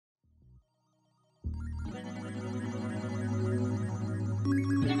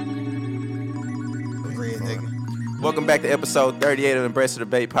Welcome back to episode 38 of the Breast of the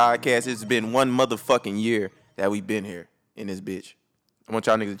Debate podcast. It's been one motherfucking year that we've been here in this bitch. I want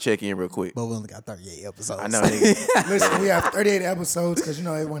y'all niggas to check in real quick. But we only got 38 episodes. I know, nigga. Listen, we have 38 episodes because, you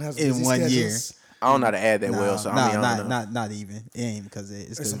know, everyone has busy in 1 year. schedules. I don't know how to add that well, so I don't know. Not even. It ain't because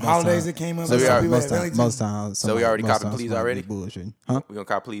it's There's some holidays that came up. So we are- most times. So we already copping pleas already? Bullshit. Huh? We gonna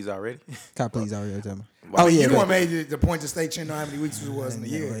cop please already? Cop please already. Well, Oh yeah. You but- one made the point to state you know how many weeks it was in a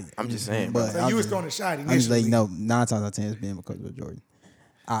year. I'm just saying, But bro. So you was throwing a shot I'm just letting initially. you know 9 times out of 10 it's been because of Jordan.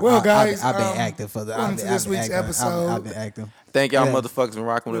 Well, guys, I've been active for the. welcome to this week's episode. I've been active. Thank y'all Yeah. motherfuckers for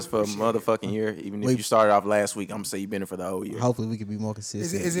rocking with us for a motherfucking year. Even if you started off last week, I'm gonna say you've been here for the whole year. Hopefully we can be more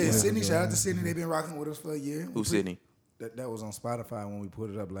consistent. Is it Yeah, Sydney? yeah. Shout out to Sydney. They've been rocking with us for a year. Who's Sydney? That was on Spotify when we put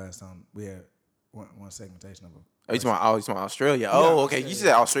it up last time. We had one segmentation of them. Oh, you talking about Australia? Oh, okay. You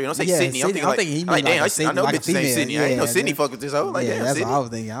said Australia. Don't say Yeah, Sydney. I'm Sydney. thinking like, he like meant damn, like a I know like a bitches named female. Sydney. I ain't know Yeah, Sydney fuck with this hoe. Like, yeah, damn, that's Sydney. what I was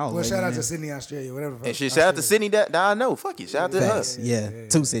thinking. Well, shout out to Sydney, Australia, whatever. And shit, shout out to Sydney that I know. Fuck it. Shout out to her. Facts. Yeah.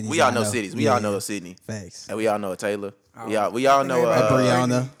 2 cities. We all I know cities. We all know a Sydney. Facts. And we all know a Taylor. We all know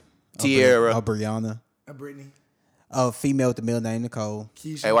Brianna. Tiara. Brianna. Brittany. A female with the middle name Nicole.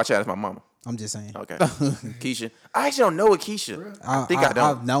 Keisha. Hey, watch out. That's my mama. I'm just saying. Okay. Keisha. I actually don't know a Keisha. I think I don't.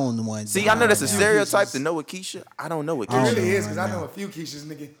 I've known one. See, I know that's a stereotype to know a Keisha. I don't know a It Keisha. really is because I know a few Keishas,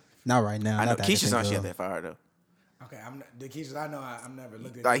 nigga. Not right now. I know not that I Keisha's can not think shit of. that fire though. Okay, the Keishas I know, I'm never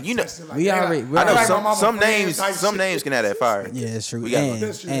looked at. Like, you know, tested like we that. already- Like, we I know like my some mama some friend names type some shit. names can have that fire. Yeah, it's true. We got- And,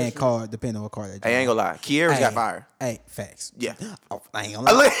 That's true, and that's true. car, depending on what car they I ain't gonna lie. Kierras got fire. Hey, facts. Yeah. Oh, I ain't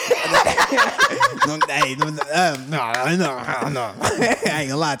gonna lie. Hey, no. I ain't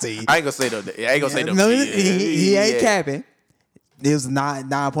gonna lie to you. I ain't gonna say no. I ain't gonna say no. No, Yeah, he ain't yeah. capping. It was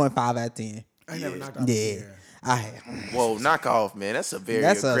 9.5 out of 10. I ain't never knocked out Yeah, Pierre. I have. Whoa, knock off, man. That's a very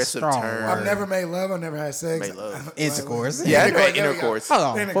That's a aggressive strong term. word. I've never made love. I've never had sex. Made love. Intercourse. Yeah, Intercourse, intercourse. Hold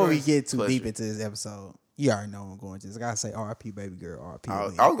on, Intercourse. before we get too Pleasure. deep into this episode, you already know I'm going to. I gotta say RP baby girl, RP. I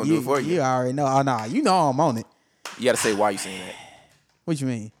was gonna do it for you. You already know. Oh nah, you know I'm on it. You gotta say why you saying that. What you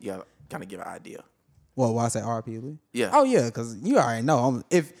mean? You gotta kind of give an idea. Well, why I say RP Lee? Yeah. Oh yeah, because you already know.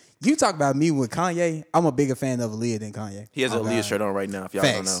 If you talk about me with Kanye, I'm a bigger fan of Aaliyah than Kanye. He has a Aaliyah God. shirt on right now. If y'all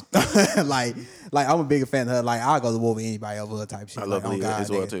don't know, Facts. like I'm a bigger fan of her. Like I'll go to war with anybody over her type shit. I love like, Aaliyah as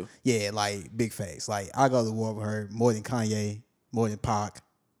well, too. Yeah, like big facts. Like I go to war with her more than Kanye, more than Pac.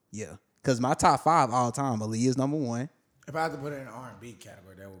 Yeah, because my top 5 all time, Aaliyah's number 1. If I had to put it in an R&B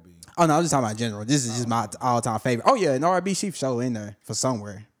category, that would be. Oh no, I'm just talking about general. This is just my all time favorite. Oh yeah, an R&B she show in there for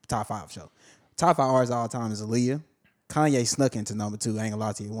somewhere. Top 5 show. Top 5 artists all time is Aaliyah. Kanye snuck into number 2. I ain't gonna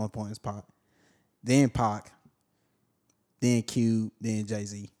lie to you. At one point, it's Pac. Then Pac. Then Cube. Then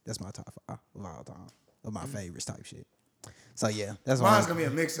Jay-Z. That's my top 5 of all time of my favorites type shit. So yeah, that's why. Mine's gonna be a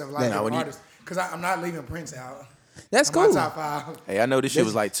mix of like Now, when you- artists because I'm not leaving Prince out. That's On cool. My top 5. hey, I know this shit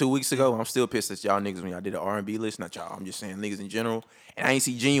was like 2 weeks ago. I'm still pissed at y'all niggas when y'all did an R&B list. Not y'all. I'm just saying niggas in general. And I ain't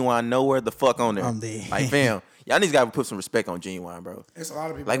see Genuine nowhere the fuck on there. I'm dead. Like fam, y'all niggas gotta put some respect on Genuine, bro. It's a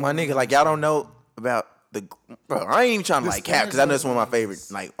lot of people. Like my nigga, like y'all don't know about the bro. I ain't even trying to like cap because I know it's one of my favorite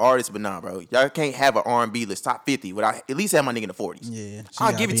like artists, but nah, bro. Y'all can't have an R&B list top 50 without at least have my nigga in the 40s. Yeah, she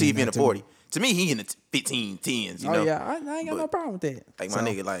I'll gotta give it be to you in if you're in there the too. 40. To me, he in the 15, 10s. You know. Oh yeah, I ain't got no But, problem with that. like, my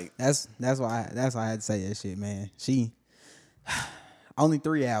nigga, like- that's why I had to say that shit, man. She only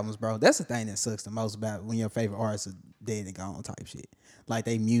 3 albums, bro. That's the thing that sucks the most about when your favorite artists are dead and gone type shit. Like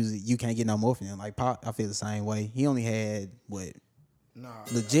they music, you can't get no more from them. Like Pop, I feel the same way. He only had what Nah,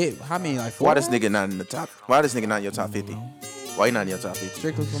 legit? How many like 4? Why this nigga not in the top? Why this nigga not in your top 50? Why he not in your top 50?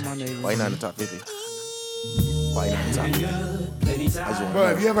 Strictly for my niggas. Why he not in the top 50? Why he not in the top 50? I just wanna bro, know.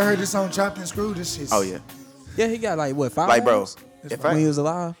 have you ever heard this song "Chopped and Screwed"? This shit's Oh yeah, Yeah, he got like what 5? like bro. albums? If When I, he was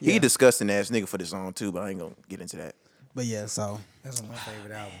alive. he Yeah. disgusting ass nigga for this song too, but I ain't gonna get into that. But yeah, so That's one of my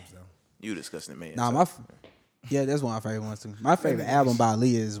favorite albums, though. You disgusting man. nah, so. yeah, that's one of my favorite ones too. My favorite album by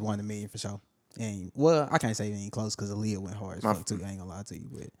Aaliyah is One in a Million for sure. And well, I can't say it ain't close because Aaliyah went hard as fuck too. I ain't gonna lie to you,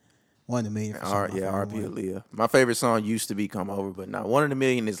 but One in a Million for sure. my Yeah, favorite RP one. Aaliyah. My favorite song used to be "Come Over," but now "One in a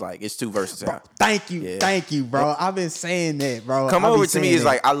Million" is like it's too versatile. Thank you, Yeah. thank you, bro. I've been saying that, bro. Come I be Over to me saying is that.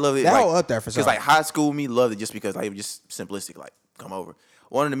 like I love it. That like, whole up there for sure. Because like high school me loved it just because like it was just simplistic. Like Come Over.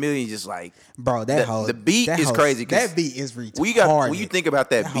 One in a Million just like bro. the beat is crazy. 'Cause That beat is retarded. when you think about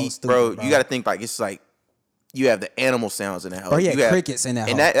that whole beat, stupid, bro, you got to think like it's like you have the animal sounds in that hoe. Bro, yeah, you have, crickets in that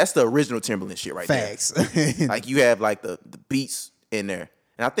and hoe. that's the original Timberland shit right facts. there. Like you have like the beats in there,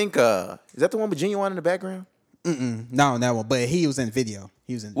 and I think is that the one with Genuine in the background? No, that one. But he was in the video.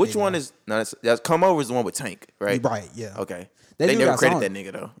 He was in. The Which video. one is? No, that's Come Over is the one with Tank, right? Right. Yeah. Okay. They They do never got credit song- that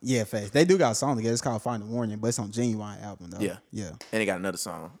nigga though. Yeah, facts. They do got a song together. It's called Final Warning, but it's on Genuine album though. Yeah. Yeah. And they got another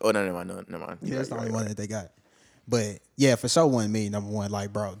song. Oh no, never mind. Yeah, that's the only one that they got. But yeah, for sure wasn't me number one.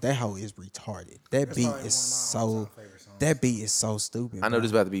 Like, bro, that hoe is retarded. That beat is so. That beat is so stupid. I know this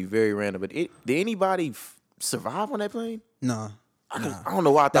is about to be very random, but did anybody survive on that plane? No. I don't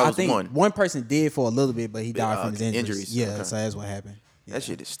know why I thought it was one. One person did for a little bit, but he died from his injuries. Injuries. Yeah, Okay. so that's what happened. Yeah. That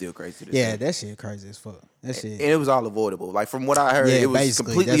shit is still crazy. That shit crazy as fuck. That shit. And it was all avoidable. Like from what I heard, it was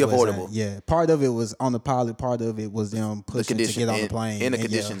completely avoidable. Yeah, part of it was on the pilot. Part of it was them pushing to get on the plane. And the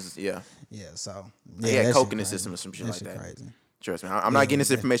conditions, yeah. Yeah, so. They had coke in the system or some shit like that. Crazy. Trust me, I'm not getting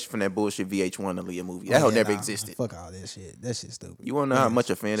this information from that bullshit VH1 Aaliyah movie. That hoe never existed. Fuck all that shit. That shit's stupid. You want to know how much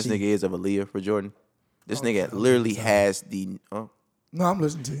a fan this nigga is of Aaliyah for Jordan? This nigga literally has the. No, I'm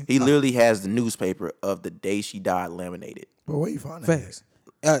listening to you. He literally has the newspaper of the day she died laminated. But where you find that? Facts.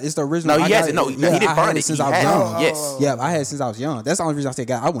 It's the original. No, he has it. No, he didn't find it since I was young. Yes. Yeah, I had it since I was young. That's the only reason I said,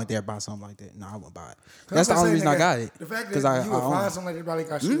 God, I went there to buy something like that. No, I wouldn't buy it. That's the only reason I got it. The fact that you would find something like that probably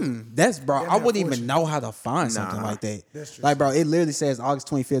got shit. That's, bro, I wouldn't even know how to find something like that. That's true. Like, bro, it literally says August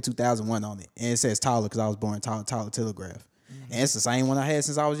 25th, 2001 on it. And it says Tyler because I was born Tyler Telegraph. And it's the same one I had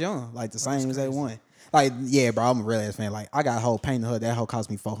since I was young. Like, the same as that one. Like, yeah, bro, I'm a real ass fan. Like, I got a whole painting of her. That whole cost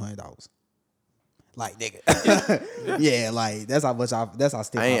me $400. Like, nigga. Yeah, like, that's how much that's how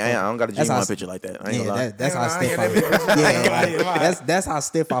stiff I don't got a G1 picture like that. I ain't gonna lie. That's how stiff I yeah, that's how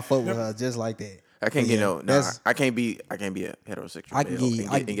stiff I fuck with her, just like that. I can't get I can't be a heterosexual I can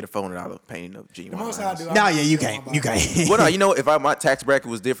male and get a $400 painting of G1. No, yeah, you can't. Well, no, you know, if my tax bracket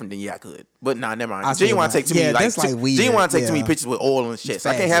was different, then yeah, I could. But nah, never mind. G1 take too many G1 take too many pictures with oil on his chest.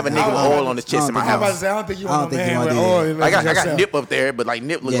 I can't have a nigga with oil on his chest in my house. I don't think you want a man with oil. I got Nip up there, but like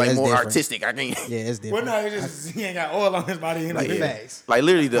Nip look like more artistic. I can't. Yeah, it's different. Well, no, it's just he ain't got oil on his body. Like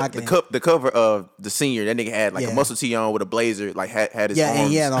literally the cover of The Senior, that nigga had like a muscle tee on with a blazer, like had his arms.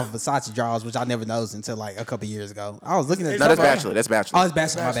 And he had on Versace drawers, which I never noticed until like a couple years ago. I was looking at no, that's Bachelor. That's Bachelor. Oh, it's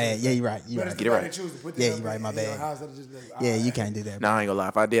Bachelor. My bad. Yeah, you're right. Get it right. Yeah, you're right. My bad. Yeah, you can't do that. Nah, I ain't gonna lie.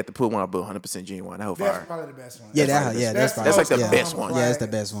 If I did have to put one, I'd put 100% Genuine. That whole fire. That's probably the best one. Yeah, that's like the best one. Yeah, it's the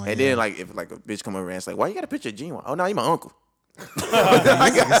best one. And then like if like a bitch come over and it's like, why you got a picture of Genuine? Oh no, you my uncle.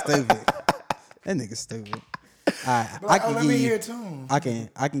 That nigga stupid. That nigga stupid. All right,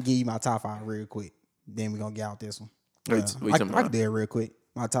 I can give you my top 5 real quick. Then we're gonna get out this one. I can do it real quick.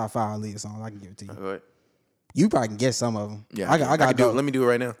 My top 5 Aaliyah songs. I can give it to you. Go ahead. You probably can guess some of them. Yeah, I got to do it. Let me do it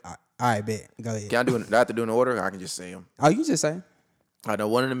right now. All right, bet. Go ahead. Can I do it? Do I have to do it in order? Or I can just say them. Oh, you can just say. I know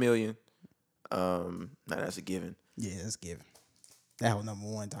 1 in a million. That's a given. Yeah, that's given. That whole number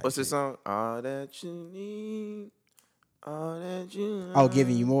 1 type. What's this song? All that you need, all that you need. Oh,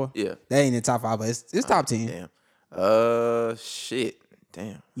 Giving You More? Yeah. That ain't in top 5, but it's top 10. Damn. Shit.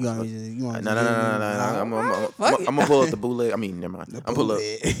 Damn. You want No. I'm gonna pull up the bootleg. I mean, never mind. I'm pull up.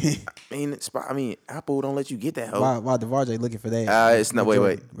 I mean, Apple don't let you get that hoe. Why DeVarjay looking for that? It's not. Wait.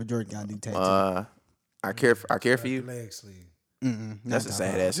 Where Jordan got a new tattoo. I care for you. Leg sleeve. That's a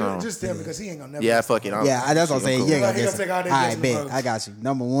sad ass song. Just tell me because he ain't gonna never. Yeah, fuck it. Yeah, that's what I'm saying. Cool. You ain't gonna guess it. All right, bet. I got you.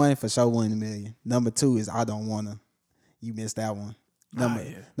 Number 1 for sure 1 in a million. Number 2 is I Don't Wanna. You missed that one.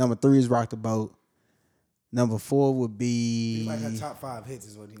 Number 3 is Rock the Boat. Number 4 would be. Like her top 5 hits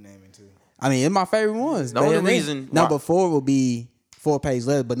is what he naming too. I mean, it's my favorite ones. The only reason number 4 will be 4-Page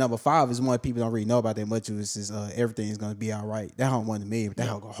Letter, but number 5 is one people don't really know about that much. It's just Everything Is Gonna Be All Right. That whole 1 in a million, but that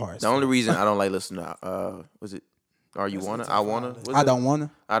whole go hard. The only reason I don't like listening to was it? Are You Wanna? I Wanna? I Don't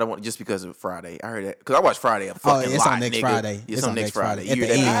Wanna. I Don't Want just because of Friday. I heard that because I watched Friday a fucking it's lot, on next nigga. Friday. It's on next Friday. At the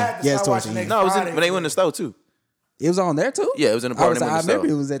end. Yeah, it's towards the end. No, it was when they went in the store too. It was on there too? Yeah, it was in the part I remember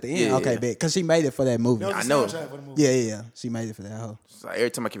it was at the end. Yeah, okay, bet. Because she made it for that movie. I know. Yeah. She made it for that hoe. So every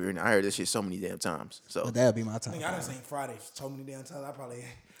time I keep hearing it, I heard this shit so many damn times. So but that'll be my time. I done seen Friday so many damn times. I probably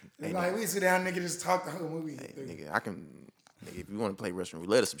like we sit down, nigga, just talk the whole movie. Nigga, I can. Nigga, if you want to play Russian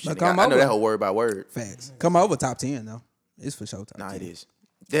roulette or some shit, I know that whole word by word. Facts. Come over top 10 though. It's for sure top 10. Nah, it is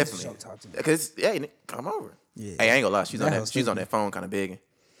definitely because hey, come over. Yeah. Hey, I ain't gonna lie. She's on that phone, kind of begging.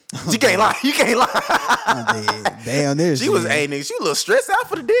 She can't lie. You can't lie. Damn, this. She was, hey, nigga, she a little stressed out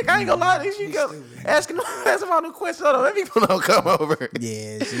for the dick. I ain't gonna lie. She go asking all the questions. Hold on, let people don't come over.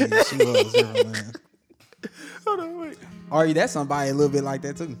 Yeah, she was. Man. Hold on, wait. Ari, that's somebody a little bit like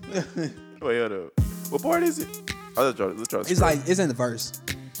that too. Wait, hold up. What part is it? Oh, let's try. It's in the verse.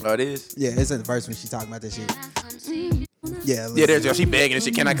 Oh, it is? Yeah, it's in the verse when she talking about that shit. Yeah, there's she begging and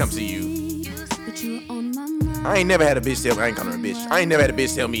shit. Can I come see you? I ain't never had a bitch tell me. I ain't calling her a bitch. I ain't never had a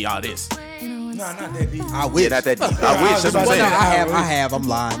bitch tell me all this. No, not that deep. I wish. Yeah, not that deep. I wish. That's what I'm saying. I have. I'm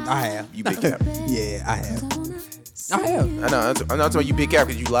lying. I have. You big cap. Yeah, I have. I know. I'm not talking you big cap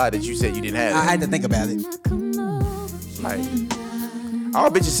because you lied that you said you didn't have it. I had to think about it. Like, all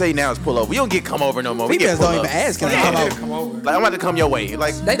bitches say now is pull over. We don't get come over no more. We Females get pull don't up. even ask. Can they come over? Like, I'm about to come your way.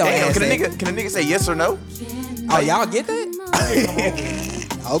 Like, they don't ask. Can a nigga say yes or no? Oh, y'all get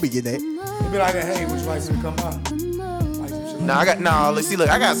that? I hope you get that. It'd be like, hey, would you like to come by? Like some shit. Let's see, look,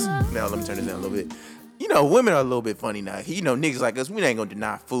 now let me turn this down a little bit. You know, women are a little bit funny now. You know, niggas like us, we ain't gonna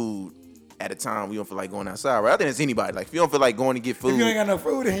deny food at a time we don't feel like going outside, right? I think it's anybody. Like, if you don't feel like going to get food. If you ain't got no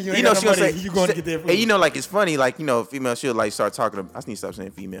food, then you ain't got no money, you going to get that food. And you know, like, it's funny, like, you know, a female, she'll, like, start talking to, I need to stop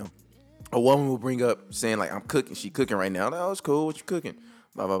saying female. A woman will bring up saying, like, I'm cooking. She cooking right now. I'm like, oh, it's cool. What you cooking?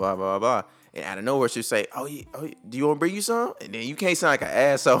 Blah, blah, blah, blah, blah. And out of nowhere, she'll say, oh, yeah, do you want to bring you some? And then you can't sound like an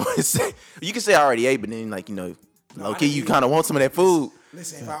asshole. You can say I already ate, but then, like, you know, low-key, you kind of want some of that food.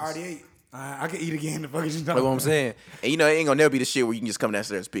 Listen, if I already ate, I can eat again. The fuck is you talking Like what I'm saying. And, you know, it ain't going to never be the shit where you can just come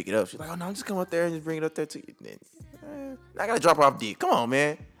downstairs and pick it up. She's like, oh, no, I'm just come up there and just bring it up there to you. Then, I got to drop off dick. Come on,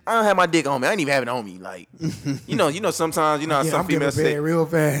 man. I don't have my dick on me. I ain't even have it on me. Like, you know, sometimes, you know, some females say. I'm getting prepared real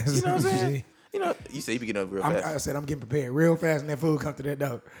fast. You know what I'm saying? You know, you say you picking up real fast. I said I'm getting prepared real fast when that food comes to that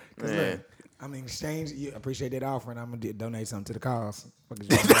door. Cause look, I'm in exchange. You appreciate that offer, and I'm gonna donate something to the cause.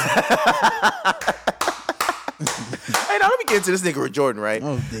 Hey, now let me get into this nigga with Jordan, right?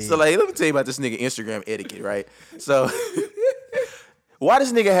 Oh, so, like, let me tell you about this nigga Instagram etiquette, right? So, why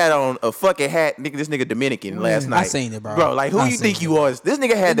this nigga had on a fucking hat? This nigga Dominican last night. I seen it, bro. Bro, like, who you think you was? This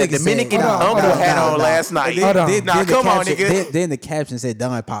nigga had that Dominican uncle hat on last night. Hold on. Nah, come on, nigga. Then the caption said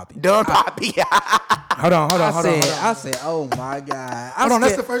Don Poppy. Don Poppy. Hold on. I said, oh my God. Hold on,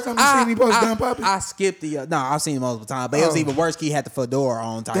 that's the first time you seen me post Don Poppy? I skipped the, no, I've seen it multiple times, but it was even worse. He had the fedora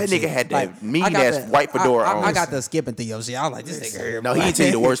on type That shit. nigga had that Like, mean-ass white fedora on. I got the skipping Theo shit. I was like, this nigga here. No, he didn't tell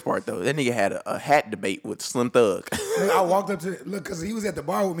you the worst part, though. That nigga had a hat debate with Slim Thug. I walked up to look because he was at the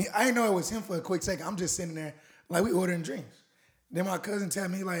bar with me. I didn't know it was him for a quick second. I'm just sitting there like we ordering drinks. Then my cousin tell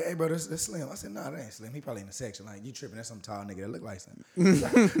me, like, hey, bro, this Slim. I said, nah, that ain't Slim. He probably in the section. Like, you tripping. That's some tall nigga that look like Slim.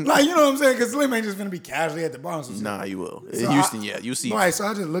 Like, you know what I'm saying? Because Slim ain't just going to be casually at the bar. Nah, you will. So In Houston, yeah. You see. Right, so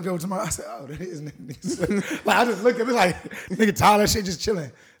I just looked over to I said, oh, that is nigga. Like, I just looked at me like, nigga tall as shit just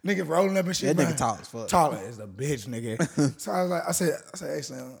chilling. Nigga rolling up and shit. That nigga tall as fuck. Taller as a bitch, nigga. So I was like, I said, hey,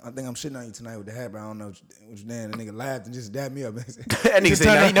 Slim, I think I'm shitting on you tonight with the hat, but I don't know what you did. The nigga laughed and just dabbed me up. That nigga said,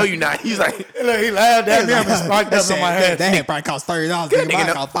 nah, he know you not. He's like, look, he laughed, dabbed me up and sparked up on my head. That hat probably cost $30.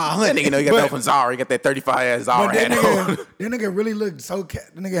 Nigga cost $500. That nigga know you got that from Zara. He got that 35 ass Zara hat on. That nigga really looked so the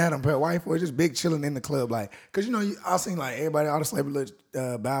nigga had him white for just big chilling in the club. Like, cause you know, I seen like everybody, all the celebrities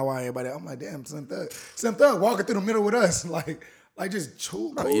look Bow Wow, everybody. I'm like, damn, Slim Thug walking through the middle with us. Like just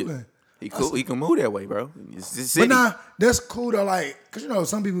cooling. He cool. He can move that way, bro. But nah, that's cool though. Like, cause you know,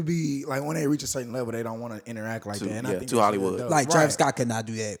 some people be like, when they reach a certain level, they don't want to interact like that. And I think too Hollywood. Like Travis Scott could not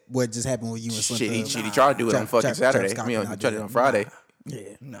do that. What just happened with you and Slim Thug? He tried to do it on fucking Saturday. I mean, he tried to do it on Friday. Yeah.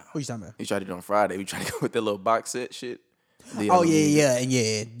 No. What you talking about? He tried to do it on Friday. We tried to go with that little box set shit. Oh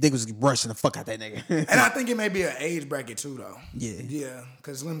yeah. Dick was rushing the fuck out that nigga. And I think it may be an age bracket too, though. Yeah,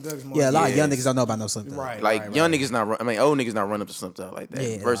 because Slim Thug's more. Yeah, a lot of young niggas don't know about no Slim Thug. Right, like young niggas not. Old niggas not run up to Slim Thug like that.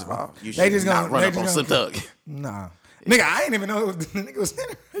 Yeah, First of all, you should just not gonna- run they up on just Slim gonna- Thug. Nah, nigga, I ain't even know the nigga was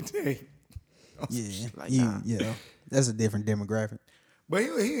standing right there. Yeah, Like, nah. yeah. That's a different demographic. But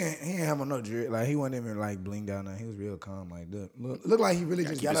he ain't have on no dread. Like, he wasn't even like blinged out. Now he was real calm. Like, look like he really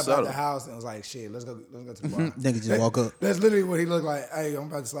just got up out the house and was like, shit, let's go to the bar. Nigga just walk up. That's literally what he looked like. Hey, I'm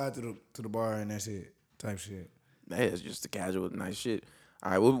about to slide to the bar and that's it. Type shit. Hey, it's just the casual, nice shit.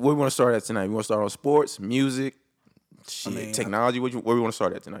 All right, what we want to start at tonight? We want to start on sports, music, shit, technology. Where we want to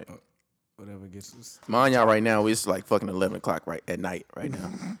start at tonight? Whatever gets us. Mind y'all, right now it's like fucking 11 o'clock at night right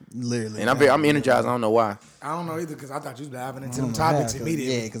now, Literally. and I'm energized. I don't know why. I don't know either because I thought you was diving into them topics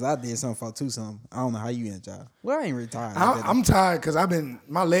immediately. Yeah, because I did something for 2 something. I don't know how you in job. Well, I ain't retired. I'm tired because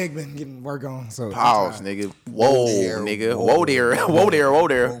my leg been getting work on. So Pause, nigga. Whoa, nigga. Whoa there.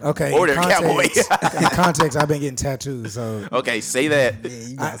 Okay. Whoa there, cowboy. In context, I've been getting tattoos. So Okay, say that. Yeah,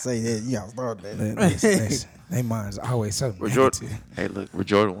 you gotta say that. You gotta start that. they mine's always so. Hey, look,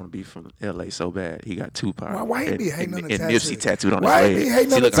 Jordan want to be from LA so bad. He got Tupac. Why he be hating on the and tattoo? Nipsey tattooed on Why his he be leg. hating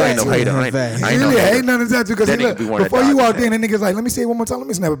See, on the look, I ain't no tattoo? hater. I ain't He no really hater. hating on the tattoo because That nigga be one of before you the walked dogs. in, the niggas like, let me see it one more time. Let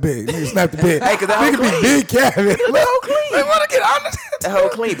me snap a big. Nigga snap the big. Hey, 'cause that nigga whole be big cabin. That whole clean. They want to get on the That whole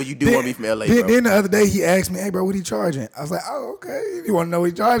clean, but you do want to be from LA, bro. Then the other day he asked me, hey bro, what he charging? I was like, oh okay. You want to know what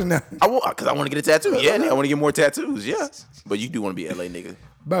he charging now? Because I want to get a tattoo. Yeah, I want to get more tattoos. Yeah, but you do want to be LA, nigga.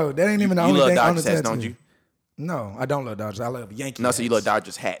 Bro, that ain't even the You only love thing on the Dodgers hats, tattoo. don't you? No, I don't love Dodgers. I love Yankees. No, hats. so you love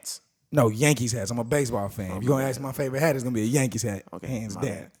Dodgers hats. No, Yankees hats. I'm a baseball fan. If you're gonna ask my favorite hat, it's gonna be a Yankees hat. Okay, hands my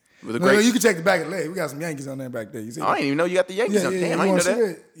down. bad. With a No, great- you can check the back of the leg. We got some Yankees on there back there. You see? I didn't even know you got the Yankees. Yeah, on. yeah, Damn, you I wanna didn't know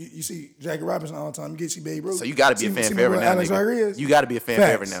see that. You see Jackie Robinson all the time. You get see Babe Ruth. So you got to be a fan forever now, Alex nigga. Rodriguez. You got to be a fan Facts.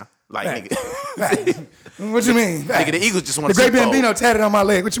 forever now. Like, Facts. nigga. Facts. What you mean? Nigga, the Eagles just won The a Great Super Bowl. Bambino tatted on my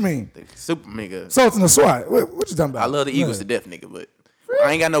leg. What you mean? Super nigga. Sultan of SWAT. What you talking about? I love the Eagles to death, nigga, but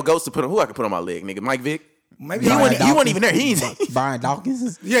I ain't got no ghosts to put on. Who I can put on my leg, nigga? Mike Vick? Maybe He wasn't even there. He ain't. Brian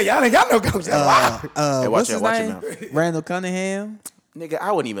Dawkins. Yeah, y'all ain't got no coach. Hey, What's his watch your name? mouth. Randall Cunningham. Nigga,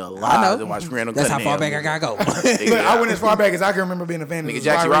 I wouldn't even I allow know. to watch Randall That's how Cunningham. far back I gotta go. Look, I went as far back as I can remember being a fan of Nigga,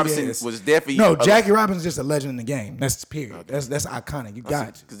 Jackie Robinson was definitely Jackie Robinson's just a legend in the game. That's period. Okay. That's iconic. You got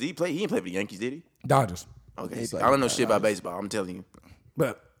it. Because he didn't play for the Yankees, did he? Dodgers. Okay, I don't know shit about baseball. I'm telling you.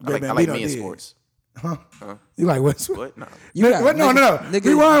 But I like me in sports. Huh? You like what? What? No. What? No. Nigga,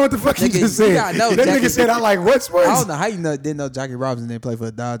 Rewind what the fuck you just said. That nigga said I like what sports? I don't know how you didn't know Jackie Robinson didn't play for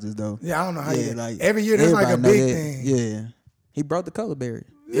the Dodgers though. Yeah, I don't know how. Yeah, like every year there's like a big thing. Yeah, he broke the color barrier.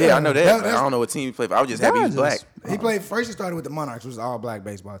 Yeah, I know that. I don't know what team he played for. I was just happy he was black. He played first. He started with the Monarchs, which was an all black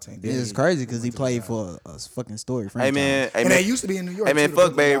baseball team. It's crazy because he played for a fucking story franchise. Hey man, and they used to be in New York. Hey man, too,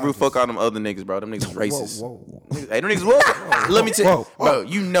 fuck Babe Ruth, fuck all them other niggas, bro. Them niggas racist. Whoa. Hey, them niggas what? Let me tell you, bro.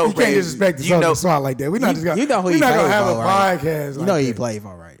 You know, you can't disrespect the Southern Swat like that. We not just gonna. You know who we he not played gonna have for, a right? podcast. You know he played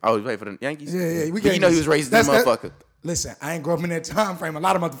for, right? Oh, he played for the Yankees. Yeah. We But can't. you know he was racist, that motherfucker. Listen, I ain't grew up in that time frame. A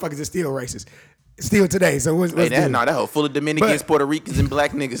lot of motherfuckers are still racist. Still today. So what's that hoe full of Dominicans, Puerto Ricans, and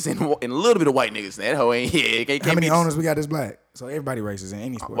black niggas, and a little bit of white niggas. That hoe ain't here. How many owners we got that's black? So everybody racist in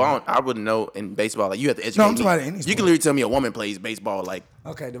any sport. Well, I wouldn't know in baseball. Like you have to educate No, I'm talking about any me. sport. You can literally tell me a woman plays baseball like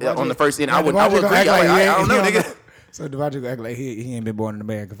okay, on the first inning. I would agree. I don't know, nigga. So Devontae act like he ain't been born in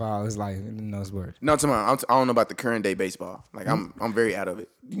America for all his life. He didn't know his word. No, I don't know about the current day baseball. Like I'm very out of it.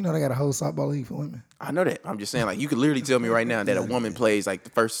 You know they got a whole softball league for women. I know that. I'm just saying, like you could literally tell me right now that a woman plays like the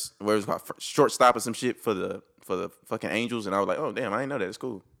first shortstop or some shit for the fucking Angels, and I was like, oh damn, I didn't know that. It's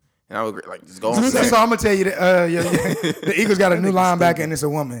cool. And I would agree, like just go on. So I'm gonna tell you that the Eagles got a new linebacker and it's a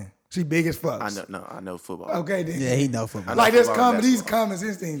woman. She big as fuck. I know football. Okay then. Yeah, he know football. Like this these common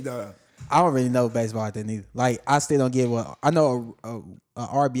sense things, though. I don't really know baseball like that neither. Like I still don't get what I know. A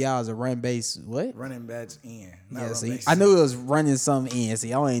RBI is a run base. What? Running backs in. Yeah, see, I knew it was running some in.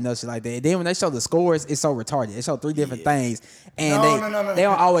 See, I don't even know shit like that. And then when they show the scores, it's so retarded. They show three different things, and they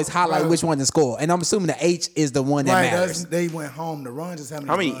don't always highlight which one to score. And I'm assuming the H is the one that matters. They went home. The runs is how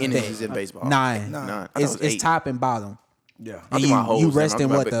many innings is in baseball? Nine. It's top and bottom. Yeah, and you rest in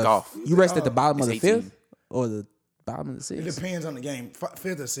what you rest at the bottom of the fifth or the bottom of the sixth. It depends on the game.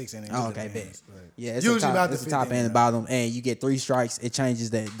 Fifth or sixth innings. Oh, okay, bet. Yeah, it's usually about the top and the bottom, and you get 3 strikes. It changes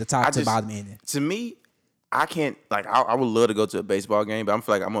the top to bottom ending. To me, I can't like. I would love to go to a baseball game, but I'm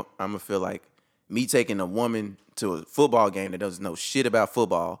feel like I'm gonna feel like me taking a woman to a football game that doesn't know shit about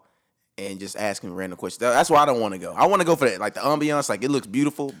football and just asking random questions. That's why I don't want to go. I want to go for that, like the ambiance. Like it looks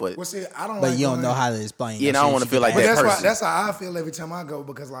beautiful, but I don't. But you don't know how to explain. Yeah, and I don't want to feel like that person. That's how I feel every time I go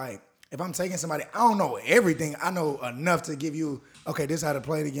because like. If I'm taking somebody, I don't know everything. I know enough to give you, okay, this is how to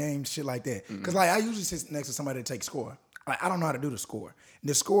play the game, shit like that. Because like I usually sit next to somebody that takes score. Like I don't know how to do the score.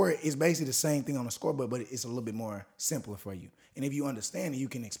 The score is basically the same thing on the scoreboard, but it's a little bit more simpler for you. And if you understand it, you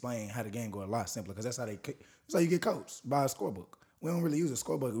can explain how the game go a lot simpler. Because that's how you get coached by a scorebook. We don't really use a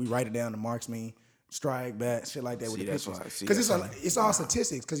scorebook. We write it down. The marks mean strike, bat, shit like that with the pitches. Because it's all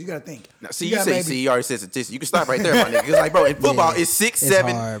statistics. Because you got to think. Now, see, you already said statistics. You can stop right there, my nigga. Because like, bro, in football, it's 6,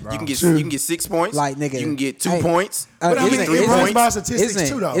 7. Hard, you can get 6 points. Like, nigga, you can get 2 points. But I mean, 3 points by statistics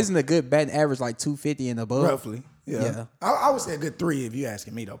too, though. Isn't a good batting average like 250 and above? Roughly. Yeah. I would say a good 3 if you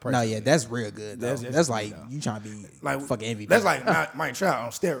asking me though. Personally. No, yeah, that's real good. That's like you trying to be like fucking MVP. That's like Mike Trout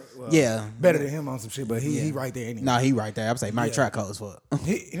on steroids. Better than him on some shit, but he right there anyway. No, he right there. I'm saying Mike Trout goes for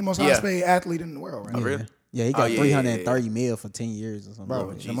he the most highest paid athlete in the world right now. Really? Yeah, he got 330 mil for 10 years or something.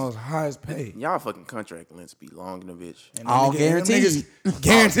 Bro, the most highest paid. Y'all fucking contract lengths be long in a bitch. All guaranteed.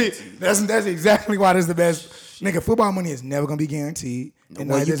 Guaranteed. That's exactly why this is the best. Nigga, football money is never gonna be guaranteed.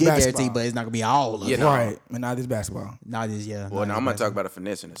 Well, you get guaranteed, but it's not gonna be all of it. Right. And not this basketball. Not this, yeah. Well, now I'm gonna talk about a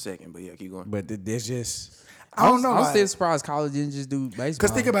finesse in a second, but yeah, keep going. But this just, I don't know. I'm still surprised college didn't just do baseball.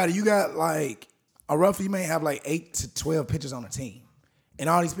 Because think about it, you got like, roughly you may have like 8 to 12 pitchers on a team. And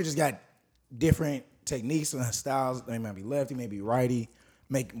all these pitchers got different techniques and styles. They might be lefty, maybe righty.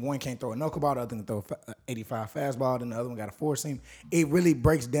 One can't throw a knuckleball, the other can throw 85 fastball, then the other one got a 4-seam. It really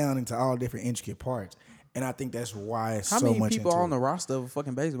breaks down into all different intricate parts. And I think that's why it's so much. How many people are on the roster of a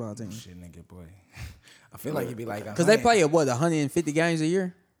fucking baseball team? Shit, nigga, boy. I feel like it'd be like because they play at 150 games a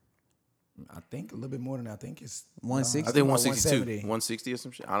year. I think a little bit more than that. I think it's 160. I think 162, 160 or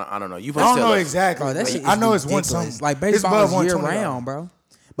some shit. I don't know. I don't know exactly. Bro, that shit I know ridiculous. It's one something. Like baseball is year round, bro.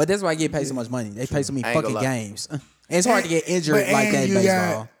 But that's why I get paid so much money. They play so many fucking games. And it's hard to get injured like that in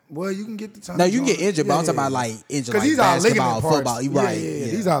baseball. Well, you can get the time. No, you can get injured, but I'm talking about like injured like basketball, football. You right. Yeah.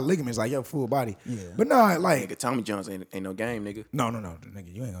 These are ligaments, like your full body. Yeah. But no, like nigga, Tommy Jones ain't no game, nigga. No,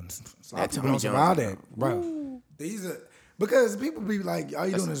 nigga, you ain't gonna Tommy Jones that, bro. These are. Because people be like, all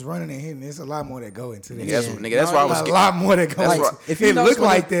you doing is running and hitting. There's a lot more that go into this. That's why I was a scared. lot more that go into it. If you It know look when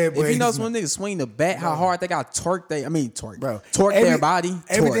like they- that, but if you know it's when niggas swing the bat, how hard they got torque bro. their body.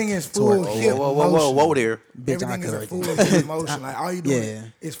 Everything is full hip Whoa motion. there. Bitch, I Everything is a could. full hip motion. Like all you doing Yeah.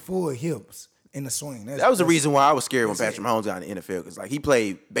 is full hips in the swing. That was the reason why I was scared when Patrick Mahomes got in the NFL because like he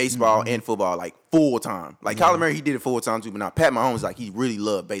played baseball and football like full time. Like Kyler Murray, he did it full time too, but now Pat Mahomes like he really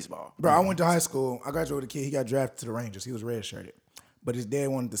loved baseball. Bro, I went to high school. I graduated with a kid. He got drafted to the Rangers. He was red-shirted. But his dad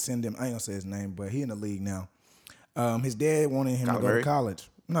wanted to send him. I ain't gonna say his name, but he in the league now. His dad wanted him to go to college.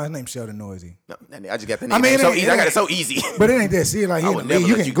 No, his name's Sheldon Noisy. No, I just got the name. So easy. I got it so easy. But it ain't that serious. Like, he in the league.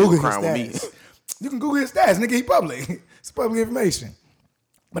 You can Google his crime with me. stats. You can Google his stats, nigga. He public. It's public information.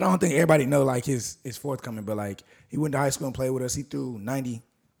 But I don't think everybody know like his forthcoming. But like he went to high school and played with us. He threw 90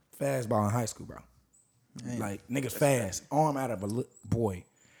 fastball in high school, bro. Damn. Like niggas fast, arm out of a boy.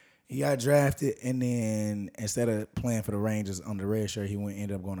 He got drafted, and then instead of playing for the Rangers on the red shirt, he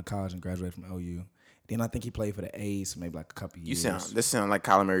ended up going to college and graduated from OU. Then I think he played for the A's for maybe like a couple years. This sound like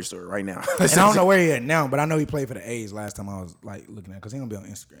Kyler Murray's story right now. And I don't know where he at now, but I know he played for the A's last time I was like looking at it, because he don't be on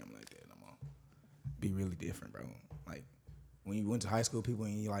Instagram like that no more. Be really different, bro. Like when you went to high school, people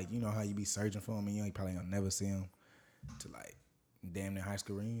and you like, you know how you be searching for him and you probably gonna never see him to like damn near high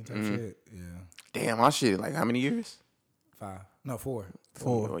school reunion type shit. Yeah. Damn, my shit. Like how many years? 5. No, 4.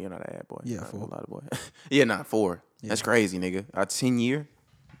 Oh, you're not an ad boy. Yeah, Not 4. A lot of boy. Yeah, not 4. Yeah. That's crazy, nigga. A 10-year.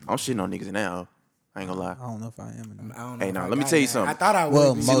 I'm shitting on niggas now. I ain't gonna lie. I don't know if I am. I don't know. Hey, nah, let me tell you something. I thought I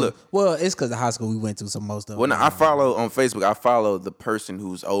would. Well, it's because the high school we went to, so most of Well, no, I follow on Facebook. I follow the person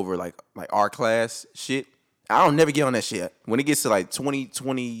who's over like our class shit. I don't never get on that shit. When it gets to like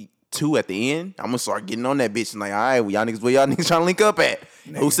 2022 at the end, I'm gonna start getting on that bitch and like, all right, well, where y'all niggas trying to link up at?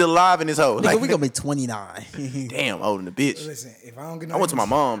 Nigga. Who's still alive in this hoe? Nigga, Like, we gonna be 29. damn, older than the bitch. Listen, if I don't get no I went to my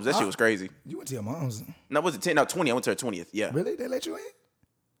mom's. That shit was crazy. You went to your mom's? No, was it 10? No, 20. I went to her 20th. Yeah. Really? They let you in?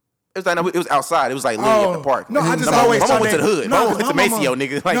 It was like, no, it was outside. It was like literally at the park. No, I just my always mom thought went to that- the hood. No, My mom went to my Maceo, mama-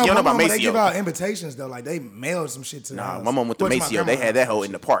 nigga. Like, no, you don't know my about mama, They give Maceo. out invitations though. Like they mailed some shit to the Nah, house. my mom went to Well, my Maceo. They grandma had that hoe house.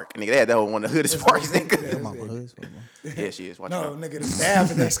 in the park. Nigga, they had that hoe in one of the hoodest parks, nigga. Mama hoods, Yeah, she is. Watch No, out. nigga, the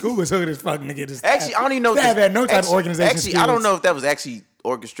staff at that school was hood as fuck, nigga. The staff- Actually, I don't even know. Staff had no type of organization. Actually, I don't know if that was actually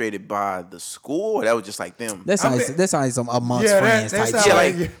orchestrated by the school or that was just like them. That's how some amongst Yeah, friends that type sound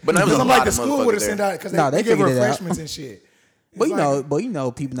shit. like- but that was a I'm lot like the of school would have motherfuckers sent there. out because Nah, they they give figured it out. refreshments and shit. But It's you know,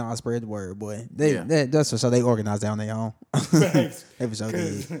 people know how to spread the word, boy. Yeah. That's for sure. They organize that on their own. Thanks. They for sure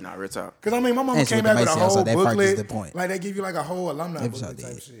did. Nah, real talk. Because I mean, my mama And she came went back to with a Maceo, so whole that practiced booklet. the point. Like they give you like a whole alumni They for sure booklet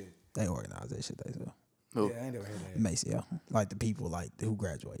type did. shit. They organize that shit. They do. Who? Yeah, I ain't never heard that. Maceo, like the people like who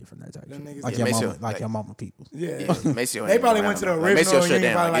graduated from that type Them shit. niggas- Like Yeah, your Maceo, mama, like like- your mama people. Yeah. Maceo They ain't probably around went to no the more. Like, original Maceo shut union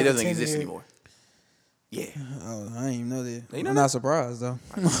down. probably Like, it like doesn't 10 exist years. anymore. Yeah. Oh, I ain't even know that. You know I'm that? not surprised though.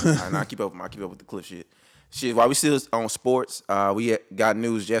 I keep up with the Cliff shit. Shit, while we still on sports, we got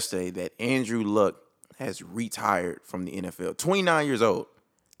news yesterday that Andrew Luck has retired from the NFL. 29 years old.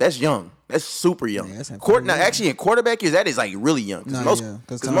 That's young. That's super young. Yeah, that's Now, actually, in quarterback years, that is like really young. Nah, Because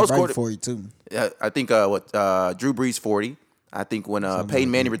because most Tom quarter, Brady 42. I think Drew Brees 40. I think when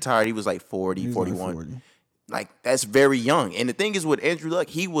Peyton Manning retired, he was like 40, He was like 41. 40. Like, that's very young. And the thing is with Andrew Luck,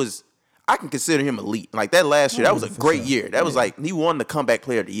 I can consider him elite. Like, that last year, that was a for great sure. year. That was like, he won the comeback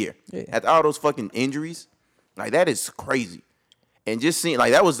player of the year. Yeah. After all those fucking injuries, like, that is crazy. And just seeing,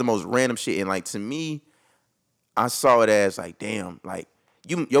 like, that was the most random shit. And, like, to me, I saw it as, like, damn, like,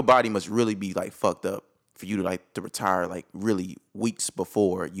 your body must really be, like, fucked up for you to, like, to retire, like, really weeks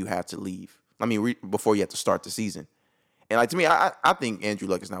before you have to leave. I mean, before you have to start the season. And, like, to me, I think Andrew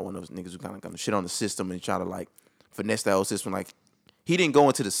Luck is not one of those niggas who kind of gonna shit on the system and try to, like, finesse that whole system. Like, he didn't go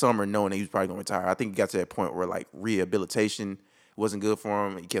into the summer knowing that he was probably gonna retire. I think he got to that point where, like, rehabilitation wasn't good for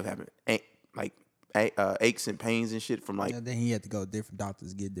him. He kept having, aches and pains and shit from, like, Yeah, then he had to go to different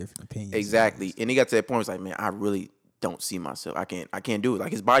doctors, get different opinions. exactly. And he got to that point where it's like, man, I really don't see myself. I can't do it.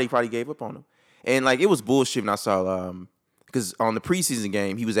 Like, his body probably gave up on him. And, like, it was bullshit when I saw, because on the preseason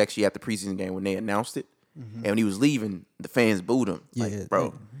game, he was actually at the preseason game when they announced it. And when he was leaving, the fans booed him. Like, Yeah,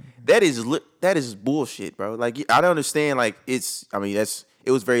 bro, that is bullshit, bro. Like, I don't understand. Like, it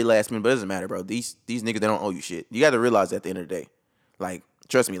was very last minute, but it doesn't matter, bro. These niggas, they don't owe you shit. You got to realize that at the end of the day. Like,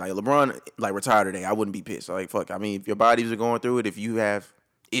 trust me, like, LeBron, like, retired today, I wouldn't be pissed. Like, fuck, I mean, if your bodies are going through it, if you have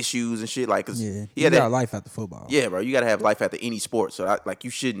issues and shit, like, cause Yeah, he you had got that life after football. yeah, bro, you gotta have life after any sport. So,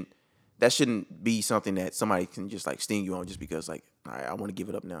 that shouldn't be something that somebody can just, like, sting you on just because, like, all right, I want to give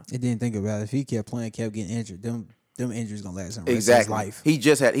it up now. He didn't think about it. If he kept playing, kept getting injured, them injuries gonna last him the rest Exactly. of his life.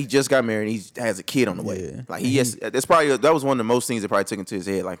 He just got married. And he has a kid on the way. Yeah. Like, that was one of the most things that probably took into his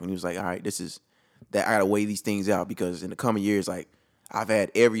head. Like, when he was like, all right, I gotta weigh these things out because in the coming years, like, I've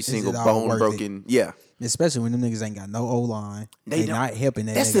had every single it all bone worth broken. Yeah. Especially when them niggas ain't got no O-line. They not helping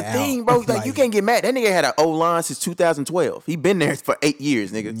that That's nigga the thing, out. bro. Like, you can't get mad. That nigga had an O-line since 2012. He been there for 8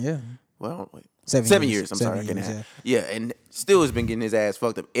 years, nigga. Yeah. Well, wait. 7 years. I'm sorry. years, Yeah, and still has been getting his ass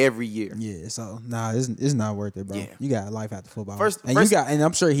fucked up every year. Yeah, so it's not worth it, bro. Yeah. You got life after football. And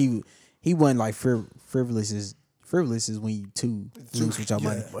I'm sure he wasn't like frivolous as when you lose with your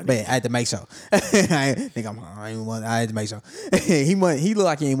money. But I had to make sure. I had to make sure. he looked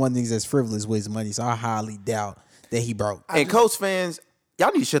like he ain't one of the niggas that's frivolous with his money, so I highly doubt that he broke. And Colts fans,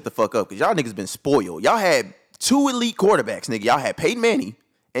 y'all need to shut the fuck up because y'all niggas been spoiled. Y'all had 2 elite quarterbacks, nigga. Y'all had Peyton Manning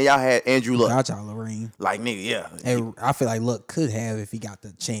and y'all had Andrew Luck. Got y'all Lorraine. Like, nigga, yeah. And I feel like Luck could have if he got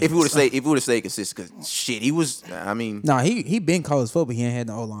the chance. If he would have stayed consistent, because shit, he was. I mean, he been cold as fuck, but he ain't had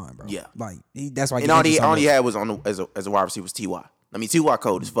no O-line, bro. Yeah, like that's why. And all he had was as a wide receiver was Ty. I mean, Ty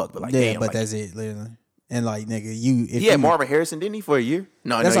cold as fuck, but like, yeah, damn, but like, that's it, literally. And like, nigga, he had Marvin Harrison, didn't he, for a year?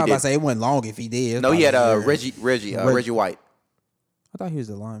 No, that's no, what he I was about to say. It wasn't long if he did. No, he had Reggie White. I thought he was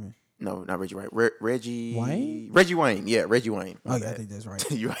the lineman. No, not Reggie White. Reggie Wayne? Reggie Wayne. Yeah, Reggie Wayne. Okay, I think that's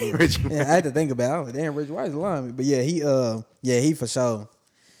right. You're right, Reggie Wayne. Yeah, I had to think about it. Damn, Reggie White's a lineman. But yeah, he for sure.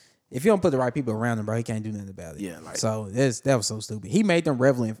 If you don't put the right people around him, bro, he can't do nothing about it. Yeah, like, so that was so stupid. He made them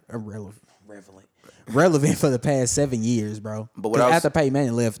relevant for the past 7 years, bro. But after Peyton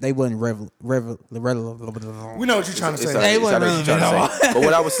Manning left, they wasn't relevant. We know what you're trying to say. They wasn't relevant. But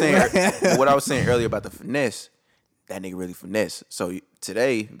what I was saying earlier about the finesse, that nigga really finesse. So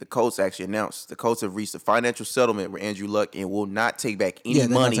today, the Colts actually announced the Colts have reached a financial settlement with Andrew Luck and will not take back any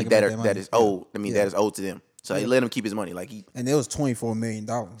money that is owed. I mean, that is owed to them. So they let him keep his money. And it was $24 million.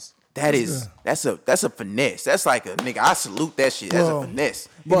 That's a finesse. That's like a nigga. I salute that shit. That's a finesse.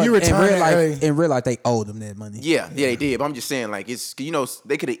 But in real life, they owed them that money. Yeah, they did. But I'm just saying, like, it's,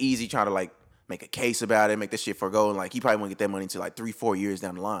 they could have easily tried to like make a case about it, make that shit forgo, and like he probably won't get that money until like 3-4 years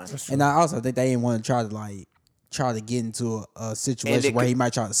down the line. And I also think they didn't want to try to get into a situation where he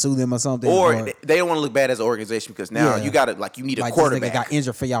might try to sue them or something. Or they don't want to look bad as an organization because now you got to, like, you need a quarterback. This nigga got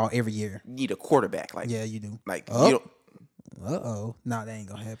injured for y'all every year. You need a quarterback. Like, yeah, you do. Like, Nah, that ain't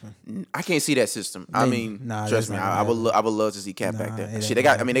gonna happen. I can't see that system. Trust me, I would love to see Cap back there. Shit, they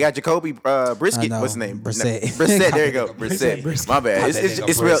got Jacoby Brisket. What's his name? Brissett. Brissett. There you go. Brissett. My bad.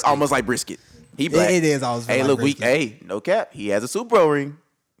 It's real, almost like brisket. He black. It is almost. Hey, look, no cap. He has a Super Bowl ring.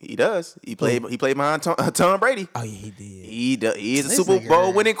 He does. He played behind Tom Brady. Oh yeah, he did. He is a Super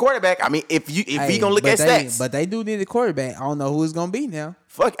Bowl winning quarterback. I mean, if he gonna look at stats, but they do need a quarterback. I don't know who it's gonna be now.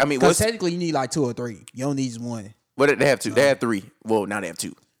 Fuck. I mean, because technically you need like 2 or 3. You don't need just one. But they have 2. They have 3. Well, now they have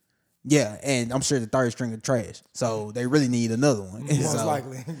 2. Yeah, and I'm sure the third string is trash. So they really need another one. Most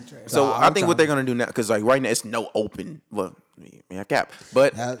likely. So I think what they're gonna do now, because like right now it's no open. Well, yeah, cap.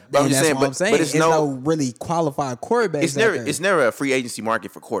 But I'm just saying. But it's no really qualified quarterbacks. It's never a free agency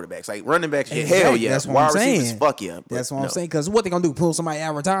market for quarterbacks. Like running backs, hell yeah. That's what I'm saying. Fuck yeah. That's what I'm saying. Because what they gonna do? Pull somebody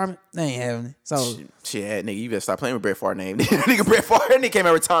out of retirement? They ain't having it. So shit, nigga, you better stop playing with Brett Favre name. Nigga, Brett Favre, that nigga came out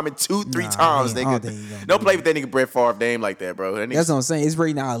of retirement 2-3 times. Nigga, don't play with that nigga Brett Favre name like that, bro. That's what I'm saying. It's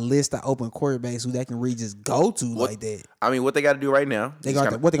really not a list of open quarterbacks who they can really just go to like that. I mean, what they got to do right now?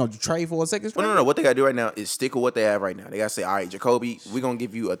 What they gonna do? Trade for a second string? No. What they got to do right now is stick with what they have right now. They got to say, all right, Jacoby, we're gonna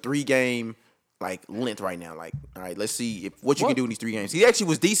give you a 3-game like length right now. Like, all right, let's see what you can do in these 3 games. He actually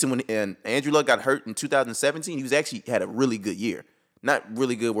was decent when Andrew Luck got hurt in 2017. He was actually had a really good year. Not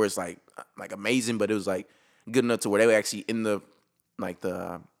really good where it's like amazing, but it was like good enough to where they were actually in the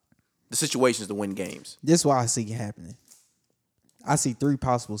situations to win games. This is why I see it happening. I see 3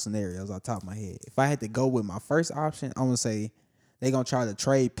 possible scenarios off the top of my head. If I had to go with my first option, I'm gonna say they're gonna try to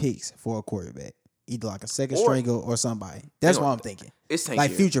trade picks for a quarterback. Either like a second stringer or somebody. That's what I'm thinking. It's tank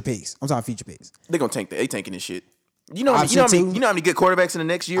like future picks. I'm talking future picks. They're gonna tank that. They tanking this shit. You know how many good quarterbacks in the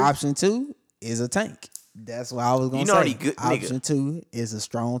next year? Option 2 is a tank. That's what I was gonna say. How many good option 2 is a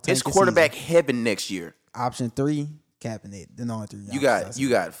strong tank. It's quarterback heaven next year. Option 3, capping it. The only 3. You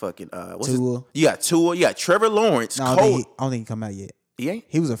got fucking Tua. You got Tua. You got Trevor Lawrence. No, I don't think he come out yet. He ain't.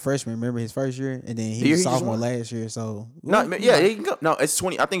 He was a freshman. Remember his first year, and then he was a sophomore last year. So he can go. No, it's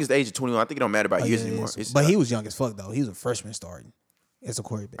 20. I think it's the age of 21. I think it don't matter about years anymore. But he was young as fuck though. He was a freshman starting as a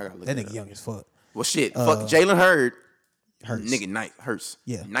quarterback. That nigga young as fuck. Well, shit. Fuck Jalen Hurts. Nigga, nice. Hurts.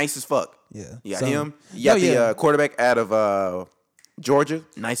 Yeah, nice as fuck. Yeah, you got him. You got the quarterback out of Georgia.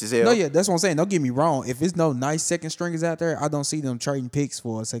 Nice as hell. No, yeah, that's what I'm saying. Don't get me wrong. If it's no nice second stringers out there, I don't see them trading picks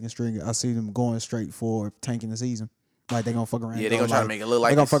for a second stringer. I see them going straight for tanking the season. Like they gonna fuck around. Yeah, they gonna try to make it look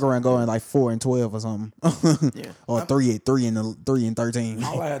like they gonna fuck around going like 4-12 or something. Yeah, or 3-13.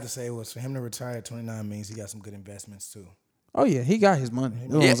 All I had to say was for him to retire at 29 means he got some good investments too. Oh yeah, he got his money. You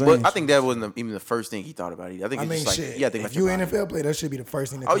know Yeah, what I'm but saying? I think that wasn't even the first thing he thought about. I think I it's mean, just like, shit. yeah, I think if like you your an body. NFL player, that should be the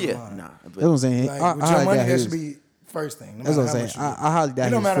first thing that Oh comes to yeah, mind. nah. That's what I'm saying. Like with I your highly money, doubt that his- should be first thing. No That's matter what I'm how saying. much you I get. highly doubt It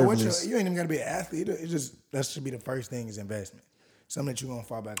don't his matter what frivolous. you ain't even gotta be an athlete. It just that should be the first thing is investment. Something that you gonna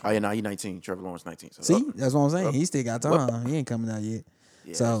fall back Oh on. yeah, nah, he 19. Trevor Lawrence 19. So, See, that's what I'm saying. He still got time. He ain't coming out yet.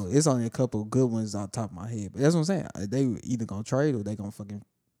 Yeah, So it's only a couple good ones on top of my head. But that's what I'm saying. They either gonna trade or they gonna fucking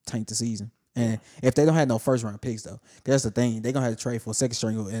tank the season. And if they don't have no first round picks though, that's the thing. They gonna have to trade for a second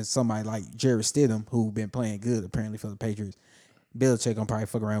stringer and somebody like Jarrett Stidham who been playing good apparently for the Patriots. Belichick gonna probably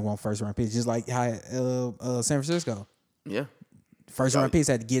fuck around with one first round pick, just like how San Francisco. yeah. First round picks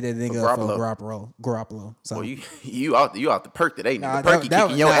had to get that nigga up for Garoppolo. So Well, you out the perk today, nigga. Nah, The perky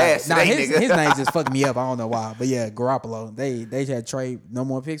kicking your ass today, his, nigga. his name just fucked me up. I don't know why, but yeah, Garoppolo. They had trade no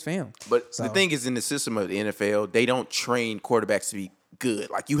more picks for him. But So- the thing is, in the system of the NFL, they don't train quarterbacks to be good.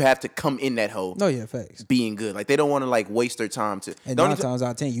 Like you have to come in that hole No, yeah, facts. being good. Like they don't want to like waste their time to. And the 9 only, times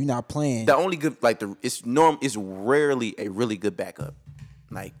out of 10, you not playing. the only good like it's rarely a really good backup.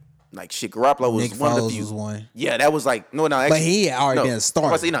 Like shit, Garoppolo was Nick one of the Foles few. was one. Yeah, that was like no, actually, But he had already been a starter.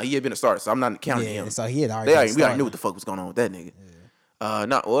 I was saying, no, he had been a starter, so I'm not counting Yeah, him. so he had already we been a already starter. knew what the fuck was going on with that nigga.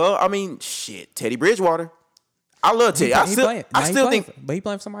 No, well, I mean, shit, Teddy Bridgewater. I love Teddy. I still think but he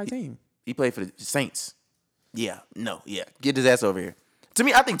playing for somebody's team. he played for the Saints. Yeah, get his ass over here. To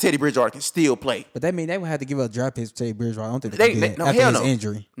me, I think Teddy Bridgewater can still play. But that mean they would have to give up draft picks for Teddy Bridgewater. I don't think They, they can do that no, after hell his no.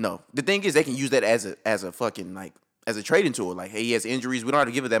 injury. No, the thing is, they can use that as a fucking like as a trading tool. Like, hey, he has injuries. We don't have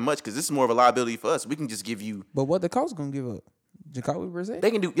to give it that much because this is more of a liability for us. We can just give you. But what the Colts gonna give up? Jacoby Brissett?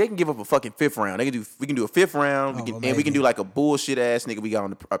 They can give up a fucking 5th round. We can do a 5th round. Oh, well, And we can maybe. do like a bullshit ass nigga we got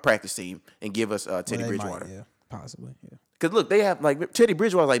on the practice team and give us Teddy Well, they Bridgewater. might, yeah, possibly. Yeah. Because look, they have like Teddy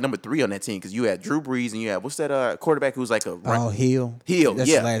Bridgewater like number 3 on that team. Because you had Drew Brees and you had what's that quarterback who's like a Hill. Hill, That's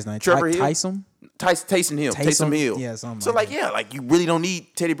yeah. his last name. Trevor Hill? Tyson. Taysom Hill. Taysom? Taysom Hill. Yeah, something so like like yeah, like you really don't need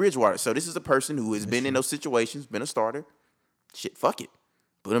Teddy Bridgewater. So this is a person who has been in those situations, been a starter. Shit, fuck it,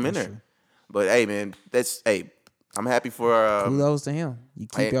 put him in there. true. But hey, man, I'm happy for Kudos to him. You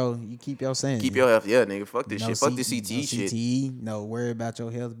keep your sanity. keep your health. Yeah, nigga, fuck this No shit. Fuck this C- CTE no shit. CTE. No worry about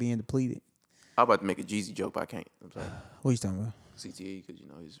your health being depleted. I'm about to make a Jeezy joke, but I can't. I'm sorry. What you talking about? CTE, because you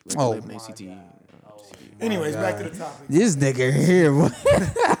know he's Oh. regular CTE. Anyways, back to the topic. This nigga here, boy.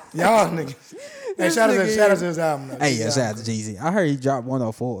 Y'all niggas. Hey, shout out to his album. Though. Hey, yeah, shout out to Jeezy. I heard he dropped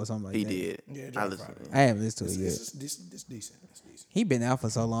 104 or something like He that. did. Yeah, I drop listened. Friday. I haven't listened to it yet. It's decent. It's decent. He been out for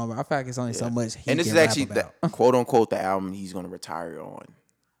so long, but I feel like it's only so much he And this can is actually rap about. quote unquote the album he's gonna retire on.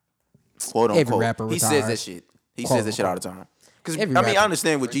 Quote unquote. Every rapper he says retires. that shit. He Quote says that shit all the time. Because I Every mean, I rapper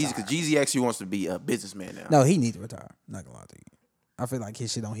understand with Jeezy because Jeezy actually wants to be a businessman now. No, he needs to retire. Not gonna lie to you. I feel like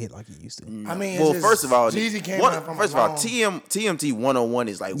his shit don't hit like he used to. I mean, Well, it's just, first of all, Jeezy came one- out from first a of all, long- TMT 101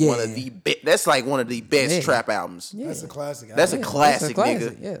 is like one of Yeah. the that's like one of the best Yeah. trap albums. That's a classic. That's a album. classic,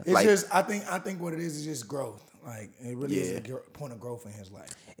 classic, nigga. yeah. It's Like, just I think what it is just growth. Like it really is a point of growth in his life.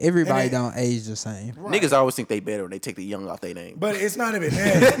 Everybody And it- don't age the same. niggas always think they better when they take the young off their name. But it's not even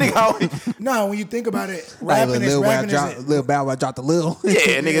that. Nigga always, No, when you think about it, Like rapping is Lil Bow Wow dropped the Lil.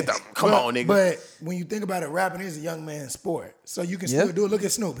 yeah, nigga, come on, nigga. But when you think about it, rapping is a young man's sport. So you can still Yeah. do it. Look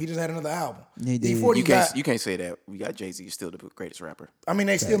at Snoop. He just had another album. He did. E40 you got. can't say that. We got Jay-Z is still the greatest rapper. I mean,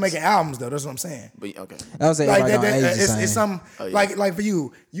 they still making albums though. That's what I'm saying. But okay. I would say Like everybody don't age the same. it's some Oh, yeah. like for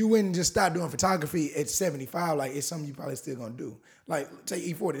you wouldn't just stop doing photography at 75. Like it's something you probably still gonna do. Like take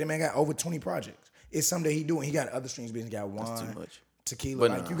E40, that man got over 20 projects. It's something that he doing. He got other streams business. He got wine, too much. tequila.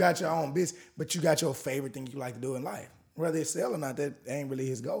 But like nah. you got your own business, but you got your favorite thing you like to do in life. Whether it's sell or not, that ain't really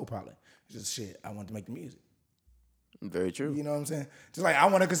his goal. Probably it's just shit. I want to make the music. Very true. You know what I'm saying? Just like I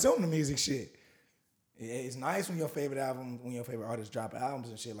want to consume the music shit. It's nice when your favorite artists drop albums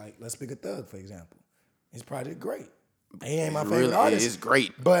and shit. Like let's pick a Thug for example. His project great. He ain't my favorite Really, artist. it's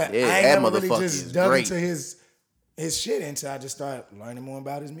great. But Yeah, I that ain't never really motherfucker just is dug great. into his shit until I just started learning more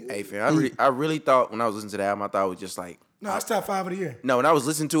about his music. Hey, fam, I really thought when I was listening to the album, I thought it was just like No, it's top 5 of the year. no. When I was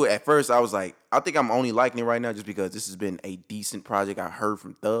listening to it at first, I was like, I think I'm only liking it right now just because this has been a decent project I heard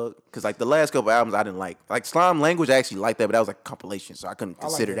from Thug. Because like the last couple albums, I didn't like Slime Language. I actually liked that, but that was like a compilation, so I couldn't like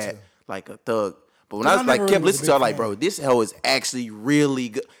consider that that too. like a Thug. But when But I I was like never kept really was a listening to it, I'm big like, bro, this hell is actually really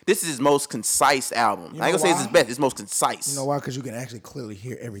good. This is his most concise album. I ain't know gonna say it's why? his best. It's most concise. You know why? Because you can actually clearly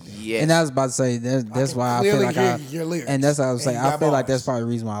hear everything. Yes. And I was about to say that's can why I feel clearly like hear your lyrics, and that's what I was and saying. you I got feel like bars. that's probably the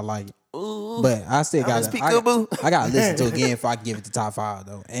reason why I like it. But I still got speak peekaboo. I got to listen to it again if I can give it the top 5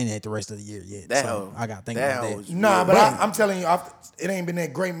 though, and at the rest of the year yet. That so hoe- I got to think that about hoe that. was Nah, real. but I'm telling you, it ain't been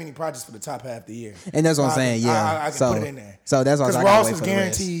that great many projects for the top half of the year. And that's what I'm I- saying. Yeah, I can so put it in there. so that's why I was Because like, I gotta Ross wait is for the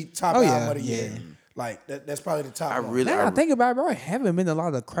rest. guaranteed top Oh, album yeah, of the year. yeah. Like that's probably the top. I one. really, Now I think about it, bro. It haven't been a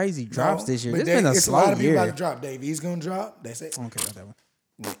lot of crazy drops this year. But It's been a it's slow a lot of people year. about to drop. Dave E's gonna drop. That's it. I don't care about that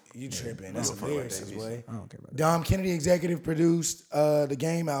one. You tripping? That's a lyricist, boy. I don't care about that. Dom Kennedy executive produced the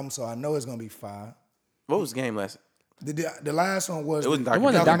Game album, so I know it's gonna be fire. what was the game last? The last one was It wasn't It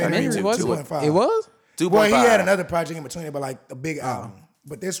wasn't a documentary. documentary, was it? 2.5. It was? 2.5. Well, he had another project in between it, but like a big album.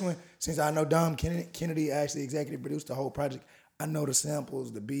 But this one, since I know Dom Kennedy actually executive produced the whole project, I know the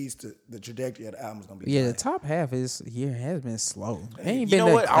samples, the beats, the trajectory of the album is gonna be. Yeah, the fire. top half is year has been slow. It ain't You been know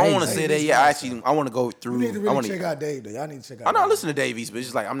that what? I don't want to crazy. say that. Yeah, actually, I want to go through. You need to I really want check out Dave. Though. Y'all need to check out. I'm not Dave. listening to Davies, but it's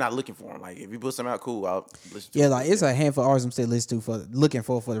just like I'm not looking for him. Like if you put something out, cool, I'll listen to Yeah, it. like it's a handful of artists I'm still listening to looking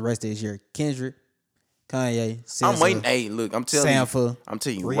for the rest of this year. Kendrick, Kanye, I'm SZA, waiting. Hey, look, I'm telling Sampha, you. I'm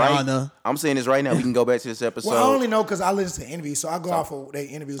telling you Rihanna. right. I'm saying this right now. We can go back to this episode. Well, I only know because I listen to interviews, so I go off of their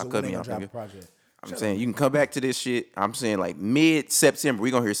interviews of when they gonna drop a project. I'm saying you can come back to this shit. I'm saying like mid-September, we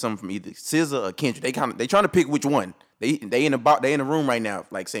gonna hear something from either SZA or Kendrick. They trying to pick which one. They in the room right now,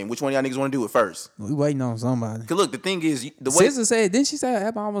 like saying which one of y'all niggas want to do it first. We waiting on somebody. Cause look, the thing is the way SZA said, didn't she say her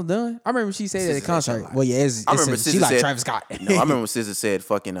album almost done? I remember she said at the concert. Well, yeah, I remember she SZA like said, Travis Scott. No, I remember when SZA said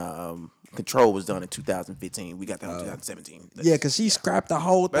fucking Control was done in 2015. We got that in 2017. Yeah, because she scrapped the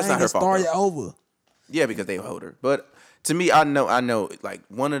whole That's thing not her and fault, started though. over. Yeah, because they hold her. But to me, I know, like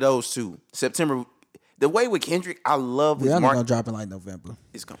one of those two. September. The way with Kendrick, I love his Yeah, I'm not market. gonna drop in like November.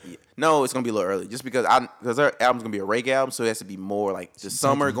 It's gonna be it's gonna be a little early, just because her album's gonna be a reggae album, so it has to be more like the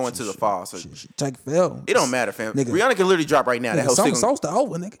summer going to the fall. So She take film. it don't matter, fam. Nigga. Rihanna can literally drop right now. That whole Summer single. Solstice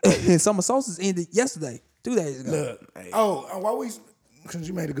over, nigga. Summer Solstice ended yesterday, 2 days ago. Look, Hey. why we? Because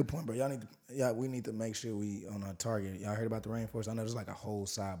you made a good point, bro. We need to make sure we on our target. Y'all heard about the rainforest? I know there's like a whole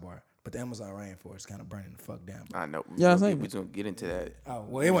sidebar, but the Amazon rainforest kind of burning the fuck down. I know. Yeah, We're I'm gonna get into that. Oh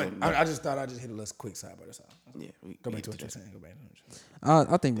well, it went. I just thought I'd just hit a little quick sidebar. That's all. Yeah, we Go back get to what to you're that. saying. Go back to what you're saying.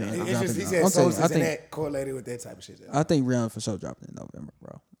 I think Rihanna It's just he dropping. said I'm telling you, solstice and that correlated with that type of shit. I think Rihanna for sure dropping in November,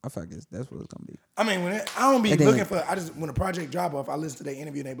 bro. I feel like that's what it's gonna be. I mean, I don't be And then- looking for. I just when a project drop off, I listen to their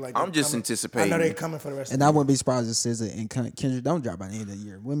interview and they be like, I'm just coming. anticipating. I know they coming for the rest. And of I the wouldn't be surprised if SZA and Kendrick don't drop by the end of the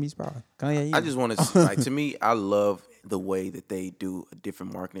year. Wouldn't be surprised. Kanye, I just want to like to me, I love the way that they do a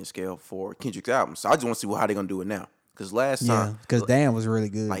different marketing scale for Kendrick's album. So I just want to see how they gonna do it now. Because last yeah, time, because Dan was really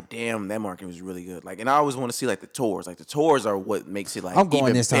good. like damn, that marketing was really good. Like, and I always want to see like the tours. Like the tours are what makes it like I'm going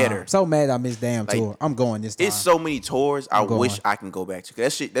even this time. better. So mad I missed damn Like, tour. I'm going this time. It's so many tours I going. wish I can go back to. 'Cause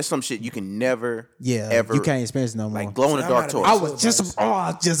that shit, that's some shit you can never, yeah, ever. you can't experience it no more. like glow in the See, I'm dark not a tours. big I was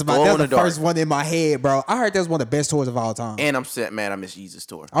just about Glow that in was the the first dark. one in my head, bro. I heard that was one of the best tours of all time. And I'm set, man. I miss Jesus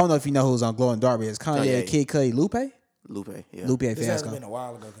tour. I don't know if you know who's on Glow in the Dark, but it's Kanye, yeah. Kid Cudi, Lupe Lupe, yeah. at This has been Fiasco. a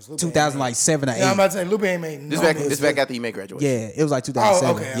while ago. 'Cause Lupe 2007 or 8. Yeah, I'm about to say Lupe ain't made This no back, music. this back after he made graduation. Yeah, it was like Oh,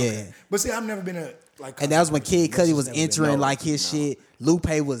 2007. okay. Yeah. But see, I've never been a like. And that was when Kid Cudi was Never been. entering No, like his shit. Lupe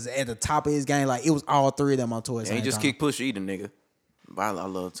was at the top of his game. Like it was all three of them on tour. at the And he same just time. kicked Push E, the nigga. But I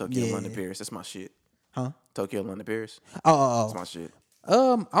love Tokyo, Yeah. London, Paris. That's my shit. Huh? Tokyo, London, Paris. Oh, That's my shit. I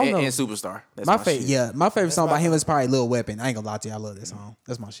don't And, know. and Superstar. That's my my favorite, shit. yeah, my favorite song by him is probably Lil Weapon. I ain't gonna lie to you, I love that song.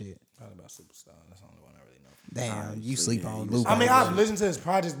 That's my shit. Probably about Superstar. That's the only one I really know. Damn, you sleep on he Lupe. I mean, I've listened to his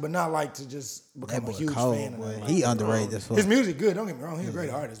projects, but not like to just that become a boy huge cold, fan. boy. Of him. He underrated as fuck. His music good. Don't get me wrong. He's a great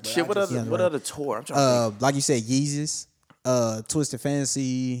artist. But Shit, I what just- other tour? I'm trying to think. Like you said, Yeezus, Twisted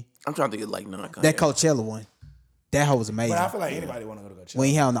Fantasy, I'm trying to think of like non that Coachella one. That hoe was amazing. But I feel like anybody want to go to Coachella. When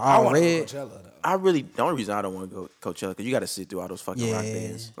he had on the I all wanna go red. to Coachella though. I really, the only reason I don't want to go Coachella because you got to sit through all those fucking rock Yeah.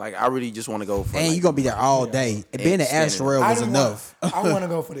 bands. Like I really just want to go for. And like, you gonna be there all day. And being at standing Astro there. was just enough. I want to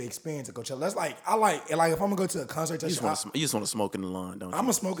go for the experience of Coachella. That's like I like if I'm gonna go to a concert. You just want to smoke in the lawn, don't you? I'm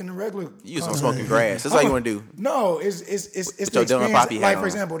a smoking the regular. You just want concert. smoking grass. That's all you want to do. No, it's the your Dylan experience. Poppy hat Like for on.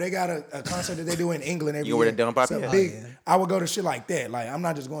 example, they got a concert that they do in England every You wear year. the Dylan Poppy It's a hat? big. I would go to shit like that. Like I'm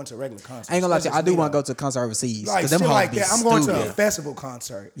not just going to a regular concert. I ain't gonna lie to you, That's I do just me, want to though. go to a concert overseas. Like Cause shit them hoes like be that. I'm going to a stupid. festival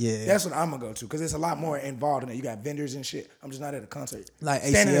concert. Yeah. That's what I'm gonna go to because it's a lot more involved in it. You got vendors and shit. I'm just not at a concert. Like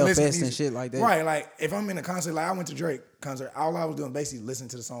Standing ACL listening to Fest and music. shit like that. Right. Like if I'm in a concert, like I went to Drake concert, all I was doing basically listening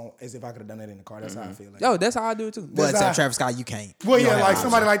to the song as if I could have done that in the car. That's how I feel. Like. Yo, that's how I do it too. But That's except how- Travis Scott, you can't. Well, You yeah, don't have like an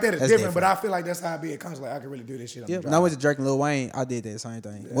somebody option. like that is That's different, but I feel like that's how I be at concert. Like I can really do this shit. On Yeah, the when I went to Drake and Lil Wayne, I did that same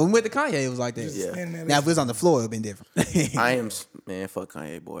thing. When we went to Kanye, it was like that. Just standing there Now if it was on the floor, it'd been different. I am, man. Fuck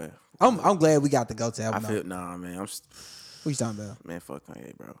Kanye, boy. I'm glad we got to go to I that one. feel nah, man. What you talking about? Man, fuck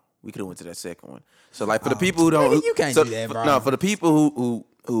Kanye, bro. We could have went to that second one. So like for the people who don't, nigga, you can't do that, bro. No, for the people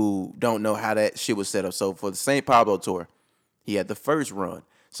who don't know how that shit was set up. So for the St. Pablo tour, he had the first run.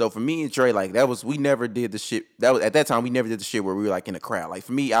 So for me and Trey, like we never did the shit. That was at that time we never did the shit where we were like in a crowd. Like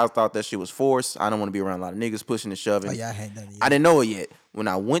for me, I thought that shit was forced. I don't want to be around a lot of niggas pushing and shoving. Oh yeah, I hadn't done it yet. I didn't know it yet. When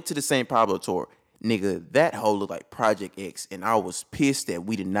I went to the St. Pablo tour, nigga, that hoe looked like Project X, and I was pissed that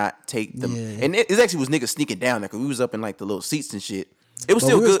we did not take them. Yeah. And it actually was niggas sneaking down there because we was up in like the little seats and shit. It was But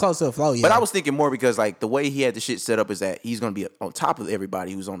still we good. was close to the floor, yeah. But I was thinking more because like the way he had the shit set up is that he's gonna be on top of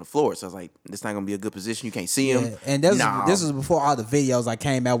everybody who's on the floor. So I was like, this not gonna be a good position. You can't see him. Yeah. And this was before all the videos like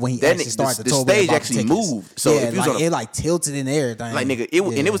came out when he That actually nigga- started the tour. stage about actually the tickets. moved. So yeah, if you was like on a- it like tilted and everything. Like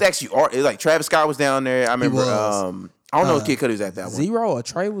nigga, and it was actually art. It was like Travis Scott was down there. I remember. was. I don't know if Kid Cudi was at that one. Zero or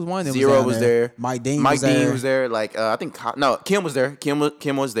Trey was one. That Zero was was there. Mike Dean was there. Like I think Kim was there. Kim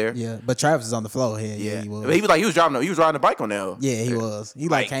was there. Yeah, but Travis is on the floor here. Yeah. Yeah, he was. But he was riding a bike on that hoe. Yeah, he was. He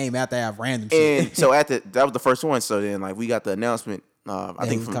like came out there random And shit. so that was the first one. So then like we got the announcement. I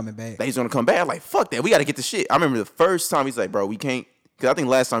think he was coming back. That he's gonna come back. I'm like, fuck that. We got to get the shit. I remember the first time he's like, bro, we can't. Because I think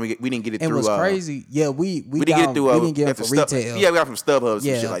last time we didn't get it And through. what's crazy? Yeah, we didn't get it through. we didn't get at it the for retail. Yeah, we got it from StubHub and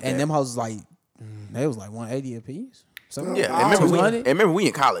yeah, shit like that. and them hoes like they was like 180 a piece. Something Yeah, like and 200. remember we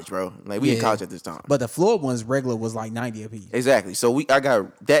in college, bro. Like we in Yeah. college at this time. But the floor ones regular was like 90 a piece. Exactly. So I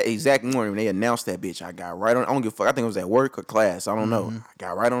got that exact morning when they announced that bitch. I got right on. I don't give a fuck. I think it was at work or class. I don't know. Mm-hmm. I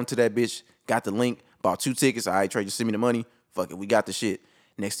got right onto that bitch. Got the link. Bought 2 tickets. All right, Trey, just send me the money. Fuck it. We got the shit.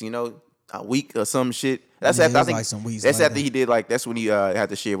 Next thing you know, a week or some shit. That's Yeah, after it I was think like some weeks that's later. after he did like that's when he had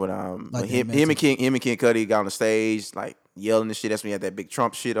the shit with Like him and Kid Cudi got on the stage like yelling and shit. That's when he had that big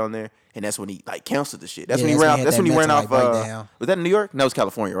Trump shit on there, and that's when he like canceled the shit. That's Yeah, when he that's ran. when he had That's when he that ran mental, off. like, breakdown. Was that in New York? No, it was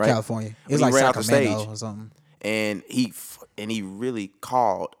California, right? California. It When was he like ran off the Sacramento stage or something. and he really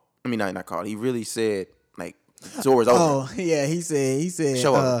called. I mean, not called. He really said like the tour is over. Oh yeah, he said,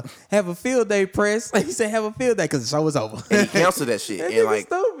 Show up. have a field day, press. He said, have a field day because the show was over. And he canceled that shit. That And nigga like,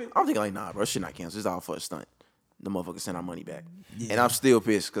 stupid. I'm thinking like, nah, bro, shit not canceled. It's all for a stunt. The motherfucker sent our money back, and I'm still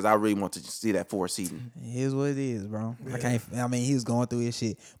pissed because I really want to see that 4 season. It is what it is, bro. I mean, he was going through his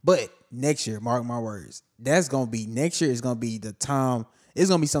shit. But next year, mark my words, next year is gonna be the time. It's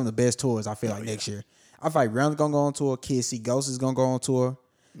gonna be some of the best tours. I feel like next year. I feel like Rihanna's gonna go on tour. Kid C Ghost is gonna go on tour.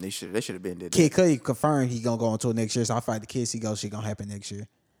 They should have been dead. Kid Cudi confirmed he gonna go on tour next year. So I feel like the Kid C Ghost shit gonna happen next year.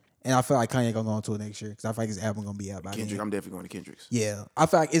 And I feel like Kanye gonna go on tour next year because I feel like his album gonna be out by Kendrick, then. I'm definitely going to Kendrick's. Yeah, I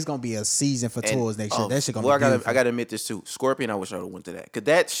feel like it's gonna be a season for tours next year. That shit gonna well, be beautiful. I gotta admit this too. Scorpion, I wish I would have went to that because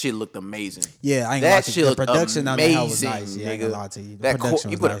that shit looked amazing. Yeah, I ain't gonna lie That to shit you. The looked production on that hoe was amazing, nice. Yeah, I ain't gonna lie to you. The That production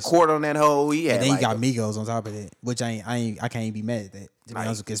he was put nice. a cord on that hoe. He had And then like you got Migos on top of that, which I can't even be mad at that. To be Like,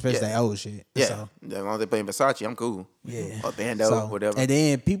 honest with you, especially yeah. that old shit. yeah. So, As long as they playing Versace, I'm cool. yeah. Or Bando, So, whatever. And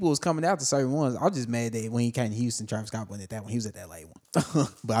then people was coming out to certain ones. I was just mad that when he came to Houston, Travis Scott went at that one. He was at that LA one.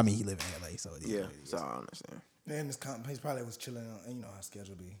 But I mean, he lived in LA, so it is yeah, what it is. so I understand. Man, he probably was chilling on, you know how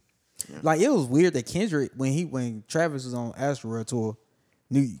schedule be. Like it was weird that Kendrick when Travis was on Astroworld tour,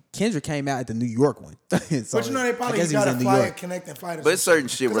 Kendrick came out at the New York one. So But you know they I probably guess he got was a in New flyer York. connecting fighters. But it's certain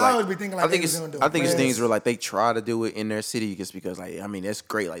shit where I like always be thinking like I think they it's was gonna do I think it's press. things where like they try to do it in their city just because like I mean that's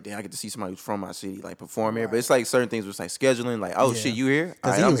great like damn I get to see somebody who's from my city like perform here but it's like certain things where it's like scheduling like oh shit you here Because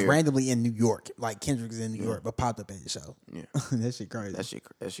Alright, he I'm was here. randomly in New York. Like Kendrick is in New York, but popped up at the show. Yeah. That shit crazy.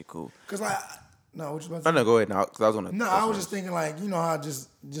 that shit cool. Cause like no, what you about to I say? know go ahead now because I was on No, I was just thinking like you know how just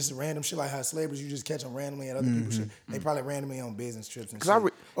random shit like how celebrities you just catch them randomly at other people's shit. They probably randomly on business trips and shit. Mm-hmm.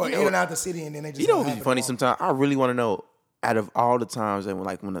 Or you in know and out the city and then they just you know don't what'd be happen funny to sometimes I really want to know out of all the times that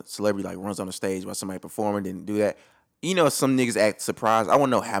when a celebrity like runs on the stage while somebody performing didn't do that. You know, some niggas act surprised. I want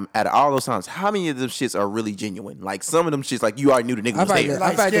to know how, out of all those times, how many of them shits are really genuine? Like, some of them shits, like, you already knew the nigga was there.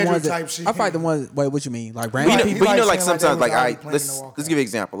 Like schedule type shit. I fight the ones. Wait, what you mean? Like But random you know, people? but you know, like like saying like sometimes, they like, was all already right, planning let's to walk give you an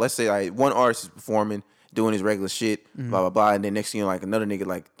example. Let's say, like, one artist is performing, doing his regular shit, blah, blah, blah, and then next thing you know, like, another nigga,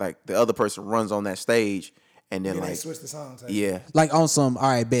 like the other person runs on that stage, and then, And they like, switch the songs. yeah. Like on some. All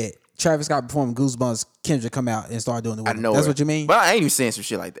right, bet. Travis Scott performing Goosebumps. Kendrick come out and start doing the. I know That's what you mean. But I ain't even saying some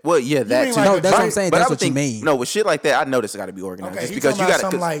shit like that. Well, yeah, that mean too. like No, a that's what I'm Drake- saying. But I That's would what you think, mean. No, with shit like that, I know this got to be organized. Okay, Just he because talking you about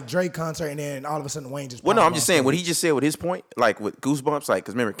got some to. like Drake concert and then all of a sudden Wayne just. Well, no, popped I'm up just on saying what stage. he just said with his point, like with Goosebumps, like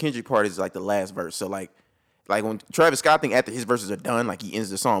because remember Kendrick part is like the last verse, so like when Travis Scott, I think after his verses are done, like he ends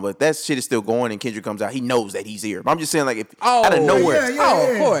the song, but that shit is still going and Kendrick comes out, he knows that he's here. But I'm just saying, like if out of nowhere,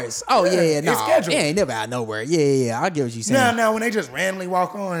 Of course. Oh yeah. It's No, scheduled. it ain't never out of nowhere. Yeah. I get what you saying. Now when they just randomly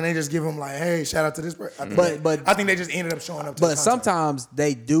walk on and they just give him like, hey, shout out to this person. But I think they just ended up showing up. To But the concert. sometimes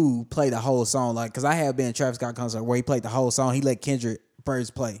they do play the whole song, like because I have been at Travis Scott concert where he played the whole song. He let Kendrick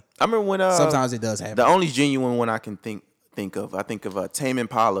first play. I remember when Sometimes it does happen. the only genuine one I can think of, I think of Tame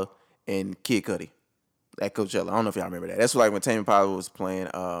Impala and Kid Cudi at Coachella. I don't know if y'all remember that. That's like when Tame Impala was playing.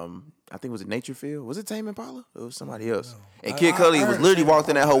 I think was it Nature Field? Was it Tame Impala? Or it was somebody else. And Kid Cudi was heard literally Tame walked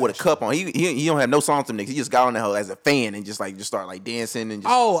in that Impala hole with a cup on. He don't have no songs to niggas. He just got on that hole as a fan and just start like dancing and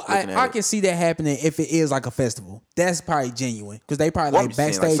just looking at I it. can see that happening if it is like a festival. That's probably genuine because they probably Well, I'm like just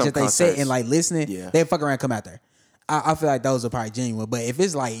saying, like, backstage some if they sit concerts. and like listening. Yeah. They fuck around and come out there. I feel like those are probably genuine. But if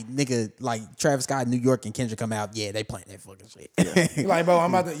it's like nigga like Travis Scott, New York, and Kendrick come out, yeah, they playing that fucking shit. Like, bro,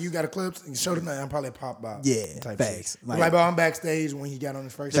 I'm about to. You got a clip and show the night. I'm probably pop by. Yeah, type facts. Shit. Like, bro, I'm backstage when he got on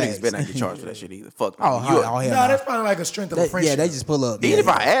his first. Niggas better not get charged for that shit either. Fuck. Oh, hell No, nah. that's probably like a strength of a friendship. Yeah, they just pull up. Even if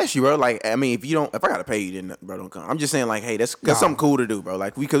Yeah. I ask you, bro, like, I mean, if I gotta pay you, then bro, don't come. I'm just saying, like, hey, that's something cool to do, bro.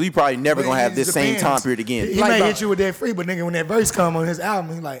 Like, because we probably never But gonna it have this just same depends. time period again. He Like, may bro. hit you with that free, but nigga, when that verse come on his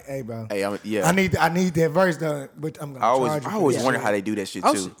album, he like, hey, bro, Hey, I need that verse done, but I'm gonna charge you. I always for wonder that. how they do that shit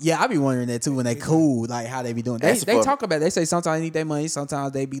I'm too. I be wondering that too when they cool, like how they be doing. They That's for- talk about. They say sometimes they need their money,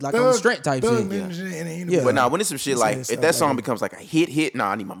 sometimes they be like on the Thug- strength type Thug shit. mentioned it in the Yeah. interview. But nah, when it's some shit He like said if stuff that like song that. becomes like a hit, nah,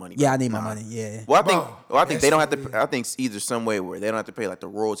 I need my money. Bro. Yeah, I need my Nah. money. Yeah. Well, I think Bro, they don't have that's to. I think it's either some way where they don't have to pay like the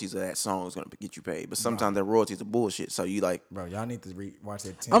royalties of that song is gonna get you paid, but sometimes the royalties are bullshit. So you like, Bro, y'all need to watch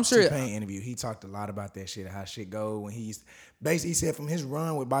that I'm sure- T-Pain interview. He talked a lot about that shit, how shit go when basically he said from his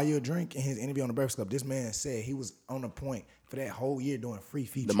run with Buy You a Drink and his interview on the Breakfast Club, this man said he was on the point for that whole year doing free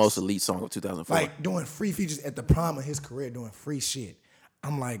features. the most elite song of 2004. Like doing free features at the prime of his career, doing free shit.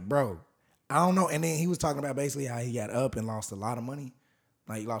 I'm like, bro, I don't know. And then he was talking about basically how he got up and lost a lot of money.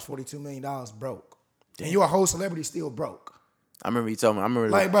 Like he lost $42 million broke. And you a whole celebrity still broke. I remember he told me. I remember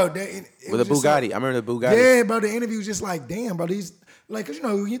Like, bro, with the Bugatti. I remember the Bugatti. Yeah, bro, the interview was just like, damn, bro, these, like, cause you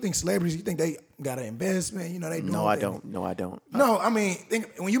know, when you think celebrities, you think they got an investment, you know, they doing No, I that. don't. No, I don't. No, I mean,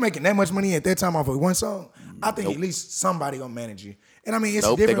 when you making that much money at that time off of one song, I think at least somebody gonna manage you. And I mean, it's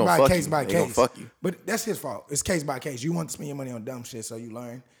Nope, they different gonna by fuck case you. by They gonna case. fuck you. But that's his fault. It's case by case. You want to spend your money on dumb shit, so you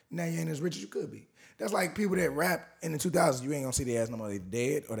learn. Now you ain't as rich as you could be. That's like people that rap in the 2000s. You ain't gonna see their ass no more. They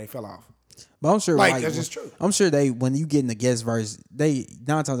dead or they fell off. But I'm sure, Like, that's just true. I'm sure when you get in the guest verse, 9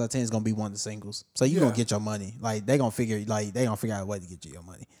 times out of 10 is gonna be one of the singles. So you gonna get your money. Like they gonna figure out a way to get you your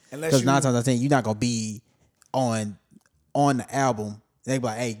money. Unless Because you- 9 times out of 10, you're not gonna be on the album. They be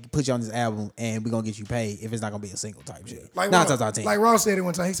like, hey, put you on this album and we're gonna get you paid if it's not gonna be a single type shit. Like 9 Ross, times out of 10. like Ross said it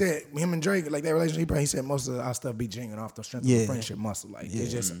one time. He said him and Drake, like that relationship, he said most of our stuff be genuine off the strength of Yeah. the friendship muscle. Like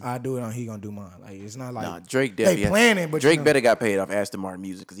it's just I do it on he gonna do mine. Like it's not like Nah, Drake they definitely. planning, but Drake you know, better got paid off Aston Martin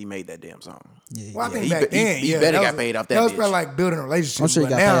music because he made that damn song. Well, I think he back be- he- then, he yeah, better that got was- paid off that That was bitch. probably like building a relationship. I'm sure he but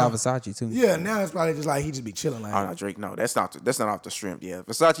got paid now- off Versace too. Yeah, now it's probably just like he just be chilling. Like, Oh no, Drake, no, that's not off the strength. Yeah,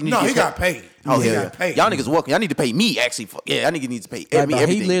 Versace need no, to he get got paid. Oh he yeah, got paid. y'all niggas welcome. Y'all need to pay me actually. Y'all niggas need to pay Like, me bro, he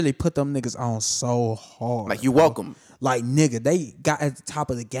everything. literally put them niggas on so hard. Like you bro. welcome. Like nigga, they got at the top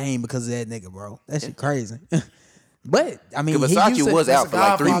of the game because of that nigga, bro. That shit crazy. But I mean, Cause he Versace used to- was That's out a for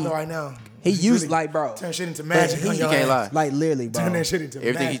like 3 Godfather right now. He He's used really like, bro. turn shit into magic. But on he- your You can't ass. lie. Like literally, bro. Turn that shit into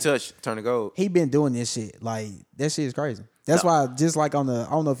Everything he magic. touched turn to gold. He been doing this shit. Like that shit is crazy. That's why, just like on the,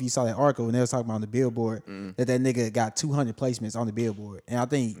 I don't know if you saw that article when they was talking about on the Billboard that nigga got 200 placements on the Billboard, and I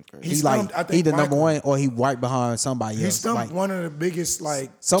think He he stumped, like I think, he the number Michael. one or he right behind somebody He else. stumped Like, one of the biggest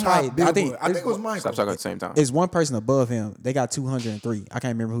like Somebody- top I think Billboard. I think it's- it was Michael. Stop talking at the same time. it's one person above him. They got 203. I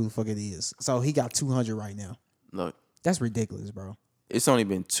can't remember who the fuck it is. So he got 200 right now. Look, That's ridiculous, bro. it's only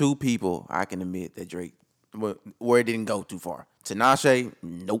been 2 people I can admit that Drake where it didn't go too far. Tinashe,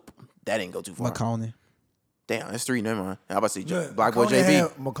 nope, that didn't go too far. McConaughey. Damn, that's 3. Never mind. I about to say Yeah, Black Boy McConaughey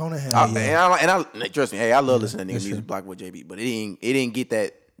JB. McConaughey had. And I trust me. Hey, I love listening to niggas that's music, true. Black Boy JB, but it didn't get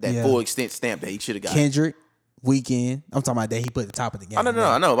that Yeah. full extent stamp that he should have got. Kendrick, Weekend. I'm talking about that he put at the top of the game. I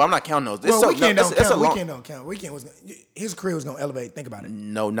know, but I'm not counting those. It's Well, so- Weekend that's- don't that's a count. long- Weekend don't count. Weekend was his career was gonna elevate. Think about it.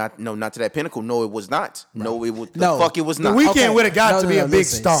 No, not to that pinnacle. No, it was not. No, it was. No. The fuck, it was The not. Weeknd would've got to be a big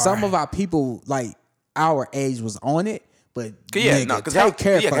listen. star. Some of our people, like our age, was on it, but Yeah, nigga, no, because Take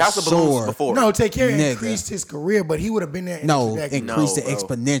Care for House of Balloons sure. before. No, Take Care Nigga. increased his career, but he would have been there. In No, the trajectory. increased it bro.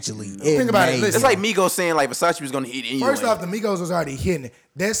 exponentially. Think about it, made listen. It's like Migos saying like Versace was gonna hit anyway. First off, the Migos was already hitting it.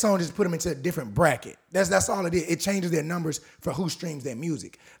 That song just put them into a different bracket. That's all it did. It changes their numbers for who streams their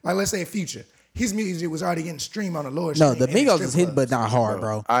music. Like let's say Future, his music was already getting streamed on the lower. No, stream the and in Migos strip is hitting, but clubs. not hard,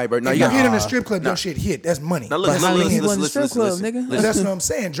 bro. All right, bro. Now If you you hit in got. a strip club, your shit hit. That's money. Now listen, But how many listen, people in the listen, strip listen, club, listen, nigga? But listen. that's what I'm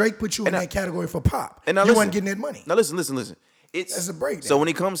saying. Drake put you in that category for pop. And now You listen. wasn't getting that money. Now listen. It's That's a breakdown. So when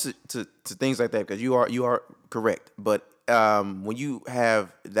it comes to things like that, because you are correct, but when you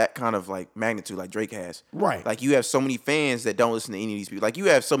have that kind of like magnitude like Drake has, Right. Like you have so many fans that don't listen to any of these people. Like you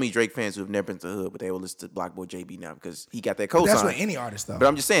have so many Drake fans who have never been to the hood, but they will listen to Black Boy JB now because he got that cosign. That's with any artist though. But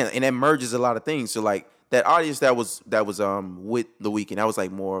I'm just saying, and that merges a lot of things. So like that audience that was with The Weeknd, that was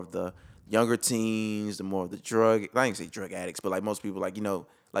like more of the younger teens, the more of the drug. I ain't say drug addicts, but like most people, like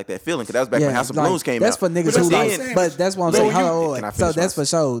like that feeling. Because that was back when House of like, Balloons came that's out. for niggas But who that's what I'm like. saying. But that's what I'm So saying. you- Hold on, Can I so finish that's my- for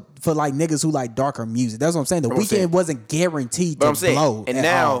sure for like niggas who like darker music. That's what I'm saying. The What I'm saying. Weeknd wasn't guaranteed But to I'm saying, blow. and at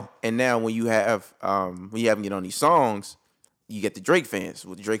now, all. when you have them get on these songs, you get the Drake fans.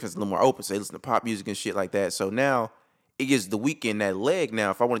 Well, the Drake fans are a little more open, so they listen to pop music and shit like that. So now it gives The Weeknd that leg.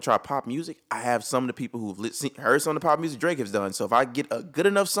 Now, if I want to try pop music, I have some of the people who've heard some of the pop music Drake has done. So if I get a good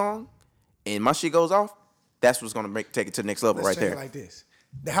enough song and my shit goes off, that's what's gonna take it to the next level. Let's right there. It like this: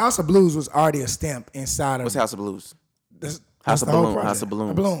 the House of Blues was already a stamp inside of. What's House of Blues? House of Balloons. House of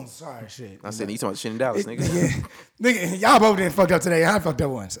Balloons. Balloons. Sorry, shit. I said you talking about shit in Dallas, nigga. Nigga, y'all both didn't fucked up today. I fucked up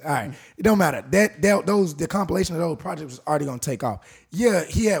once. All right, it don't matter. The compilation of those projects was already gonna take off. Yeah,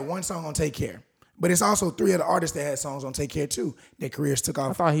 he had one song on Take Care, but it's also 3 other artists that had songs on Take Care too. Their careers took I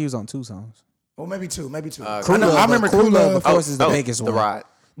off. thought he was on 2 songs. Well, maybe two. I remember Crew Love, of course, is the biggest one. The Ride.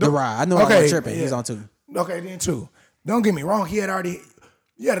 The Ride. I know. I'm tripping. Yeah. He's on 2. Okay, then 2. Don't get me wrong. He had already.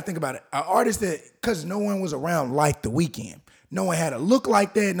 You got to think about it. An artist that, because no one was around like The Weeknd. No one had a look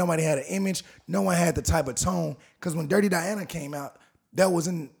like that. Nobody had an image. No one had the type of tone. Because when Dirty Diana came out, that was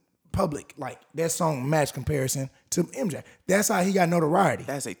in public. Like, that song matched comparison to MJ. That's how he got notoriety.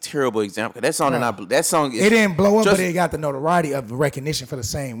 That's a terrible example. That song that song is, it didn't blow up, but it got the notoriety of recognition for the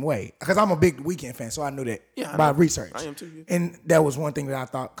same way. Because I'm a big Weeknd fan, so I knew that by research. I am too. Yeah. And that was one thing that I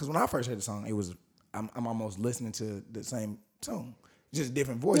thought, because when I first heard the song, it was I'm almost listening to the same song, just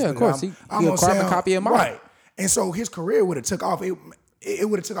different voice. Yeah, of course. He a carbon copy of mine. Right. And so his career would have took off. It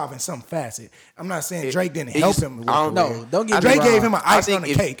would have took off in some facet. I'm not saying Drake didn't help him. With don't get me Drake wrong. gave him an icing on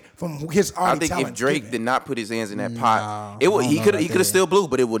the cake from his I already think talent. if Drake did not put his hands in that pot, he could have still blew,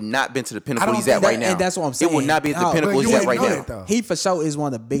 but it would not been to the pinnacle he's at right now. And that's what I'm saying. It would not be at the pinnacle he's at right now. He for sure is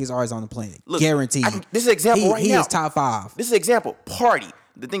one of the biggest artists on the planet. Look, Guaranteed. This is an example right now. He is top 5. This is an example. Party.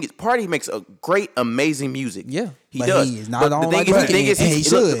 The thing is, Party makes a great, amazing music. Yeah, he but does. he is not on like the thing is, he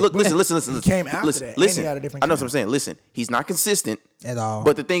should. Look, listen. He came after that, and he got a different I know what I'm saying. Listen, he's not consistent at all.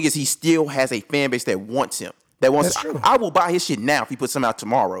 But the thing is, he still has a fan base that wants him. That's true. I will buy his shit now if he puts something out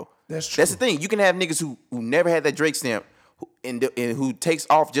tomorrow. That's true. That's the thing. You can have niggas who never had that Drake stamp and who takes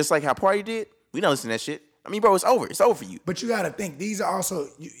off just like how Party did. We don't listen to that shit. I mean, bro, it's over. It's over for you. But you got to think, these are also,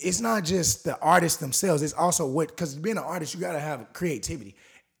 it's not just the artists themselves. It's also because being an artist, you got to have creativity.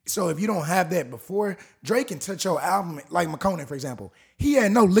 So if you don't have that before, Drake can touch your album, like McConan, for example. He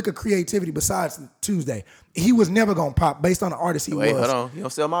had no lick of creativity besides Tuesday. He was never going to pop based on the artist he was. Wait, hold on. You don't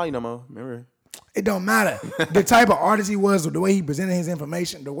sell Molly no more. Remember? It don't matter. The type of artist he was, the way he presented his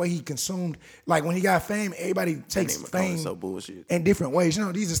information, the way he consumed. Like when he got fame, everybody takes fame so bullshit. in different ways. You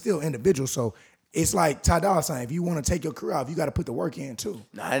know, these are still individuals. So it's like Ty Dolla $ign. If you want to take your career off, you got to put the work in too.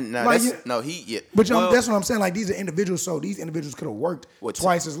 But that's what I'm saying. Like these are individuals, so these individuals could have worked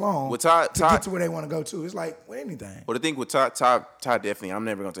twice as long to get to where they want to go to. It's like with anything. Well, the thing with Ty definitely, I'm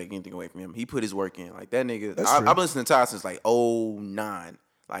never gonna take anything away from him. He put his work in. Like that nigga. I've been listening to Ty since like 2009.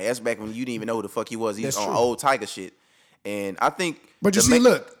 Like that's back when you didn't even know who the fuck he was. He's on old Tiger shit. And I think, but you see,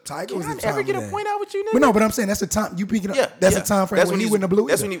 look, Tiger was the time. Can I ever get a point out with you, nigga? But no, but I'm saying that's the time you picking up. That's the time frame when he went in the blue.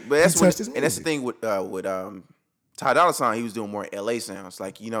 That's when that's the thing with Ty Dolla $ign. He was doing more LA sounds.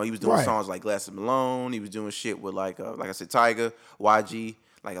 Like he was doing songs like Glasses Malone. He was doing shit with like I said, Tiger, YG,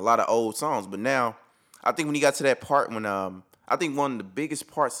 like a lot of old songs. But now, I think when he got to that part when I think one of the biggest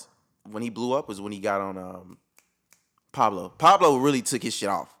parts when he blew up was when he got on Pablo. Pablo really took his shit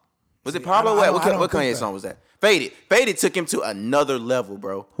off. Was it Pablo? What Kanye song was that? Faded. Faded took him to another level,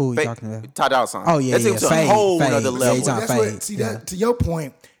 bro. Who are you talking about? Ty Dolla $ign. Oh, yeah, that took him to a whole other level. That, to your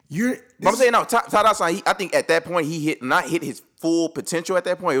point, I'm saying, no, Ty Dolla $ign, I think at that point, he not hit his full potential at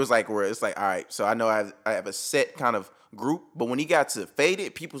that point. It was like, all right, so I know I have a set kind of group, but when he got to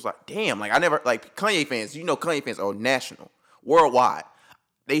Faded, people was like, damn, like I never, like Kanye fans, Kanye fans are national, worldwide.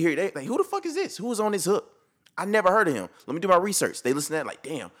 They like, who the fuck is this? Who was on this hook? I never heard of him. Let me do my research. They listen to that like,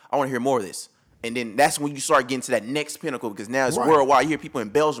 damn, I want to hear more of this. And then that's when you start getting to that next pinnacle because now it's worldwide. You hear people in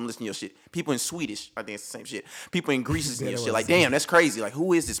Belgium listening to your shit. People in Swedish, I think it's the same shit. People in Greece listening to your shit. Like, damn, that's crazy. Like,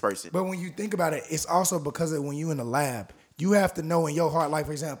 who is this person? But when you think about it, it's also because of when you in the lab, you have to know in your heart, like,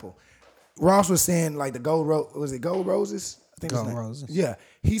 for example, Ross was saying, like, the Gold Roses? I think Gold Roses. Yeah.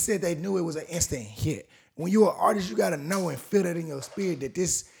 He said they knew it was an instant hit. When you're an artist, you got to know and feel that in your spirit that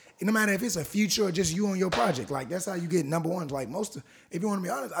this, no matter if it's a feature or just you on your project, like that's how you get number ones. Like if you want to be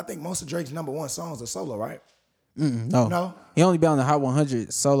honest, I think most of Drake's number one songs are solo, right? No. He only been on the Hot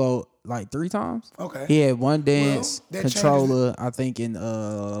 100 solo like 3 times. Okay. He had One Dance, Controller, I think in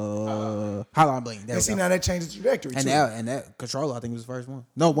Hotline Bling. And see, now that changed the trajectory and too. That Controller, I think was the first one.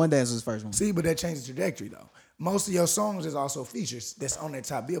 No, One Dance was the first one. See, but that changed the trajectory though. Most of your songs is also features that's on that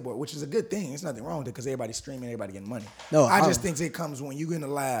top Billboard, which is a good thing. There's nothing wrong with it because everybody's streaming, everybody getting money. No, I just think it comes when you in the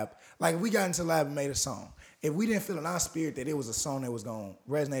lab. Like if we got into the lab and made a song, if we didn't feel in our spirit that it was a song that was gonna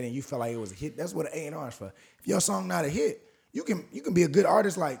resonate and you felt like it was a hit, that's what an A&R is for. If your song not a hit, you can be a good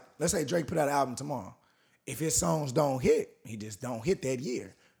artist. Like let's say Drake put out an album tomorrow. If his songs don't hit, he just don't hit that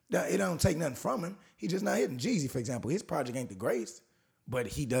year. It don't take nothing from him. He just not hitting. Jeezy, for example, his project ain't the greatest, but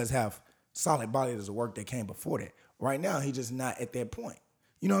he does have solid bodies of work that came before that. Right now, he just not at that point.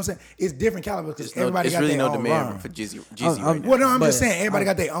 You know what I'm saying? It's different caliber because everybody got really their no own demand run. for Jeezy right now. Well, no, I'm just saying everybody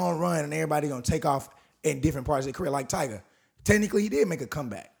got their own run and everybody gonna take off in different parts of their career. Like Tiger, technically he did make a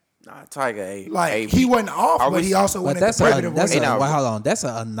comeback. Nah, Tiger, he wasn't off, but he also went at the primitive way. Hold on, that's an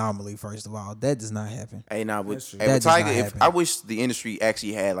anomaly. First of all, that does not happen. With Tiger, I wish the industry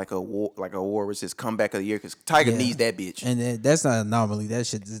actually had like a award which says comeback of the year because Tiger needs that bitch. And that's not an anomaly. That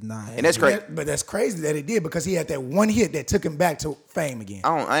shit does not happen. And that's crazy. But that's crazy that it did because he had that one hit that took him back to fame again.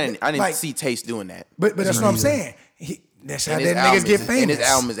 I didn't see Taste doing that. But that's what I'm saying. That's how that niggas get famous. And his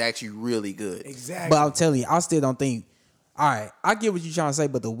album is actually really good. Exactly. But I'm telling you, I still don't think. All right, I get what you're trying to say,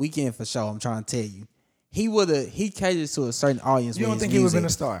 but The Weeknd for sure, I'm trying to tell you, he caters to a certain audience. You don't think he would have been a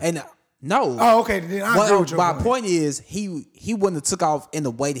star? And no. Oh, okay. Then I agree with your my point. point is he wouldn't have took off in the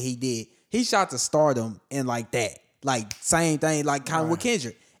way that he did. He shot to stardom and like that, like same thing, like kind of with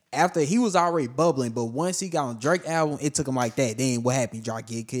Kendrick. After he was already bubbling, but once he got on Drake album, it took him like that. Then what happened? He dropped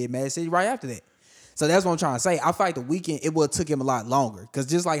Get Kid, Mad City right after that. So that's what I'm trying to say. I feel like The Weeknd, it would have took him a lot longer. Because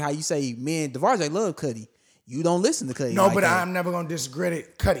just like how you say, me and DeVarge love Cudi. You don't listen to Cudi. No, like but that. I'm never gonna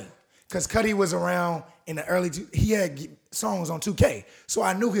discredit Cudi because Cudi was around in the early. He had songs on 2K, so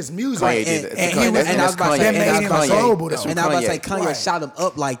I knew his music. Kanye did that. And he was, And I was about to say, that made him global though. And I was about to say Kanye Right. shot him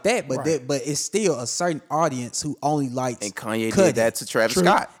up like that, but Right. but it's still a certain audience who only likes And Kanye Cudi. did that to Travis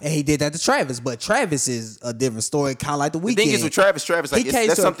Scott. And he did that to Travis, but Travis is a different story, kind of like The Weeknd. The thing is with Travis like he caters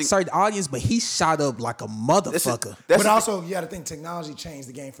that's to something. a certain audience, but he shot up like a motherfucker. But also, you got to think technology changed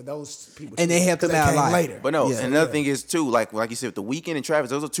the game for those people, And too, they helped 'cause him out a came lot. later. But no, and another thing is too, like you said, with The Weeknd and Travis,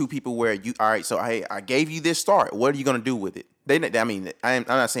 those are two people where all right, so I gave you this start. What are you gonna do with it? I'm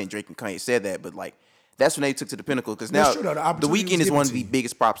not saying Drake and Kanye said that, but like that's when they took to the pinnacle because now That's true, though. The The opportunity Weeknd was is one of given the to you.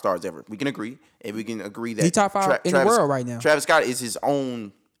 biggest pop stars ever. We can agree, and we can agree that He top five in the Travis- world right now. Travis Scott is his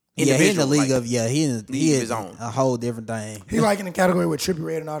own. Yeah, he in the individual, league like, of he in league of is his own. a whole different thing. He like in the category with Trippie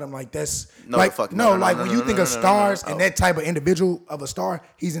Redd and all them. Like that's No, like fuck no, no, like no, when no, you no, think no, of no, no, stars no. and that type of individual of a star,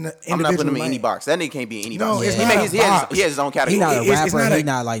 he's in the individual. I'm not putting him in lane. any box. That nigga can't be in any No, box. it's he, not makes, a he, has box. he has his own category. He not a It's rapper. not He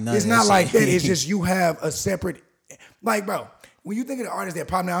not like none It's of not that like shit. that. It's just you have a separate. Like, bro, when you think of the artists that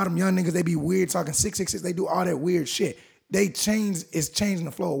pop now, all them young niggas, they be weird talking 666. They do all that weird shit. It's changing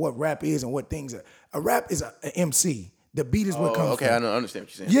the flow of what rap is and what things are. A rap is an MC. The beat is what comes. Okay, from. I don't understand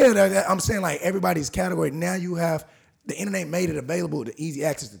what you're saying. Yeah, I'm saying like everybody's category. Now you have the internet made it available, the easy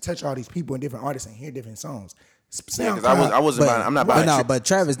access to touch all these people and different artists and hear different songs. Yeah, because I wasn't buying. I'm not buying. But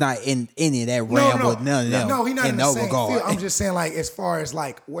Travis not in any of that realm with none of them. No, he's not in the no same regard. field. I'm just saying like as far as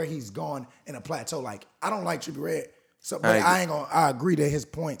like where he's gone in a plateau. Like I don't like Trippie Redd, but I agree that his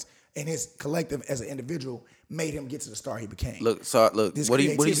points and his collective as an individual made him get to the star he became. Look, This what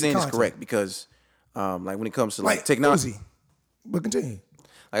he's creativity saying is content. correct because, like when it comes to like technology, Uzi. But continue.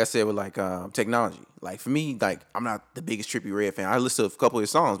 like I said with like technology, like for me, like I'm not the biggest Trippie Redd fan. I listen to a couple of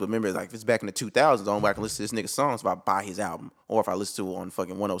his songs, but remember, like if it's back in the 2000s, the only way I can listen to this nigga's songs if I buy his album or if I listen to it on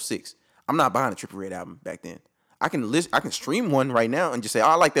fucking 106. I'm not buying a Trippie Redd album back then. I can stream one right now and just say, oh,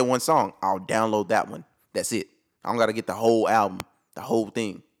 I like that one song. I'll download that one. That's it. I don't got to get the whole album, the whole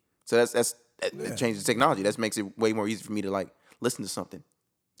thing. So that changes technology. That makes it way more easy for me to like listen to something.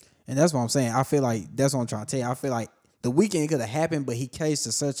 And that's what I'm saying. I feel like that's what I'm trying to tell you. I feel like The Weeknd could have happened, but he caters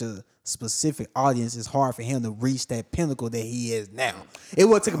to such a specific audience. It's hard for him to reach that pinnacle that he is now. It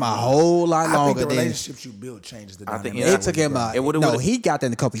would take him a whole lot I think longer the than relationships you build changes the dynamic. yeah. it took him. He got that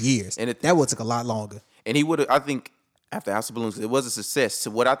in a couple of years, And that would take a lot longer. And he would have, I think, after House of Balloons, it was a success.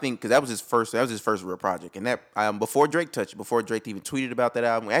 So what I think, because that was his first real project, and that before Drake touched it, before Drake even tweeted about that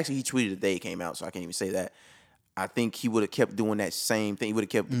album. Actually, he tweeted the day it came out, so I can't even say that. I think he would have kept doing that same thing. He would have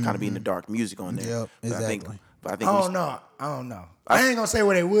kept kind of being the dark music on there. Yep, exactly. I don't know. I ain't gonna say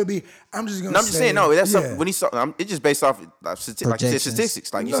what it would be. I'm just gonna. I'm just saying, no, that's something. When he saw, it's just based off like you said, Projections.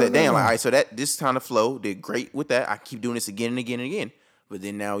 statistics. Like you said, damn, like all right, so this kind of flow did great with that. I keep doing this again and again and again. But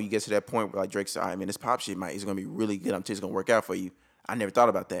then now you get to that point where like Drake said, all right, man, this pop shit is gonna be really good. I'm just gonna work out for you. I never thought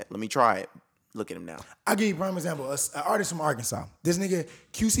about that. Let me try it. Look at him now. I'll give you a prime example. An artist from Arkansas. This nigga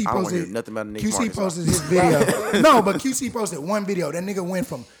QC I don't wanna hear posted nothing about a nigga from QC Arkansas. posted his video. No, but QC posted one video. That nigga went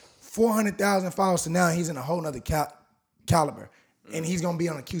from 400,000 followers to now he's in a whole nother caliber. And he's gonna be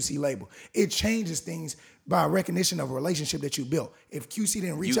on a QC label. It changes things by recognition of a relationship that you built. If QC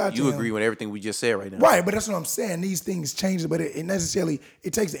didn't reach out to him, you agree with everything we just said right now. right, but that's what I'm saying. These things change, but it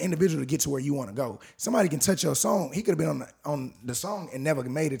takes the individual to get to where you want to go. Somebody can touch your song. He could have been on the song and never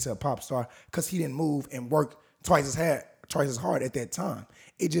made it to a pop star because he didn't move and work twice as hard at that time.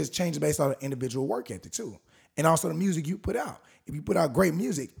 It just changes based on the individual work ethic too. and also the music you put out. If you put out great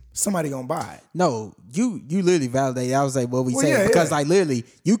music, somebody gonna buy it. No, you literally validate. I was like, what we Well, say yeah, because yeah. like literally,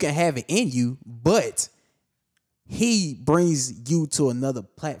 you can have it in you, but he brings you to another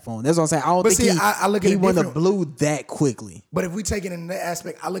platform. That's what I'm saying. I don't But think see, I look at he it went to different. blue that quickly. But if we take it in that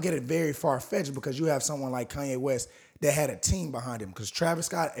aspect, I look at it very far-fetched because you have someone like Kanye West that had a team behind him. Because Travis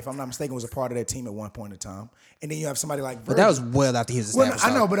Scott, if I'm not mistaken, was a part of that team at one point in time. And then you have somebody like Virgil. But that was well after he was Well, established.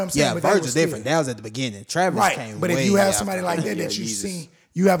 I know, but I'm saying, yeah, but that Virgil's was still- different. That was at the beginning. Travis came But way if you have after. somebody like that that Yeah, you Jesus. see,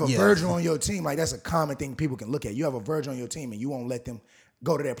 you have a Yeah. Virgil on your team. Like that's a common thing people can look at. You have a Virgil on your team, and you won't let them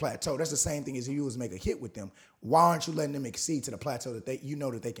go to their plateau. That's the same thing as if you was make a hit with them. Why aren't you letting them exceed to the plateau that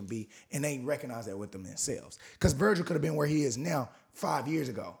that they can be, and they recognize that with them themselves? Because Virgil could have been where he is now 5 years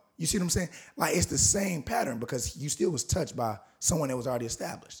ago. You see what I'm saying? Like it's the same pattern because you still was touched by someone that was already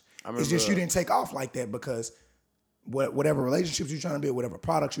established. It's just you didn't take off like that because whatever relationships you're trying to build, whatever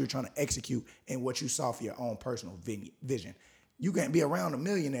products you're trying to execute, and what you saw for your own personal vision. You can't be around a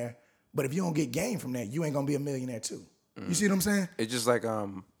millionaire, but if you don't get gain from that, you ain't gonna be a millionaire too. You see what I'm saying? It's just like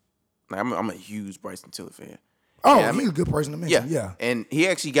I'm a huge Bryson Tiller fan. Oh, Yeah, I he's mean- a good person to mention. Yeah. And he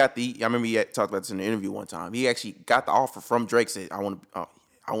actually got I remember he had talked about this in an interview one time. He actually got the offer from Drake. Said, I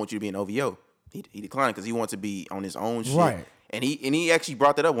want you to be an OVO. He declined because he wanted to be on his own shit. Right. And he actually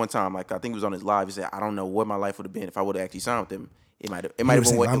brought that up one time. Like I think it was on his live. He said, I don't know what my life would have been if I would have actually signed with him. It might have been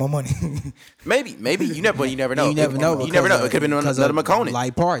Buy my money. maybe you never know. You never know. You never know. It could have been because another of McConaughey.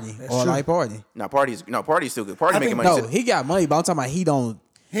 Light Party or true. Light Party. Party's still good. Party's making money. No, too. he got money, but I'm talking about he don't.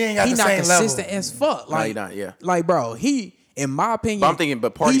 He ain't got He the not same level. consistent as fuck. Like, he not, yeah. Like, bro, he, in my opinion, But I'm thinking,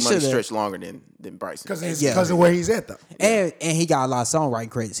 Party he money shoulda- stretched longer than Bryson. Because of where he's at though. And he got a lot of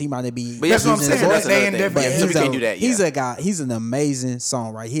songwriting credits. He might not be. But That's what I'm using his saying. voice, They another ain't thing. different. Yeah, Yeah, so we he's can't a, do that. he's yeah. a guy. He's an amazing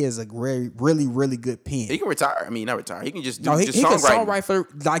songwriter. He has a really, really good pen. He can retire. I mean, not retire. He can just do No, he just can songwriting. songwrite for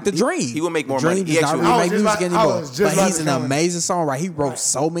like the Dream. he will make more Dream money. does He not actually- really I make was just music about- I anymore. was just But about he's to an comment. amazing songwriter. He wrote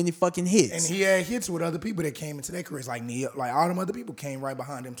so many fucking hits. And he had hits with other people that came into their careers, like Neil, like all them other people came right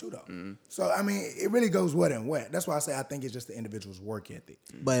behind him too, though. Mm-hmm. So I mean, it really goes wet and wet. That's why I say I think it's just the individual's work ethic.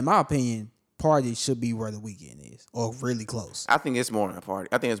 But in my opinion, Party should be where the Weeknd is, or really close. I think it's more on a Party.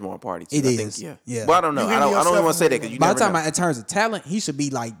 I think it's more on Party. Too. It I is. Think, Yeah. But I don't know. You I can don't be even want to yourself say that and because you By never the time know. in terms of talent, he should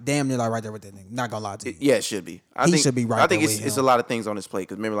be like damn near like right there with that nigga. Not gonna lie to you. Yeah, it should be. I He think, should be right I think there it's with it's him. a lot of things on his plate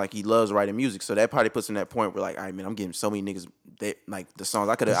because remember, like he loves writing music, so that probably puts him in that point where like, all right, man, I'm getting so many niggas that like the songs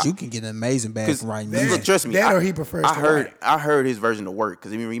I could have. But you can get an amazing bag from writing Look, music. trust me. That or he prefers I to heard. write. I heard his version of Work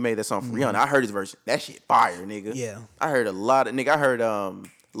because he made that song for Rihanna. I heard his version. That shit fire, nigga. Yeah. I heard a lot of nigga. I heard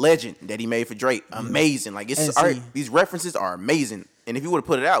Legend that he made for Drake. Amazing. Like it's And all right, see- these references are amazing. And if he would have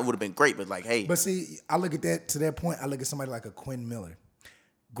put it out, it would have been great. But like, hey, But see, I look at that to that point. I look at somebody like a Quinn Miller,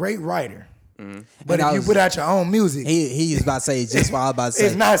 great writer. But And I if you was- put out your own music, He is about to say just what I was about to say.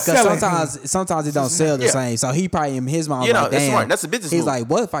 It's not 'Cause selling. sometimes it don't sell the Yeah. same. So he probably in his mind You know, like, it's damn. smart. That's a business He's move. like,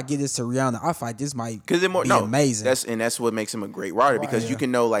 what if I get this to Rihanna? I fight this might because be amazing. That's what makes him a great writer because you can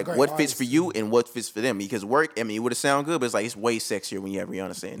know like Great what fits artist. for you and what fits for them. Because Work, I mean, it would have sound good, but it's like it's way sexier when you have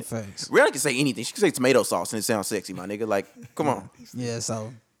Rihanna saying it. Facts. Rihanna can say anything. She can say tomato sauce and it sounds sexy, my nigga. Like, come on. Yeah,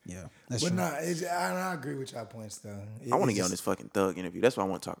 so yeah, that's but true. nah, I agree with y'all points though. I want to get on this fucking Thug interview. That's what I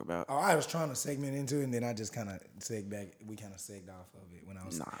want to talk about. Oh, I was trying to segment into it, and then I just kind of segged back. We kind of segged off of it when I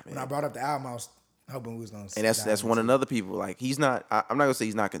was when I brought up the album. I was hoping we was gonna. And that's one of the other people. Like he's not. I'm not gonna say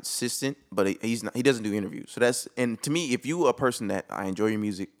he's not consistent, but he's not. He doesn't do interviews. So that's and to me, if you a person that I enjoy your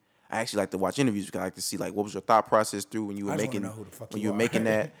music, I actually like to watch interviews because I like to see like what was your thought process through when you were I just making wanna know who the fuck when you you were are. making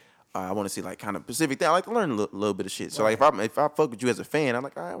that. I want to see like kind of specific thing. I like to learn a little bit of shit. So like if I fuck with you as a fan, I'm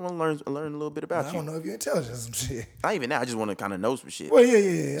like I want to learn a little bit about I you. don't know if you're intelligent or some shit. Not even that. I just want to kind of know some shit. Well,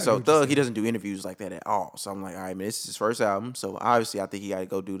 yeah. I So get what you're Thug, he doesn't do interviews like that at all. So I'm like, all right, man, this is his first album. So obviously, I think he got to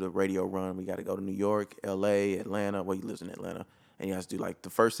go do the radio run. We got to go to New York, L.A., Atlanta. Well, he lives in Atlanta, and he has to do like the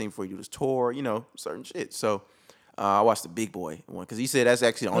first thing before you do this tour. You know, certain shit. So I watched the Big Boy one because he said that's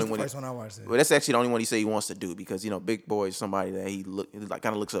actually the That's only the one. first one I watched. Well, that's actually the only one he said he wants to do because Big Boy is somebody that he like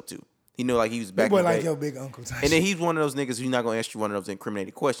kind of looks up to. He knew like he was back Big boy in the like day. your big uncle type. And then he's one of those niggas who's not gonna ask you one of those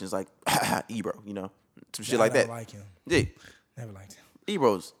incriminating questions like Ebro, some shit like I that. don't like him. Yeah, Never liked him.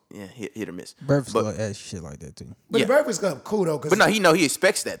 Ebro's hit or miss. Breakfast But- Club ask shit like that too. But Yeah. the Breakfast Club cool though. But no, he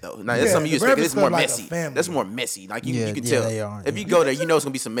expects that though. Now, that's Yeah, something you the expect. Breakfast It's more Club like a messy. family. That's more messy. Like you can Yeah, tell. they are, If yeah. you go there, you know it's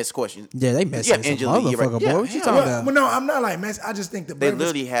gonna be some messy questions. Yeah, they messy as a Angela Lee, right? motherfucker, Yeah, boy. What you hell talking yeah. about? Well, no, I'm not like mess. I just think the They Breakfast,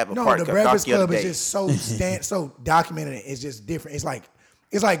 literally have a no, part the doc Breakfast the other Club is day. just so so documented. It's just different. It's like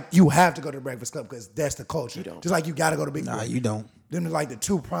it's like you have to go to the Breakfast Club because that's the culture. You don't. Just like you got to go to Big Boy. Nah, you don't. Them are like the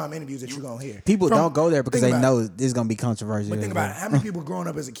 2 prime interviews that you're going to hear. People don't go there because they know it. it's gonna be controversial. But think about it. How many people growing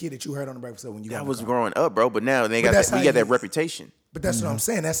up as a kid that you heard on the Breakfast Club when you That was growing up, bro. But now we got that reputation. But that's what I'm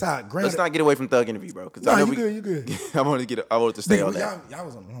saying. That's how. Let's not get away from Thug interview, bro. No, you good. I wanted to stay on that. Y'all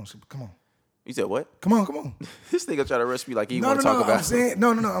was on. Come on. You said what? Come on. This nigga try to rush me like he No, want to talk about. I'm saying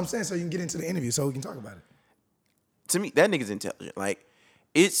no. I'm saying so you can get into the interview so we can talk about it. To me, that nigga's intelligent. Like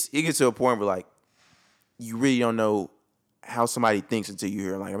it gets to a point where like you really don't know how somebody thinks until you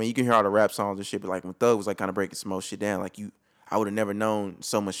hear. Like I mean, you can hear all the rap songs and shit, but like when Thug was like kind of breaking some more shit down, like I would have never known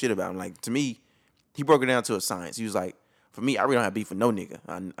so much shit about him. Like to me, he broke it down to a science. He was like, for me, I really don't have beef with no nigga.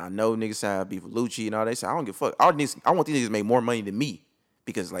 I know niggas say I have beef with Lucci and all that. So I don't give a fuck. I want these niggas to make more money than me.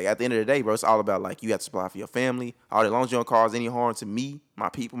 Because, like, at the end of the day, bro, it's all about, like, you have to supply for your family. All as long as you don't cause any harm to me, my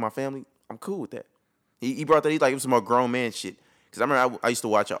people, my family, I'm cool with that. He brought that. He's like, it was some more grown man shit. Because I remember I used to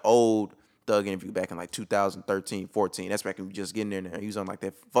watch an old Thug interview back in, like, 2013, 14. That's back when we just getting there now. He was on, like,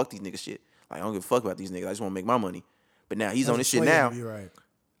 that fuck these niggas shit. Like, I don't give a fuck about these niggas. I just want to make my money. But now he's on this shit now. Right.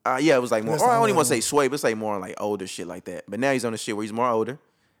 Yeah, it was like more. I don't even want to say sway, but it's like more like older shit like that. But now he's on the shit where he's more older.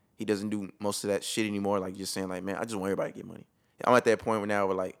 He doesn't do most of that shit anymore. Like, just saying, like, man, I just want everybody to get money. I'm at that point where now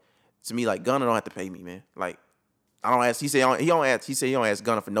we're like, to me, like, Gunna don't have to pay me, man. Like, I don't ask. He said he don't ask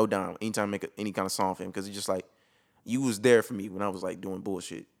Gunna for no dime anytime I make any kind of song for him because he's just like, you was there for me when I was like doing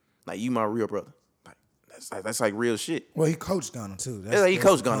bullshit. Like, you my real brother. Like, that's like real shit. Well, he coached Gunna too. He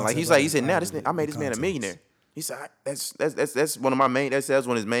coached Gunna. Like, he said, now this I made this man a millionaire. He said, that's one of my main. That's one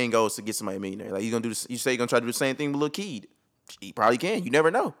of his main goals to get somebody a millionaire. Like, he's gonna do this. You say he's gonna try to do the same thing with Lil Keed. He probably can. You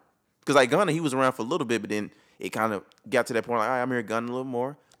never know. Because like Gunna, he was around for a little bit, but then it kind of got to that point. Like, all right, I'm here Gunna a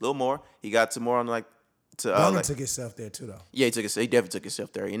little more. He got to more on like to. Gunna took himself there too, though. Yeah, he definitely took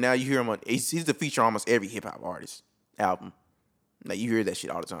himself there. And now you hear him on. He's the feature on almost every hip hop artist album. Like you hear that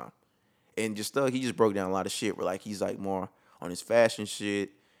shit all the time. And just he just broke down a lot of shit where like he's like more on his fashion shit.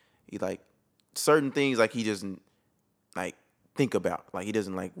 He like certain things like he doesn't like think about. Like he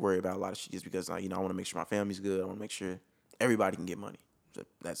doesn't like worry about a lot of shit just because like, I want to make sure my family's good. I want to make sure everybody can get money. So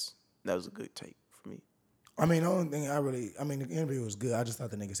that was a good take for me. I mean, the only thing the interview was good. I just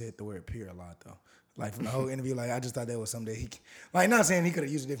thought the nigga said the word pure a lot though. Like from the whole interview, like I just thought that was something that he, like not saying he could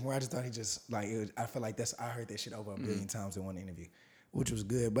have used a different word. I just thought he just like I feel like I heard that shit over a billion times in one interview, which was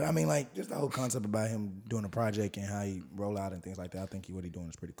good. But I mean, like just the whole concept about him doing a project and how he roll out and things like that. I think what he doing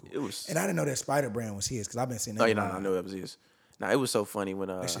is pretty cool. And I didn't know that Spider brand was his because I've been seeing that. I know that was his. Nah, it was so funny when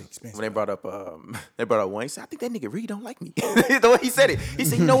they brought up Wayne. He said, I think that nigga really don't like me. The way he said it, he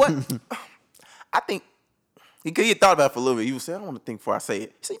said, you know what? I think he had thought about it for a little bit. He was saying, I don't want to think before I say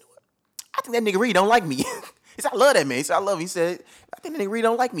it. He said, you know what? I think that nigga really don't like me. He said, I love that man. He said, I love him. He said, I think that nigga really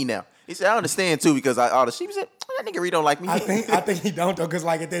don't like me now. He said, I understand too because all the shit. He said, that nigga really don't like me. I think he don't though because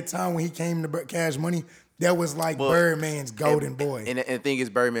like at that time when he came to Cash Money, that was like Birdman's golden boy. And the thing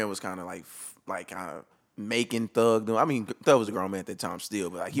is, Birdman was kind of like making Thug. I mean, Thug was a grown man at that time still,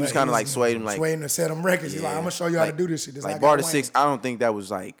 but like he was kind of like swaying him, like to set him records. He's like, I'm gonna show you how to do this shit. Just like Barter 6. I don't think that was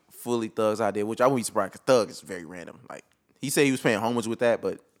like fully Thug's idea, which I wouldn't be surprised because Thug is very random. Like he said he was paying homage with that,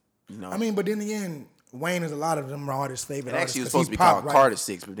 but I mean, but then again, Wayne is a lot of them artists' favorite. It actually was supposed to be called Carter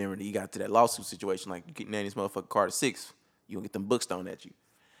 6, but then when he got to that lawsuit situation, like you keep naming this motherfucker Carter 6, you gonna get them books thrown at you.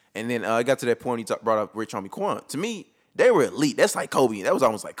 And then I got to that point he brought up Rich Homie Quan. To me, they were elite. That's like Kobe. That was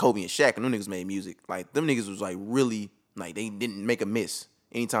almost like Kobe and Shaq. And them niggas made music. Like, them niggas was like really, like, they didn't make a miss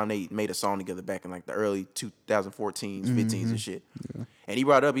anytime they made a song together back in like the early 2014s, 15s and shit. Yeah. And he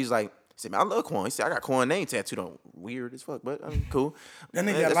brought up, he said, man, I love Quan. He said, I got Quan name tattooed on. Weird as fuck, but I mean, cool. That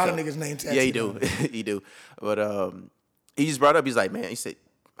nigga got a lot of niggas name tattooed. Yeah, he do. He do. But he just brought up, he's like, man, he said,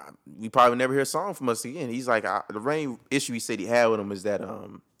 we probably never hear a song from us again. He's like, the main issue he said he had with him is that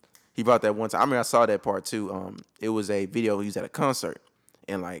he brought that one time. I mean, I saw that part too. It was a video. He was at a concert,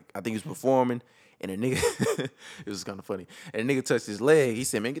 and like I think he was performing, and a nigga, it was kind of funny. And the nigga touched his leg. He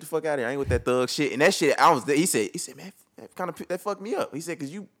said, "Man, get the fuck out of here! I ain't with that thug shit." And that shit, I was there. He said, "Man, that fucked me up." He said, "Cause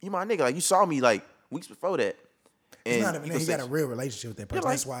you my nigga. Like you saw me like weeks before that." And it's not even he got a real relationship with that person.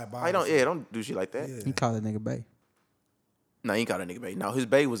 Like, that's why it bothers me. Don't do shit like that. Yeah. He called that nigga bae. No, he ain't called that nigga bae. No, his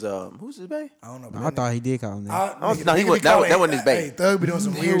bae was who's his bae? I don't know. I thought he did call him that. No, he was. That wasn't his bae. Hey, Thug be doing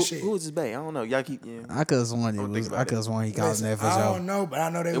some weird shit. Who was his bae? I don't know. Y'all keep. Yeah. I could have sworn it was. I could have sworn he called him that for sure. I don't know, but I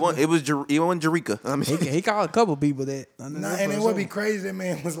know that it was Jerika. I mean, he called a couple people that. No, and it would be crazy. That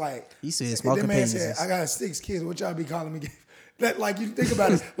man was like, he said smoking penises. Said, I got 6 kids. What y'all be calling me? That like you think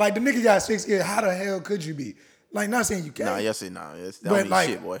about it. Like the nigga got 6 kids. How the hell could you be? Like, not saying you can't. Nah, yes, that don't mean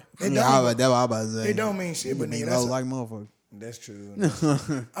shit, boy. That's what I was about to say. It don't mean shit, but nigga, that's like motherfucker. That's true.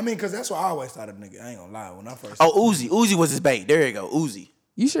 I mean, because that's what I always thought of nigga. I ain't gonna lie. When I first Uzi was his bae. There you go, Uzi.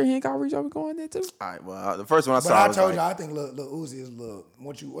 You sure he ain't got reach over going there too? All right, well, the first one I But saw I was told like, you, I think Lil Uzi is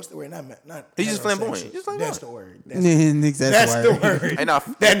what's the word? Not He's just flamboyant. heterosexual. Just flamboyant. That's the word. That's That's the word. Hey, nah,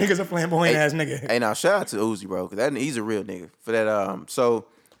 That nigga's a flamboyant ass nigga. Hey, now shout out to Uzi, bro, because he's a real nigga. For that, so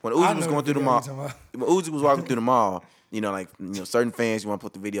when I Uzi know was the going through the video mall, you talking when Uzi was walking through the mall, certain fans you want to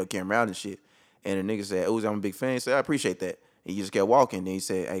put the video camera out and shit, and the nigga said, Uzi, I'm a big fan. He said, I appreciate that. And he just kept walking. Then he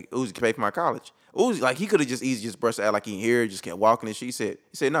said, hey, Uzi, can pay for my college. Uzi, like, he could have just easily just brushed it out like he didn't hear, just kept walking and shit. He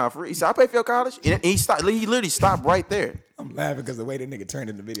said, nah, for real. He said, I'll pay for your college. And he stopped. He literally stopped right there. I'm laughing because the way that nigga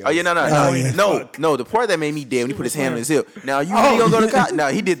turned in the video. Oh, yeah, no. The part that made me dead when he put his hand on his hip. Now, you really gonna go to college? Now,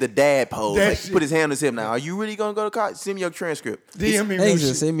 he did the dad pose. Like, he put his hand on his hip. Now, are you really gonna go to college? Send me your transcript. DM me They real just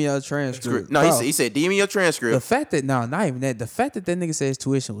shit. send me a transcript. No, Bro, he said, DM me your transcript. the fact that not even that. The fact that nigga said his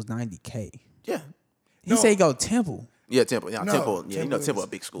tuition was $90K. Yeah. He said he go Temple. Yeah, Temple. Yeah, No, Temple. Yeah, Temple is- a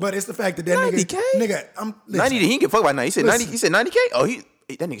big school. But it's the fact that 90K? nigga, I'm listen, 90, he ain't give a fuck about 90. He said 90. Listen. He said 90K. Oh,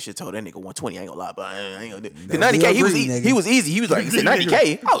 that nigga should told that nigga 120. I ain't gonna lie, but I ain't gonna do. Cause You 90K, he was agree, nigga. he was easy. He was like, he said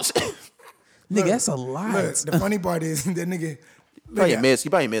 90K. Oh, shit. Nigga, that's a lot. Look, the funny part is that nigga. Probably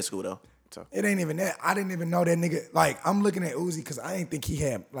look, in mid school though. So. It ain't even that. I didn't even know that nigga. Like, I'm looking at Uzi because I ain't think he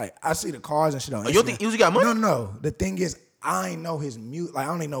had, like, I see the cars and shit on Instagram. You don't think Uzi got money? No. The thing is, I ain't know his music. Like, I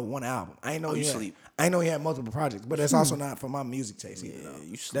only know one album. I ain't know you sleep. I ain't know he had multiple projects, but that's also not for my music taste either. though.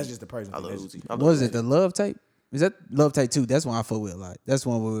 you sleep. That's just the person. I love Uzi. I love What is Uzi. it? The Love Tape? Is that Love Tape 2? That's one I fuck with a lot. That's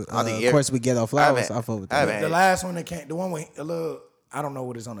one with, I think of every- course, we get off flowers. I I fuck with I haven't that. The had- last one that came, the one with a little, I don't know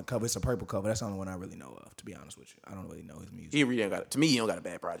what is on the cover. It's a purple cover. That's the only one I really know of, to be honest with you. I don't really know his music. He really ain't got it. To me, he don't got a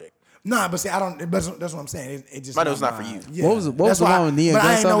bad project. Nah, but see, I don't. That's what I'm saying. It just. I know it's not for mine. you. Yeah. What was the That's one why- with Nia But I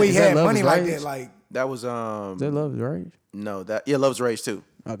Gun didn't know something? he Is that had Love money is like Rage? that. Like That was Is that Love is Rage? no that Love's Rage too.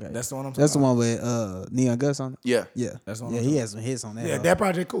 Okay. That's the one I'm talking That's the about. one with Neon Gus on it? Yeah. Yeah. That's the one Yeah, I'm he talking had some hits on that. yeah, though. that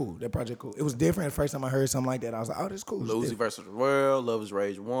project cool. It was different. The first time I heard something like that, I was like, oh, this is cool. It's Lil Uzi different. versus the World, Love is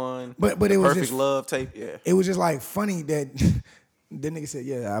Rage 1. But The it was Perfect just Love tape. Yeah. It was just like funny that the nigga said,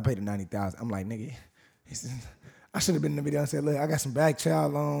 yeah, I paid him 90,000. I'm like, nigga, he said, I should have been in the video and said, look, I got some back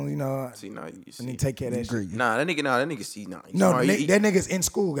child loans, you know. See, now you I see. need to take care of that shit. That nigga see, nah. he's No, smart. that nigga's in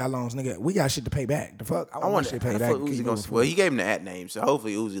school got loans, nigga. We got shit to pay back. The fuck? I want wonder shit how paid the back. fuck Keep Uzi moving gonna. forward. Well, he gave him the at name, so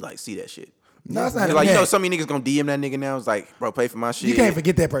hopefully Uzi like see that shit. No, it's not Like that. some of you niggas gonna DM that nigga now. It's like, bro, pay for my shit. You can't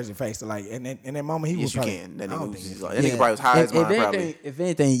forget that person's face. So like in that moment, he was Yes, you probably. can. That I don't nigga think Uzi, like, that nigga probably was high as mine, probably.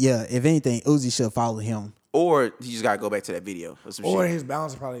 If anything, Uzi should follow him. Or he just gotta go back to that video or some Or shit. his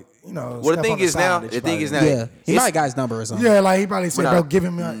balance is probably, you know. Well, the stuff thing on is side now, that the you thing is probably- now, Yeah. He it's- might got his number or something. Yeah, like he probably said, Nah. bro, give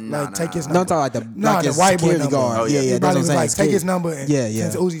him take his number. No, I'm talking like the No, like the his white boy security number. guard. Oh, yeah, yeah. yeah, He that's probably what I'm was saying. like, take Security. his number. And Yeah, yeah.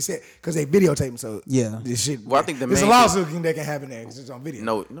 Since Uzi said, because they videotaped him, so Yeah. this shit. Well, I think the there's a main lawsuit that can happen there because it's on video.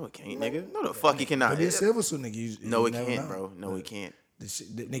 No, it can't, nigga. No, the fuck he cannot. But this silver suit nigga, No, you it never can't, know. bro. No, it can't.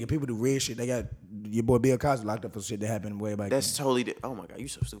 Nigga, people do weird shit. They got your boy Bill Cosby locked up for shit that happened way back. That's totally. Oh my god, you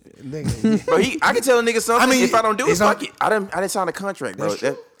so stupid. then. Nigga, Bro, I can tell a nigga something. I mean, if I don't do it, it's fuck not- it. I didn't sign a contract, bro. That's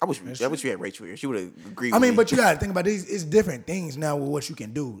true. I wish we had Rachel here. She would have agreed. I with mean, me. but you gotta think about this. It's different things now with what you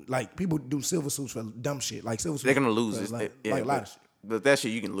can do. Like people do silver suits for dumb shit. Like silver suits, they're gonna lose for, it. Like, Yeah, like a lot of shit. But that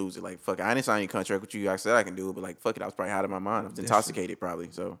shit you can lose it. Like fuck it. I didn't sign any contract with you. I said I can do it, but like fuck it. I was probably out of my mind. I was intoxicated probably.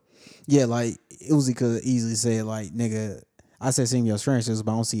 So Yeah, like Uzi could easily say like, nigga, I said send me your transcripts,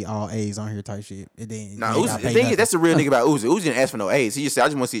 but I don't see all A's on here type shit. And then nah, you ain't Uzi, gotta the pay thing nothing. is that's the real nigga about Uzi. Uzi didn't ask for no A's. He just said I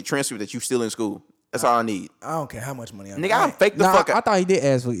just want to see a transcript that you still in school. That's all I need. I don't care how much money I Nigga, I'm fake the Nah, fuck I out. thought he did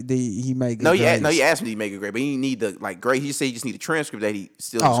ask for he made good No, grades. he asked me to make a grade, but he didn't need the like grade. He just said he just need a transcript that he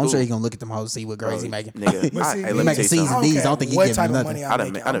still in Oh, school. I'm sure he gonna look at them hoes, see what grades he making. Nigga, But see, hey, he let me making tell you C's and something. D's. I don't think he what give type him of nothing. money I I'm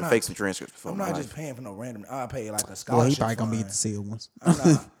done making. I done faked some transcripts before. I'm in my not life. just paying for no random. I pay like a Well, scholarship. he probably gonna be fund. at the sealed ones. I'm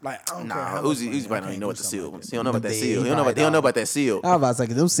not, like I don't care Nah, how much money. Uzi I probably don't can't even know what do the something seal like was. that. He don't know about that He seal. He probably don't know about that seal. I was about to say,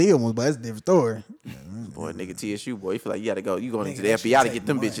 'cause them sealed ones, but that's a different story. Boy, nigga, TSU, boy, you feel like you gotta go. You going into the Nigga, that shit FBI to take get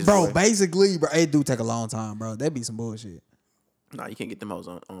them months. bitches, Bro, boy. basically, bro, it do take a long time, bro. That'd be some bullshit. Nah, you can't get them hoes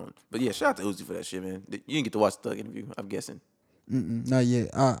on. But yeah, shout out to Uzi for that shit, man. You didn't get to watch the Thug interview, I'm guessing. Not yet.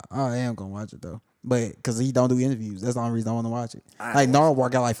 I am gonna watch it though, but because he don't do interviews, that's the only reason I want to watch it. I Like watch Narwhal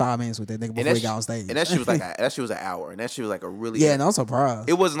got like 5 minutes with that nigga before he got on stage. And that shit was like that shit was an hour, and that shit was like a really yeah, and I'm surprised.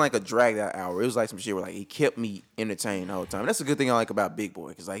 It wasn't like a dragged out hour. It was like some shit where like he kept me entertained the whole time. And that's a good thing I like about Big Boy,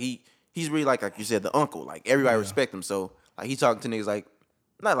 because like he's really like you said, the uncle. Like everybody respect him. So like he talking to niggas like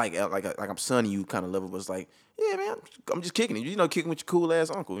not like I'm sonning you kind of level, but it's like, yeah, man, I'm just kicking it. You know, kicking with your cool ass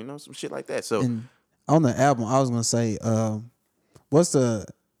uncle, you know, some shit like that. So And on the album, I was gonna say, what's the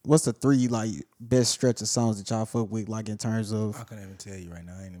what's the 3 like best stretch of songs that y'all fuck with, like in terms of? I couldn't even tell you right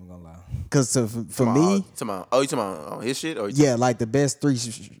now. I ain't even gonna lie. Because for me, you talking about his shit or yeah, like the best 3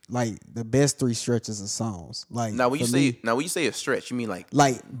 stretches of songs. Like now when you say a stretch, you mean like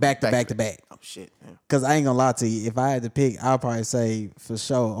back to back. Oh shit. Yeah. Because I ain't gonna lie to you, if I had to pick, I'll probably say for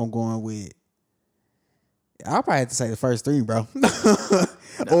sure I'm going with. I'll probably have to say the first 3, bro.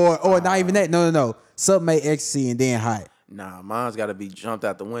 or not even that. No. Submate, Ecstasy, and then Hot. Nah, mine's got to be Jumped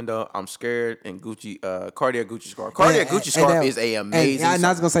Out the Window, I'm Scared, and Gucci, Cardiac Gucci Scarf. Cardiac Gucci Scarf is a amazing song. I was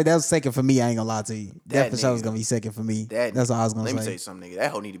song. going to say that was second for me. I ain't going to lie to you. That for sure was going to be second for me. That's all I was going to say. Let me tell you something, nigga.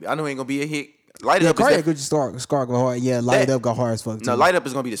 That hoe need to be. I know it ain't going to be a hit. Light It Up Cardiac Gucci Scarf go hard. Yeah, Light It Up go hard as fuck, too. No, Light Up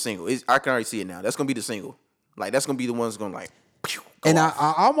is going to be the single. I can already see it now. That's going to be the single. Like, that's going to be the one that's going to, like, and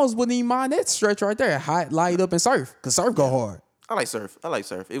I almost wouldn't even mind that stretch right there. Hot, Light Up, and Surf. Because Surf go hard. I like Surf.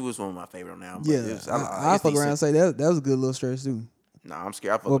 It was one of my favorite now. Yeah, I fuck around and say that was a good little stretch, too. Nah, I'm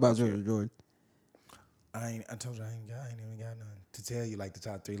scared. What about George? I told you I ain't even got nothing to tell you like the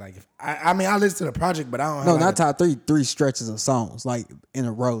top 3. Like if I mean I listen to the project, but I don't. No, not top 3. 3 stretches of songs like in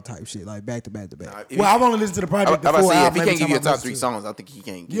a row type shit, like back to back to back. Well, I've only listened to the project. If he can't give you a top 3 songs, I think he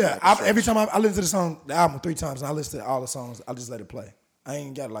can't. Every time I listen to the album 3 times, and I listen to all the songs, I just let it play. I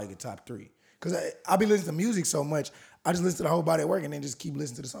ain't got like a top 3 because I be listening to music so much. I just listen to the whole body of work and then just keep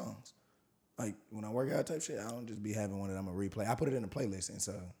listening to the songs. Like when I work out type shit, I don't just be having one that I'm gonna replay. I put it in a playlist, and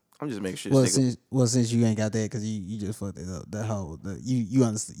so I'm just making sure. Since you ain't got that, because you just fucked it up.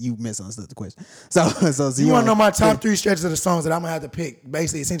 You misunderstood the question. So you want to know my top 3 stretches of the songs that I'm gonna have to pick?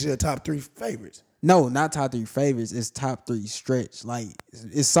 Basically, essentially the top 3 favorites. No, not top 3 favorites. It's top 3 stretch. Like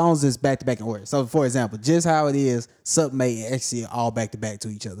it's songs that's back to back in order. So for example, Just How It Is, Submate, and Ecstasy are all back to back to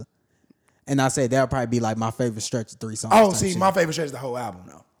each other. And I said that'll probably be like my favorite stretch of 3 songs. Oh, see, my favorite stretch is the whole album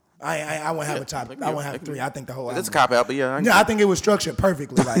though. I won't have a top. I won't have 3. I think the whole album. That's a cop out, but yeah. I think it was structured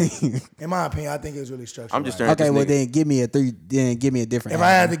perfectly. Like in my opinion, I think it was really structured. I'm just right. okay. Well, then give me a 3. Then give me a different. If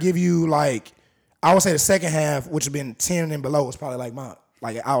I had to give you like, I would say the second half, which would been 10 and below, was probably like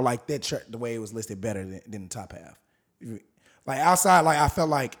I would like that the way it was listed better than the top half. Like outside, like I felt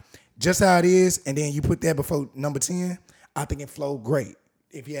like Just How It Is, and then you put that before number 10. I think it flowed great.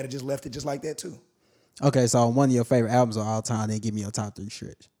 If you had just left it just like that too. Okay, so one of your favorite albums of all time, then give me your top 3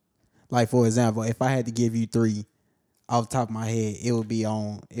 stretch. Like for example, if I had to give you 3 off the top of my head, it would be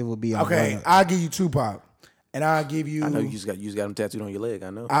on. Okay, I'll give you Tupac, and I'll give you. I know you just got them tattooed on your leg.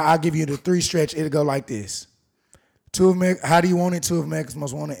 I know. I'll give you the 3 stretch. It'll go like this: Two of America, How Do You Want It? Two of America's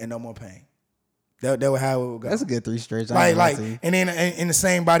Most Wanted, and No More Pain. That was how it would go. That's a good 3 stretch. And then in the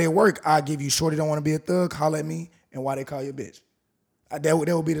same body of work, I'll give you Shorty Don't Want to Be a Thug, Holla at Me, and Why They Call You a Bitch. That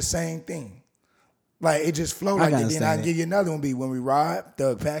would be the same thing. Like it just flowed like that. Then I give you another one. Be When We Ride,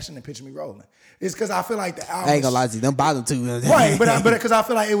 Thug Passion, and Picture Me Rolling. It's because I feel like the album. I ain't gonna lie to you, them bottom 2. Right, but because I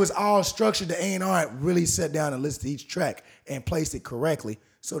feel like it was all structured. The A&R really sat down and listened to each track and placed it correctly,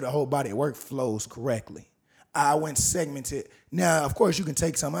 so the whole body of work flows correctly. I went segmented. Now, of course, you can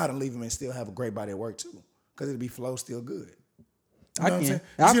take some out and leave them and still have a great body of work too, because it'll be flow still good. You know what I'm saying?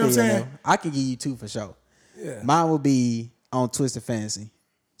 You see what I'm saying? I can give you 2 for sure. Yeah. Mine would be on Twisted Fantasy.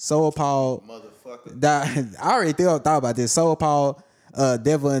 Soul Paul. Motherfucker. I already thought about this. Soul Paul,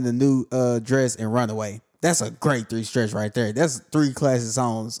 Devil in the New Dress, and Runaway. That's a great 3 stretch right there. That's 3 classic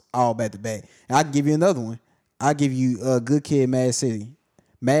songs all back to back. And I can give you another one. I'll give you Good Kid, Mad City.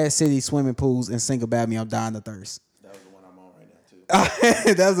 Mad City, Swimming Pools, and Sing About Me, I'm Dying of Thirst. That was the one I'm on right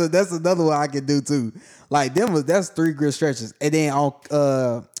now too. That's another one I can do too. Like that's 3 good stretches. And then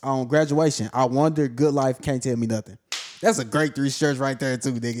on Graduation, I Wonder, Good Life, Can't Tell Me Nothing. That's a great 3 stretch right there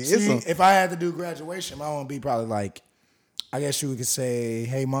too, nigga. See, if I had to do Graduation, my one would be probably like, I guess you could say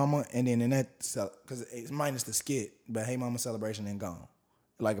Hey Mama, and then in that, because it's minus the skit, but Hey Mama Celebration and Gone.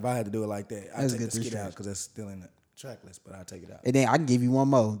 Like if I had to do it like that, I'd take the skit out because that's still in the track list, but I'll take it out. And then I can give you one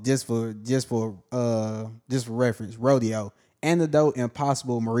more just for reference. Rodeo, Antidote,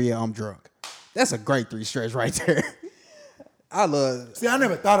 Impossible, Maria, I'm Drunk. That's a great 3 stretch right there. I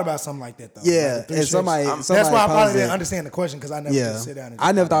never thought about something like that though. Yeah, like and somebody that's why I probably didn't that. Understand the question because I never just sit down. And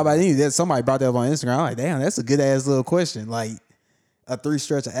I never thought about it either. Somebody brought that up on Instagram. I'm like, damn, that's a good ass little question. Like a 3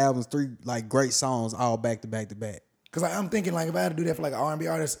 stretch of albums, 3 like great songs, all back to back to back. Because I'm thinking like if I had to do that for like an R&B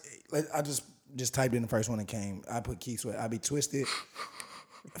artist, like, I just typed in the first one that came. I put Keith Sweat. I'd be Twisted,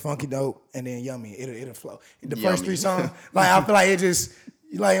 Funky Dope, and then Yummy. It'll flow. The first 3 songs, like I feel like it just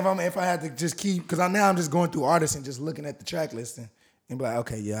like if I had to just keep because now I'm just going through artists and just looking at the track listing. And be like,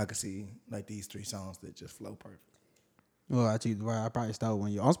 okay, yeah, I can see like these 3 songs that just flow perfect. Well, I probably stole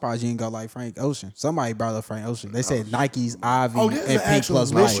one. I'm surprised you didn't go like Frank Ocean. Somebody brought up Frank Ocean. They said Nike's, Ivy, Oh, this is and an Pink actual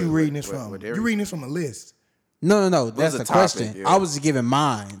Plus list White. you reading this from. You're reading this from a list. No. That's the question. Yeah. I was just giving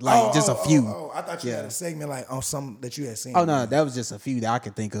mine, like just a few. I thought you had a segment like on some that you had seen. Oh no, that was just a few that I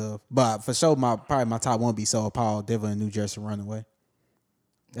could think of. But for sure, probably my top one be So Appalled, Devil in New Jersey Runaway.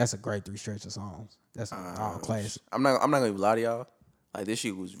 That's a great 3 stretch of songs. That's all classic. I'm not gonna lie to y'all. Like this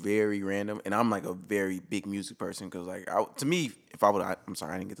shit was very random, and I'm like a very big music person because like to me, if I would, I'm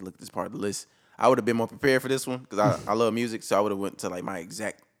sorry, I didn't get to look at this part of the list. I would have been more prepared for this one because I love music, so I would have went to like my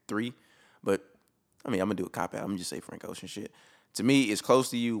exact 3. But I mean, I'm gonna do a cop out. I'm gonna just say Frank Ocean shit. To me, it's Close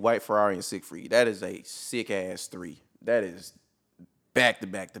to You, White Ferrari, and Siegfried. That is a sick ass 3. That is back to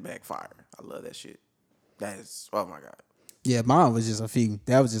back to back fire. I love that shit. That is, oh my god. Yeah, mine was just a few.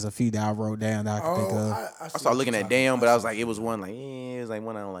 That was just a few that I wrote down that I could think of. I started looking at Damn, but I was like, it was one like, it was like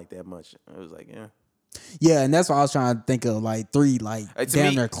one I don't like that much. It was like, yeah. Yeah, and that's why I was trying to think of like 3 like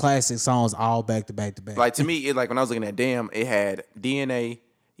damn near classic songs all back to back to back. Like to me, it like when I was looking at Damn, it had DNA,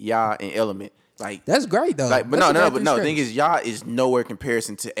 Ya, and Element. Like that's great though. Like, but no. The thing is, Ya is nowhere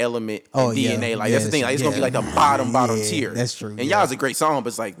comparison to Element and DNA. Like that's the thing. Like it's gonna be like the bottom tier. That's true. And Ya's a great song, but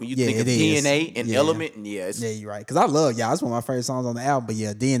it's like when you think of DNA and Element, and yeah, you're right. Because I love Ya. It's one of my favorite songs on the album. But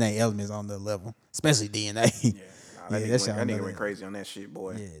yeah, DNA Element is on the level, especially DNA. Yeah, that nigga went crazy on that shit,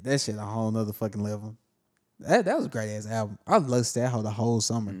 boy. Yeah, that shit a whole nother fucking level. That was a great ass album. I listened to that the whole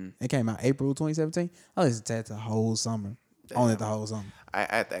summer. It came out April 2017. I listened to that the whole summer. On it the whole summer. I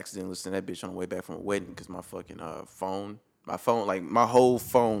had to accidentally listen to that bitch on the way back from a wedding because my fucking phone, like my whole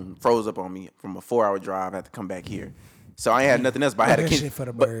phone froze up on me from a 4-hour drive. I had to come back here. So I ain't had nothing else, but I had a shit for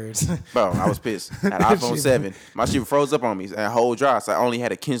the birds. Bro, I was pissed. I had an iPhone 7. My shit froze up on me that whole drive. So I only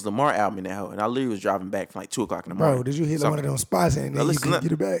had a Kendrick Lamar album in that hoe. And I literally was driving back from like 2 o'clock in the morning. Bro, did you hit one of them spots and then you couldn't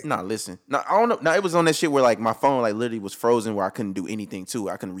get it back? Nah, listen. No, I don't know. No, it was on that shit where like my phone like literally was frozen where I couldn't do anything to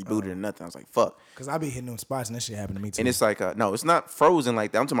it. I couldn't reboot it or nothing. I was like, fuck. Because I be hitting them spots and that shit happened to me too. And it's like, no, it's not frozen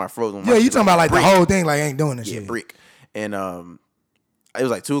like that. I'm talking about frozen. Yeah, you talking about like brick. The whole thing like ain't doing this shit. Yeah, brick. And it was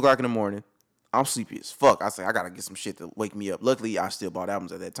like 2 o'clock in the morning. I'm sleepy as fuck. I said, I got to get some shit to wake me up. Luckily, I still bought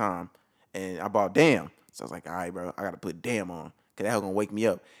albums at that time. And I bought Damn. So I was like, all right, bro, I got to put Damn on. Because that hell going to wake me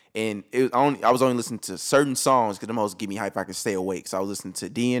up. And I was only listening to certain songs because them hoes give me hype I can stay awake. So I was listening to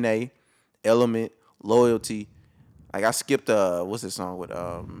DNA, Element, Loyalty. Like I skipped, what's this song with,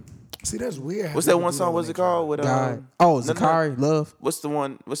 see, that's weird. What's that one song? What's it called? With Zakari, Love. What's the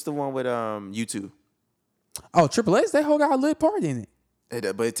one with U2? Oh, Triple X, that whole got a lit part in it.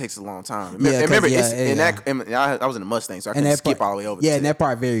 But it takes a long time. Yeah, remember, I was in a Mustang, so I couldn't skip all the way over. Yeah, and that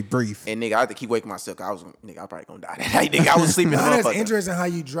part very brief. And nigga, I had to keep waking myself. I was probably gonna die that night. Nigga, I was sleeping. That's interesting how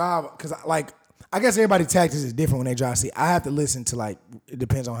you drive, because like I guess everybody's tactics is different when they drive. See, I have to listen to like it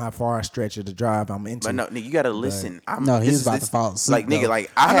depends on how far I stretch of the drive I'm into. But no, nigga, you gotta listen. He was about to fall asleep. Like nigga,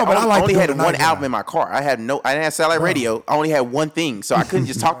 like I only had one album in my car. I didn't have satellite radio. I only had one thing, so I couldn't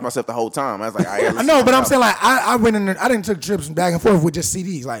just talk to myself the whole time. I was like, I know, but I'm saying like I went in there. I didn't took trips back and forth with just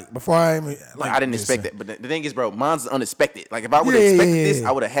CDs. Like before I even like I didn't expect that. But the thing is, bro, mine's unexpected. Like if I would have expected this,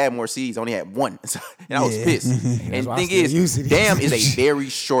 I would have had more CDs. I only had one, and I was pissed. And the thing is, Damn is a very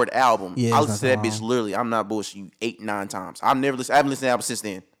short album. I listened to that bitch literally. I'm not bullshit you 8-9 times. I haven't listened to the album since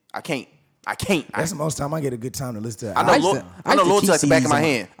then. I can't. That's the most time I get a good time to listen to it. I know Loyalty like the back of my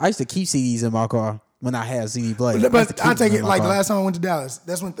hand. I used to keep CDs in my car when I had CD player. But I take it like the last time I went to Dallas.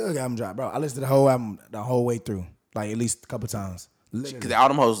 That's when Thug album dropped, bro. I listened to the whole album the whole way through, like at least a couple times. Because all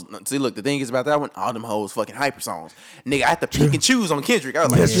them hoes, see, look, the thing is about that one, all them hoes fucking hyper songs. Nigga, I had to pick and choose on Kendrick. I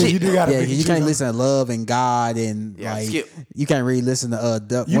was like, shit. You do gotta pick and you choose can't listen to Love and God and like you can't really listen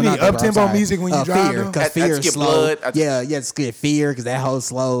to you need up tempo music when you drive. Fear, because Fear is slow. You have to skip Fear because that whole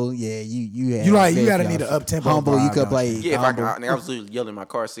slow. Yeah, you gotta need an up tempo. Humble, you could play. Yeah, if I was literally yelling in my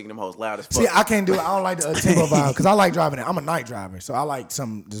car, singing them hoes loud as fuck. See, I can't do it. I don't like the up tempo vibe because I like driving it. I'm a night driver, so I like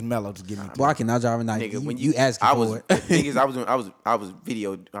some just mellow to get me. Well, I cannot drive at night. Nigga, when you ask for it. The thing is, I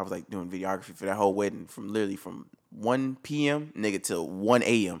was like doing videography for that whole wedding from 1 p.m. nigga till 1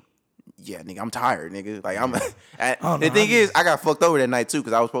 a.m. Yeah, nigga, I'm tired, nigga. Like the thing is, I got fucked over that night too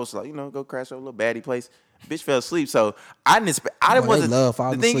because I was supposed to go crash over a little baddie place. Bitch fell asleep, so I didn't expect.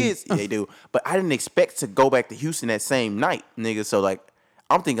 The thing is, they do, but I didn't expect to go back to Houston that same night, nigga. So like,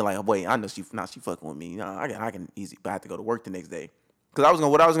 I'm thinking like, wait, I know she fucking with me. I can easy, but I have to go to work the next day because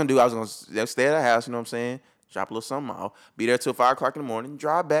what I was gonna do, I was gonna stay at the house. You know what I'm saying? Drop a little something off. Be there till 5 o'clock in the morning.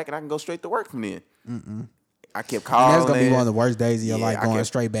 Drive back, and I can go straight to work from then. I kept calling. And that's gonna be one of the worst days of your life, going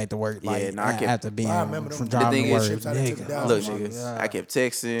straight back to work. Like after being from driving to work. Look, nigga, I kept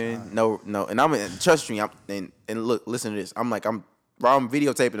texting. No, and I'm in trust me. And look, listen to this. I'm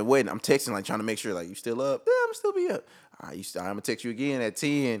videotaping the wedding. I'm texting, like trying to make sure, like, you still up? Yeah, I'm still be up. All right, I'm gonna text you again at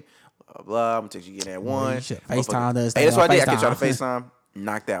 10. Blah. I'm gonna text you again at 1. FaceTime us. Hey, that's what I did. I kept trying to FaceTime.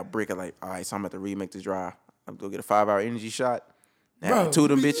 Knocked out brick. I'm like, all right, so I'm about to remake this drive. I'm gonna get a 5-hour energy shot. Bro, Have two of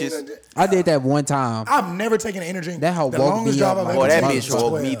them bitches. I did that one time. I've never taken an energy drink. That hoe the woke longest me drive up, I've like, ever Boy, that taken bitch was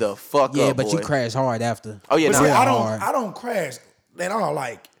woke me 12. the fuck Yeah, up, but boy. you crashed hard after. Oh yeah, But nah, see, I hard. don't crash at all.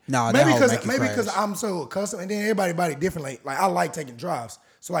 Like Nah, maybe that hoe because make you maybe because crash. I'm so accustomed, and then everybody body differently. Like I like taking drives.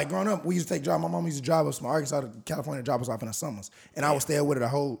 So like growing up, we used to take drives. My mom used to drive us from Arkansas to California, drop us off in the summers, and I would stay with her the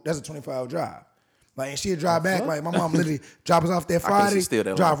whole. That's a 24-hour drive. Like and she'd drive back. Like my mom literally drop us off that Friday, still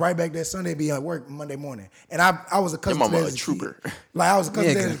that drive long. right back that Sunday, be at work Monday morning. And I was accustomed Your to mama that a as trooper. kid. Like I was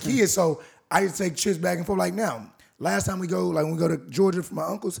accustomed Yeah, to that as a kid, so I used to take trips back and forth. Like now, last time we go, like when we go to Georgia for my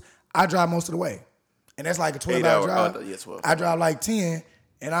uncles, I drive most of the way, and that's like a 12-hour 8 drive. hour, yeah, 12. I drive like 10.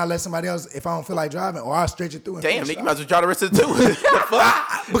 And I let somebody else if I don't feel like driving, or I stretch it through. And Damn, finish nigga, you it might as well try the rest of the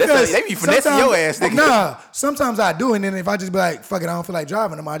two. because They be finessing your ass, nigga. Nah, sometimes I do, and then if I just be like, fuck it, I don't feel like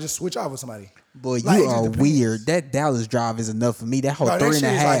driving them, I just switch off with somebody. Boy, Like, you it just are depends. weird. That Dallas drive is enough for me. That whole Bro, that 3.5. shit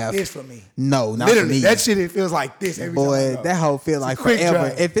is like this for me. No, not Literally, for me. that shit it feels like this every time. I Boy, go. that whole feel It's a like quick forever.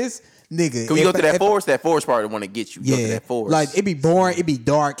 drive. If it's nigga, Can we go to that if- forest? That forest part want to get you. Go to Yeah, that forest. like it be boring, it be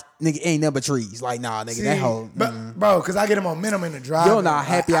dark, nigga. Ain't nothing but trees. Like nah, nigga, See, that whole. but, bro, because I get a momentum in the drive. You don't know how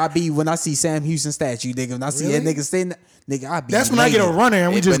happy I be when I see Sam Houston statue, nigga. When I see that Really? nigga sitting, nigga, I be. That's when I get a elated. runner and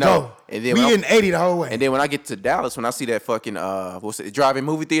we Yeah, just but no. go. And then We when getting 80 the whole way. And then when I get to Dallas, when I see that fucking drive-in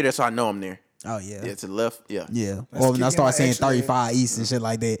movie theater, so I know I'm there. Oh yeah. Yeah, to the left. Yeah. Yeah, Let's or when I kick in start my saying extra leg. 35 East and shit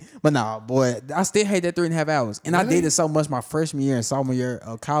like that. But nah, boy, I still hate that 3.5 hours. And I Really? did it so much my freshman year and sophomore year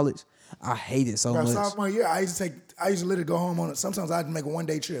of college. I hate it so Bro, much. sophomore year, I used to literally go home on it. Sometimes I'd make a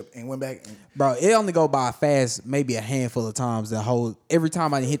 1-day trip and went back. And, Bro, it only go by fast maybe a handful of times. Every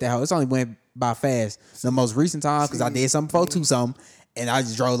time I didn't hit that hole, it's only went by fast. The most recent time, because I did something before 2-something, and I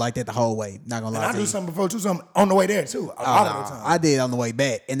just drove like that the whole way. Not gonna lie and I to do you. something before, something on the way there too. A lot of the time. I did on the way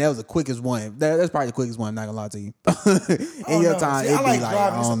back, and that was the quickest one. That's probably the quickest one. I'm not gonna lie to you. In your time, See, it'd I like be like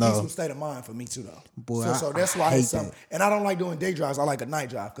driving. I It's don't a know. peaceful state of mind for me too, though. Boy, so I that's why hate it's something. that. And I don't like doing day drives. I like a night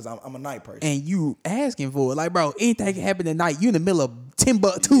drive because I'm a night person. And you asking for it, like, bro, anything can happen at night. You in the middle of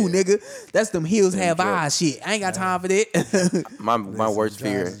Timbuktu, nigga. That's them hills have eyes shit. I ain't got time for that. My worst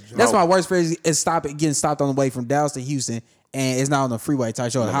fear. That's my worst fear is getting stopped on the way from Dallas to Houston. And it's not on the freeway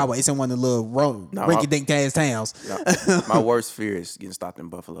type show, the highway. It's in one of the little rinky-dink ass towns. No, my worst fear is getting stopped in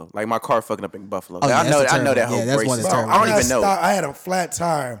Buffalo. Like my car fucking up in Buffalo. Oh, Like, yeah, I that's know that terrible. whole Yeah, that's one racist. that's terrible. I don't even know. I had a flat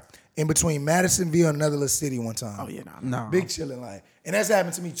tire in between Madisonville and another little city one time. Oh yeah, No. Big chilling like, and that's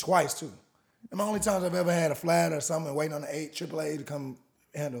happened to me twice too. And my only times I've ever had a flat or something, waiting on the AAA to come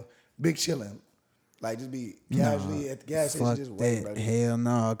handle big chilling, like just be casually at the gas station, Fuck just wait, that. bro. Hell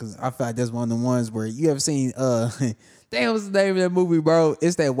no. Because I feel like that's one of the ones where you ever seen, damn, what's the name of that movie, bro?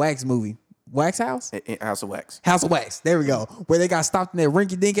 It's that Wax movie. Wax House? House of Wax. House of Wax. There we go. Where they got stopped in that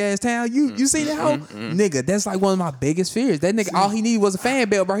rinky-dink ass town. You see that hoe? Nigga, that's like one of my biggest fears. That nigga, all he needed was a fan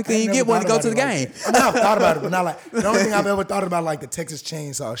belt, bro. He couldn't even get one to go to the game. I mean, I've thought about it, but not like the only thing I've ever thought about like the Texas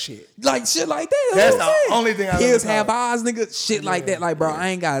chainsaw shit. Like shit like that. That's what I'm the saying. only thing I've Hills ever have thought. eyes, nigga. Shit like that. Like, bro, I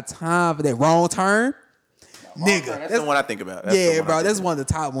ain't got time for that. Wrong turn. Nigga. That's the one I think about. That's the Yeah, one I bro. think That's about. one of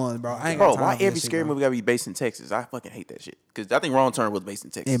the top ones, bro. I ain't Bro, got time why for that every shit, scary bro. movie gotta be based in Texas? I fucking hate that shit. Because I think Wrong Turn was based in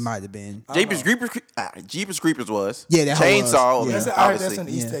Texas. It might have been. Jeepers Creepers was. Yeah, that hoe Chainsaw. was. That's, Yeah. I heard that's in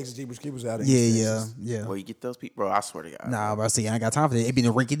Obviously. East Texas. Jeepers Creepers out in Yeah, East yeah, Texas. yeah. Where you get those people, bro? I swear to God. Nah, bro. See, I ain't got time for that. It be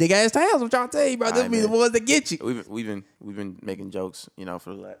the rinky dink ass towns. I'm trying to tell you, bro. Those Alright, be the man. ones that get you. We've been making jokes,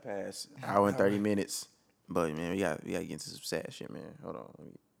 for the past hour and 30 minutes. But man, we gotta get into some sad shit, man. Hold on.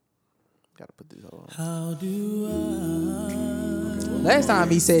 Gotta put this on. Last time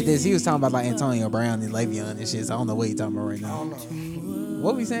he said this, he was talking about like Antonio Brown and Le'Veon and shit. So I don't know what he talking about right now.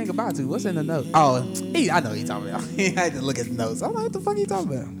 What we saying goodbye to? What's in the note? Oh, I know what he talking about. I had to look at the notes. I don't know what the fuck he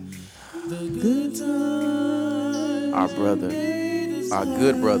talking about. Our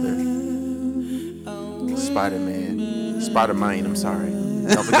good brother, Spider-Man, I'm sorry.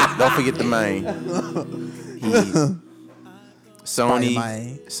 Don't forget the main.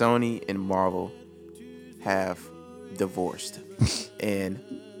 Spider-Man. Sony and Marvel have divorced. And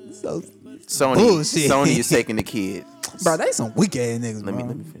So, Sony Bullshit. is taking the kid. bro, they some weak ass niggas, Let bro.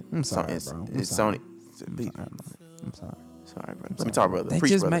 me finish. I'm sorry, It's bro. Sony. I'm sorry. Sorry, bro. Let me talk, brother. They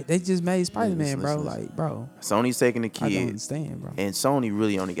Preach, just brother. made Spider-Man, bro. listen. Like, bro, Sony's taking the I don't kid, understand, bro. and Sony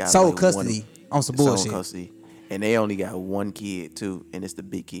really only got Sole like custody on some sole bullshit. custody, and they only got one kid too, and it's the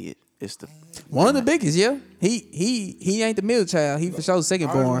big kid. It's the One of the biggest, yeah. He ain't the middle child. He for sure second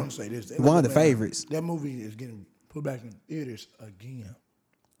I just born. want to say this. One of the favorites. That movie is getting put back in theaters again.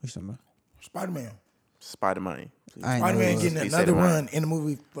 What you talking about? Spider-Man. Spider-Man. I ain't know Spider-Man it getting He said another it right. run in the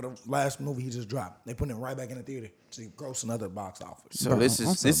movie for the last movie he just dropped. They putting it right back in the theater to gross another box office. So Bro, this I'm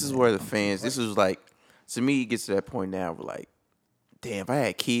is so this is where the fans. This is like, to me, it gets to that point now where like, damn, if I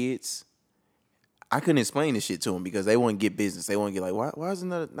had kids, I couldn't explain this shit to them because they wouldn't get business. They wouldn't get like, why isn't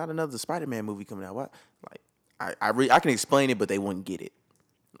there not another Spider-Man movie coming out? What? Like, I can explain it, but they wouldn't get it.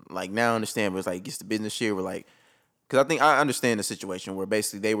 Like now I understand, but it's like it's the business shit. We're like, because I think I understand the situation where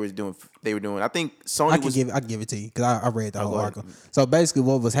basically they were doing. I think Sony I can give it to you because I read the whole article. So basically,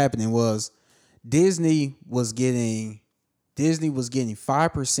 what was happening was Disney was getting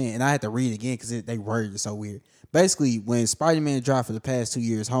 5%, and I had to read it again because they worded it so weird. Basically, when Spider-Man dropped for the past 2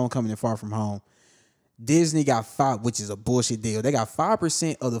 years, Homecoming and Far From Home, Disney got 5%, which is a bullshit deal. They got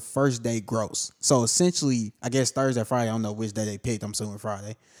 5% of the first day gross. So essentially, I guess Thursday, Friday, I don't know which day they picked. I'm assuming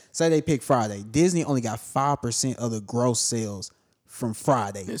Friday. Say they picked Friday. Disney only got 5% of the gross sales from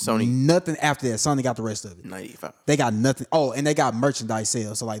Friday. And Sony, nothing after that. Sony got the rest of it. 95. They got nothing. Oh, and they got merchandise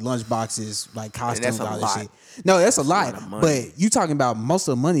sales. So like lunch boxes, like costumes, all that shit. Lot. No, that's a lot. But you talking about most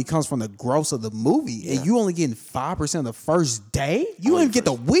of the money comes from the gross of the movie. And you only getting 5% of the first day? You don't even get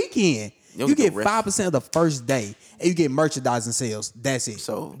the weekend. You get 5% of the first day, and you get merchandising sales. That's it.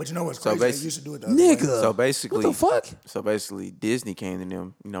 So, but you know what's crazy? They used to do it the other nigga. way. So basically, what the fuck? So basically, Disney came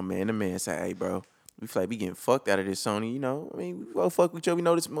to them, man to man, said, "Hey, bro, we feel like we getting fucked out of this, Sony. I mean, we go fuck with you. We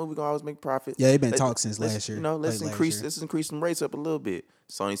know this movie gonna always make profit. Yeah, they've been talking since last year. Let's increase some rates up a little bit."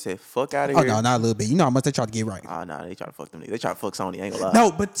 Sony said, "Fuck out of here." Oh no, not a little bit. You know how much they try to get right. Oh no, they try to fuck them. They try to fuck Sony. I ain't gonna lie. No,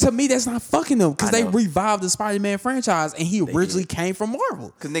 but to me, that's not fucking them because they revived the Spider-Man franchise, and he originally came from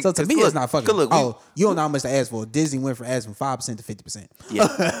Marvel. So to me, it's not fucking. You don't know how much they asked for. Disney went from asking 5% to 50%.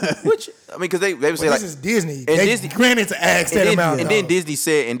 Yeah, which I mean, because they would say like this is Disney. And they Disney granted to ask that amount. And then Disney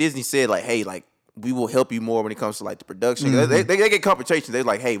said like, hey, like, we will help you more when it comes to like the production. Mm-hmm. They get compensations. They're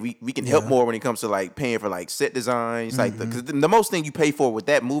like, hey, we can help more when it comes to like paying for like set designs. Like because the most thing you pay for with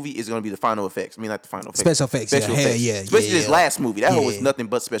that movie is going to be the final effects. I mean, like the final effects. Special effects. Especially this last movie. That whole was nothing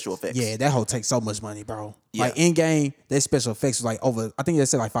but special effects. Yeah, that whole takes so much money, bro. Yeah. Like in game, their special effects was like over. I think they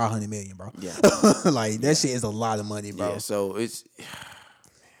said like 500 million, bro. Yeah, like that shit is a lot of money, bro. Yeah, so it's.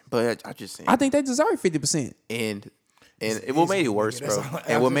 But I just saying. I think they deserve 50%. And what made it worse, bro?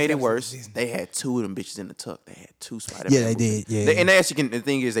 And what made it worse? They had two of them bitches in the tuck. They had two Spider-Man. Yeah, they did. Yeah, and they actually the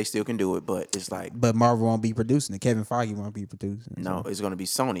thing is, they still can do it, but it's like. But Marvel won't be producing it. Kevin Feige won't be producing it. No, it's gonna be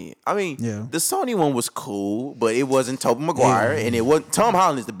Sony. I mean, the Sony one was cool, but it wasn't Tobey Maguire, and it wasn't. Tom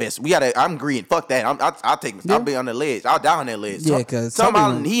Holland is the best. I'm agreeing. Fuck that. I'll take. I'll be on the ledge. I'll die on that ledge. Yeah, because Tom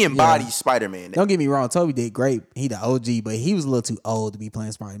Holland, he embodies Spider-Man. Don't get me wrong. Tobey did great. He the OG, but he was a little too old to be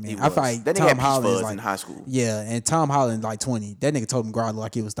playing Spider-Man. I feel like Tom Holland is like in high school. Yeah, and Tom Holland like 20. That nigga Tobey Maguire looked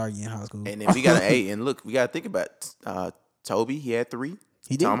like he was 30 in high school. And then we gotta we gotta think about Toby. He had 3.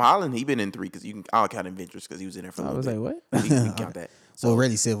 He did. Tom Holland, he been in 3 because I'll count Avengers because he was in there for a little bit. I was like, what? We can count that. So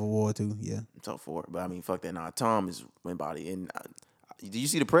already Civil War too. Yeah. So 4, but I mean, fuck that. Nah, Tom is embodied. And did you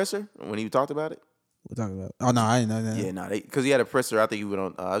see the presser when he talked about it? What talking about? Oh no, I didn't know that. Yeah, no, because he had a presser. I think he went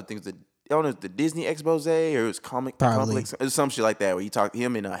on. I think it was the Disney expose or it was Complex, or some shit like that where he talked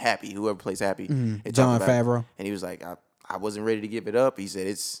him and Happy, whoever plays Happy, John Favreau, and he was like, I wasn't ready to give it up. He said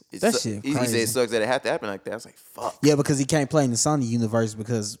it's that shit he said it sucks that it had to happen like that. I was like, fuck. Yeah, because he can't play in the Sony universe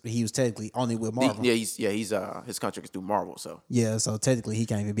because he was technically only with Marvel. He's his contract is through Marvel, so yeah, so technically he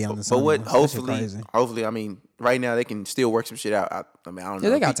can't even be on the Sony. But what? Hopefully, I mean, right now they can still work some shit out. I don't know. Yeah,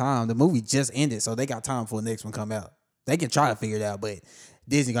 they got time. The movie just ended, so they got time for the next one come out. They can try to figure it out, but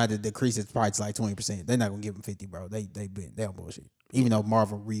Disney got to decrease its price to like 20%. They're not gonna give them 50, bro. They on bullshit. Even though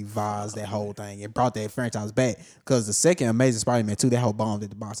Marvel revised that whole thing and brought that franchise back, because the second Amazing Spider-Man 2, that whole bombed at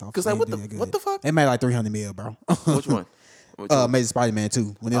the box office. Because like, what the fuck? They made like 300 mil, bro. Which one? Amazing Spider-Man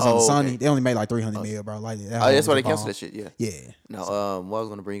 2. When it was on Sony, they only made like 300 mil, bro. Like that's why they canceled that shit. Yeah. Yeah. No, what I was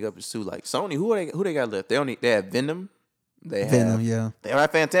gonna bring up is too, like Sony. Who they got left? They have Venom. They Venom, yeah. They don't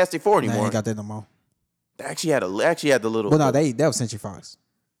have Fantastic Four anymore. They ain't got that no more. They actually had the little. Well, no, that was Century Fox.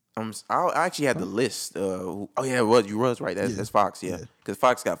 I actually had the list. You was right. That's Fox, yeah. Because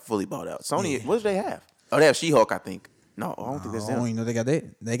Fox got fully bought out. Sony, what do they have? Oh, they have She-Hulk, I think. No, I don't think that's them. I don't even know they got that.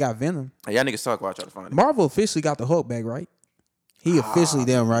 They got Venom. Hey, y'all niggas talk about trying to find it. Marvel officially got the Hulk back, right? He officially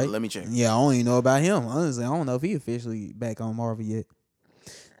them, right? Let me check. Yeah, I don't even know about him. Honestly, I don't know if he officially back on Marvel yet.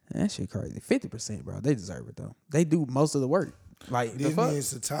 That shit crazy. 50%, bro. They deserve it though. They do most of the work. Like Disney is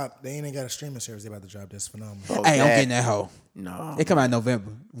the top. They ain't got a streaming service they about to drop. That's phenomenal. Hey, I'm getting that hoe. No, it come out in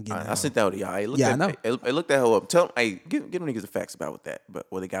November. I sent that to y'all. Hey, I know. Hey, look that hoe up. Tell them, hey, give them niggas the facts about what that, but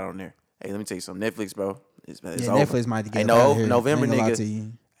what they got on there. Hey, let me tell you something. Netflix, bro. It's over. Netflix might get November,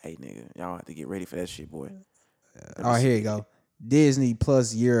 nigga. Hey, nigga, y'all have to get ready for that shit, boy. All right, here you go. Disney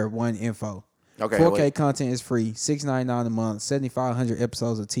Plus Year One info. Okay, 4K content is free. $6.99 a month. 7,500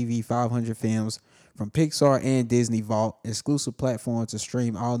 episodes of TV. 500 films from Pixar and Disney Vault. Exclusive platform to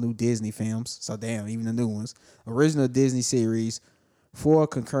stream all new Disney films. So damn, even the new ones. Original Disney series 4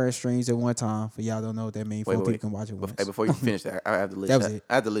 concurrent streams at one time. For y'all don't know what that means. 4 people can watch it once. Hey, before you finish that, I have the list. That was it.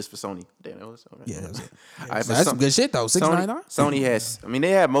 I have the list for Sony. Damn, that was okay. Yeah, that was it. All right, So that's some good shit though. $6.99. Sony has. I mean,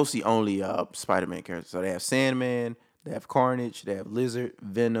 they have mostly only Spider-Man characters. So they have Sandman, they have Carnage, they have Lizard,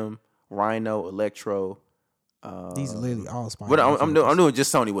 Venom, Rhino, Electro. These are literally all But Spider-Man. I'm doing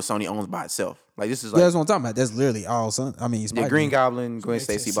just Sony. What Sony owns by itself. Like this is like That's what I'm talking about. That's literally all. yeah, Green Goblin, Gwen Makes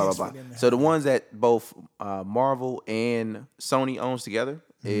Stacy, sense blah blah for blah. them to So the ones that both Marvel and Sony owns together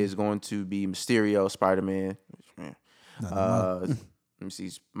is going to be Mysterio, Spider-Man. Let me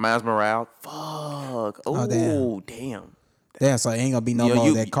see, Miles Morales. Fuck. Oh damn. Damn, so it ain't gonna be no Yo, more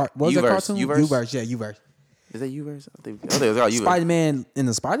you- of that. What was that Uverse, cartoon? Uverse? Uverse, yeah, Uverse. Is that Uverse? I think it's called Uverse. Spider-Man in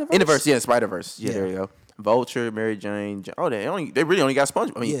the Spider-Verse? In the verse, yeah, Spider-Verse. Yeah, Yeah. there you go. Vulture, Mary Jane. Oh, they really only got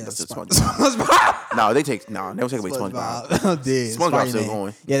SpongeBob. I mean, Yeah, that's just SpongeBob. SpongeBob. No, they don't take away SpongeBob. I'm dead. SpongeBob's still Spider-Man.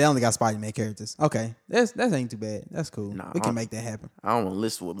 going. Yeah, they only got Spider-Man characters. Okay, that ain't too bad. That's cool. Nah, We can make that happen. I don't want to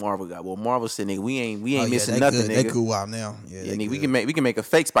list what Marvel got. Well, Marvel said, nigga, we ain't Oh, yeah, missing they nothing, good. nigga. They cool out now. Yeah, Yeah, they nigga, we good. can make a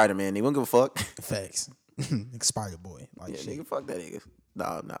fake Spider-Man. Nigga, we don't give a fuck. Facts. Spider Boy, like Yeah, shit. nigga, fuck that nigga.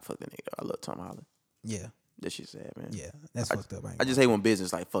 Nah, not fuck that nigga. I love Tom Holland. Yeah, That shit's sad, man. yeah, that's fucked up. I just hate when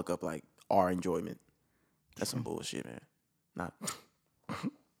business like fuck up like our enjoyment. That's some bullshit, man. Not.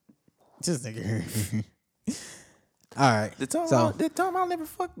 just nigga. All right. Did Tom Holland ever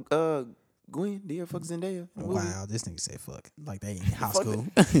fuck Gwen? Did he ever fuck Zendaya? Wow, this nigga said fuck. Like they ain't in high school.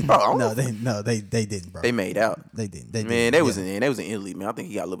 Bro, I don't no, they didn't, bro. They made out. They didn't. Man, they was in Italy, man. I think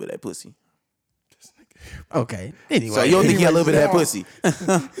he got a little bit of that pussy. Okay. Anyway, So you don't think he got a little bit of that pussy?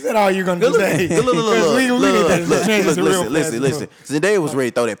 Is that all you're gonna say? Listen. Zendaya was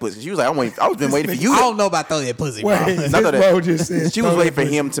ready to throw that pussy. She was like, I was been waiting for you. I don't know about throwing that pussy, bro. Wait, Not that- bro just said She was throw waiting that for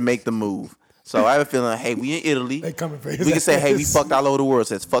him to make the move. So I have a feeling, hey, we in Italy. They coming for his We can say, hey, we ass. fucked all over the world.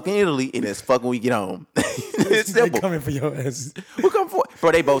 So it's fucking Italy, and it's fucking when we get home. It's They simple. coming for your ass. Who come for?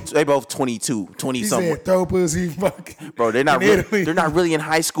 Bro, they both 22, 20 He something. said throw pussy, fuck. Bro, they're not in Italy. they're not really in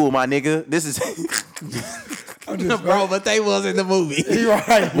high school, my nigga. This is I'm just, Bro, but they was in the movie. He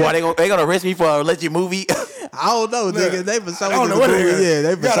right. boy, they gonna arrest me for a legit movie. I don't know, nigga. They for sure I don't was know in what the it movie. is. Yeah,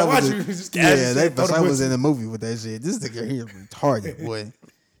 they for Gotta sure watch was it. in, Just yeah, casually they say, for throw the sure was pussy. in the movie with that shit. This nigga here retarded, boy.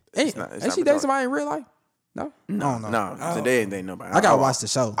 Ain't it's not she dating retarded. somebody in real life? No? I don't know. No, today ain't nobody. I gotta watch the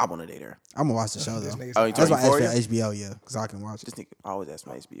show. I want to date her. I'm gonna watch the show though. nigga Oh, you That's why I talking asked Euphoria? for HBO, yeah, because I can watch This it. nigga always ask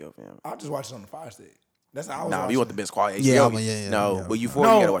my HBO fam. I'll just watch it on the Fire Stick. That's how I was Nah, watching you want it. the best quality Yeah, HBO? yeah, No, yeah. but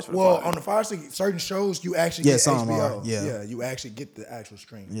Euphoria you gotta watch for the well, quality. on the Fire Stick, certain shows you actually Yeah, get some HBO. are, yeah. You actually get the actual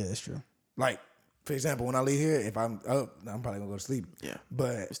stream. Yeah, that's true. Like, for example, when I leave here, if I'm up, I'm probably gonna go to sleep. Yeah.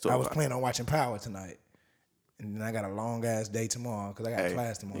 But It's 12 I was o'clock. planning on watching Power tonight, and then I got a long ass day tomorrow because I got Hey,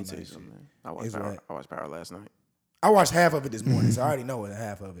 class tomorrow let me tell you night. something, man. I watched It's Power. right. I watched Power last night. I watched half of it this morning, so I already know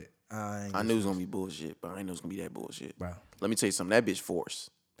half of it. I knew it was gonna be bullshit, but I didn't know it was gonna be that bullshit. Bro. Let me tell you something. That bitch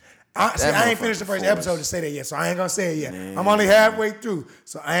forced. I ain't finished the motherfucker first forced. episode to say that yet, so I ain't gonna say it yet. I'm only halfway through,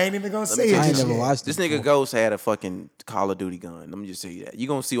 so I ain't even gonna say it tell I ain't just never yet. watched This it. nigga Ghost had a fucking Call of Duty gun. Let me just tell you that. You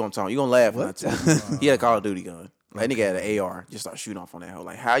gonna see what I'm talking. You gonna laugh when I tell you. He had a Call of Duty gun. Like, that nigga had an AR. Just start shooting off on that hoe.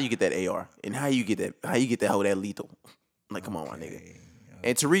 Like, how you get that AR and how you get that hoe that lethal? Like, come on, my nigga.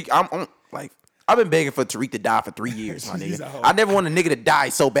 And Tariq, I'm like, I've been begging for Tariq to die for 3 years, my He's nigga. a hoe. I never want a nigga to die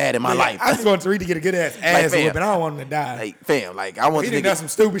so bad in my life. I just want Tariq to get a good ass fam. whooping. I don't want him to die. Like, fam, like I want He this done done nigga. some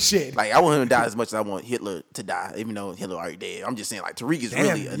stupid shit. Like, I want him to die as much as I want Hitler to die, even though Hitler already dead. I'm just saying, like, Tariq is Damn,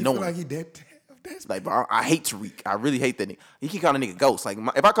 really you annoying. feel like he dead? That's Like, bro, I hate Tariq. I really hate that nigga. He keep calling a nigga Ghost. Like,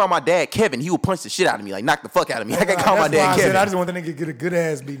 if I call my dad Kevin, he will punch the shit out of me. Like, knock the fuck out of me. I can call my That's why dad I said Kevin. I just want the nigga to get a good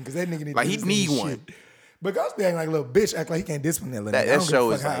ass beating because that nigga need Like, to he do need some one. shit. But Ghost be acting like a little bitch, act like he can't discipline that little That nigga. I don't show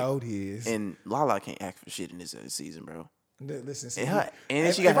give a is fuck like, how old he is. and Lala can't act for shit in this season, bro. Listen, see, And then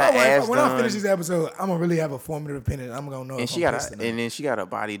if- she got if her I- ass When I done. finish this episode, I'm gonna really have a formative opinion. I'm gonna know. And if she I'm got pissed or not. and then she got her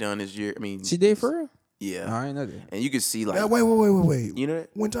body done this year. I mean, She did for real? yeah. I ain't know that. And you can see like, Yeah, wait. you know that?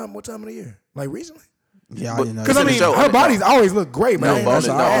 What time of the year? Like recently? Yeah, I But- didn't know Because that. I in the mean, show, her no. body's always look great, No, man. but that's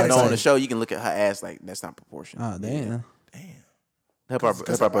on all I the, no, say. on the show you can look at her ass like that's not proportional. Oh, damn. Help our her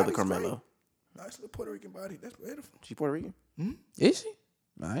brother body's Carmelo. great. Nice little Puerto Rican body. That's beautiful. She Puerto Rican? Is she?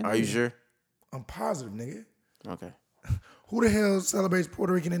 I ain't know Are you that. sure? I'm positive, nigga. Okay. Who the hell celebrates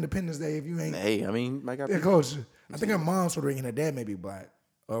Puerto Rican Independence Day if you ain't Hey, I mean, like I their culture? I think her mom's Puerto Rican, her dad may be black,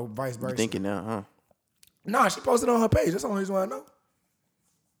 or vice versa. thinking now, huh? Nah, she posted it on her page. That's the only reason why I know.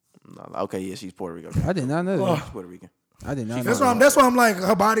 No, okay, yeah, she's Puerto Rican. Okay. I did not know that. She's Puerto Rican. I did not know That's why that. I'm. That's why I'm like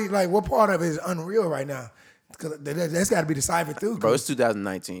her body. Like what part of it is unreal right now? Because that's got to be deciphered through. Bro, it's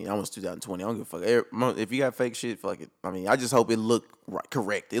 2019, almost 2020. I don't give a fuck. If you got fake shit, fuck it. I mean, I just hope it look right,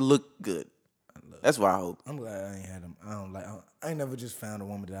 correct. It look good. That's why I hope. I'm glad I ain't had them. I ain't never just found a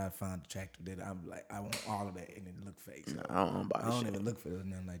woman that I found attractive that I'm like, I want all of that and it look fake. So I don't know about I don't shit. even look for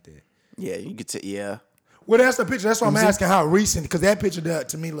nothing like that. Yeah, you could take. Yeah. Well, that's the picture. That's why I'm asking how recent, because that picture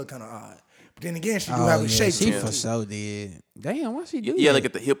to me look kind of odd. But then again, she do have a shape She to for it. sure did. Damn, why she do Yeah, that? look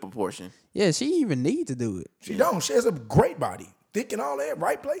at the hip proportion. Yeah, she even need to do it. She don't. She has a great body. Thick and all that,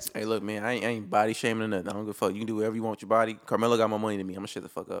 right place. Hey, look, man, I ain't body shaming or nothing. I don't give a fuck. You can do whatever you want with your body. Carmelo got more money than me. I'm gonna shut the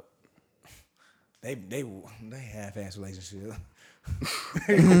fuck up. They half-ass relationship.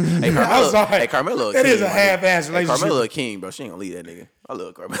 Hey, Carmelo. I'm sorry. Hey, Carmelo. That king, is a my nigga. half-ass Hey, relationship. Carmelo a king, bro. She ain't gonna leave that nigga. I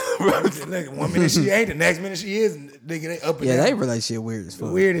love Carmelo, bro. Look, 1 minute she ain't, the next minute she is. Nigga, they up and Yeah, down. they relationship weird as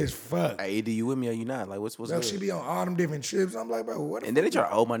fuck. Weird as fuck. Hey, either you with me or you not. Like, what's Bro, good? she be on all them different trips. I'm like, bro, what? And then they try to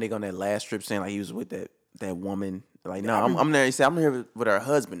hold my nigga on that last trip, saying like he was with that woman. Like, no, I'm there. He said I'm here with her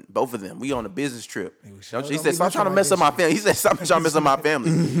husband, both of them. We on a business trip. sure He don't said, be stop trying to looking mess like up my this family. He said, stop trying to mess up my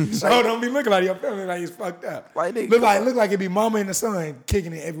family. So don't be looking like your family like it's fucked up. Like, nigga, look like it be mama and the son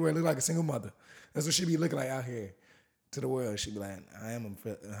kicking it everywhere. Look like a single mother. That's what she be looking like out here to the world. She be like, I am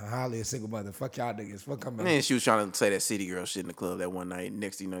highly a single mother. Fuck y'all niggas. Fuck them. And then she was trying to say that city girl shit in the club that one night.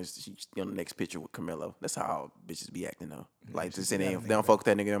 Next thing you know, she's on the next picture with Carmelo. That's how all bitches be acting though. Like, just saying they don't fuck with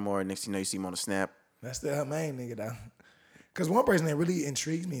that nigga no more. Next thing you know, you see him on the snap. That's still her main nigga though. Cause one person that really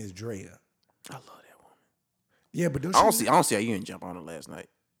intrigues me is Drea. I love that woman. Yeah, but I don't see how you didn't jump on her last night.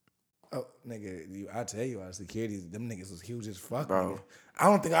 Oh, nigga, I tell you, our security, them niggas was huge as fuck. Bro. Nigga. I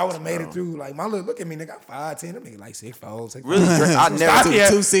don't think I would have made it through. Like, my look at me, nigga, I'm 5'10", them niggas like 6'4", 6'5". Really, I never. Yeah,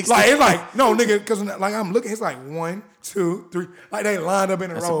 260. like it's like no nigga, because like I'm looking, it's like 1, 2, 3, like they lined up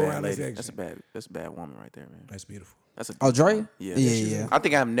in a That's row a bad around this lady. section. That's a bad woman right there, man. That's beautiful. That's a Oh, Dre? Yeah, Yeah. I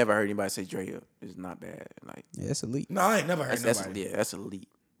think I've never heard anybody say Dre is not bad. Like Yeah, that's elite. No, I ain't never heard that's nobody. that's elite.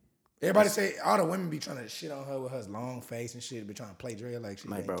 Everybody say all the women be trying to shit on her with her long face and shit, be trying to play Dre like she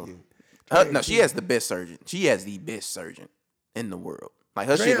Like, ain't bro. cute. No, she has the best surgeon. She has the best surgeon in the world. Like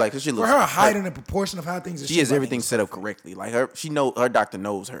her Dre, shit, like her shit for looks. her height and the proportion of how things. She has everything set up correctly. Like her doctor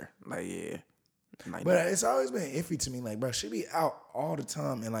knows her. Like yeah. Like, But it's always been iffy to me. Like, bro, she be out all the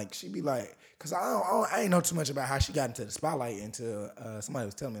time, and like she be like, cause I ain't know too much about how she got into the spotlight until somebody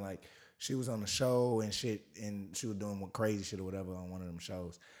was telling me like she was on the show and shit, and she was doing crazy shit or whatever on one of them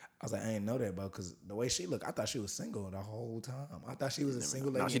shows. I was like, I ain't know that, bro, cause the way she looked, I thought she was single the whole time. I thought she was a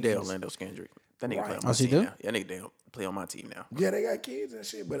single lady. no, she did Orlando Scandrick. That nigga play on Right. my Oh, she team do? now. Yeah, that nigga play on my team now. Yeah, they got kids and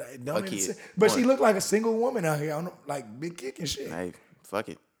shit, but don't even kid. but she One. looked like a single woman out here on like big kick and shit. Hey, fuck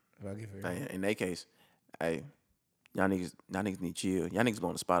it. Fuck it, for real. Hey, in that case, hey, y'all niggas need to chill. Y'all niggas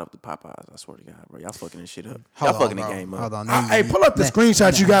going to spot up the Popeyes. I swear to God, bro. Y'all fucking this shit up. Y'all fucking the game up. Hold on. Hey, pull up the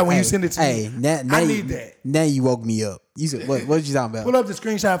screenshot you got when you send it to me. Now I need that. Now you woke me up. You said what you talking about? Pull up the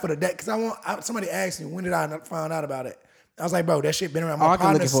screenshot for the deck, because somebody asked me when did I find out about it. I was like, bro, that shit been around. My I can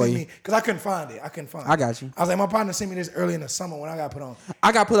partner look it for sent you. me because I couldn't find it. I got you. I was like, my partner sent me this early in the summer when I got put on.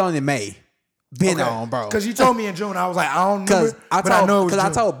 I got put on in May. Been on, bro. Because you told me in June. I was like, I don't remember, but I know it was Because I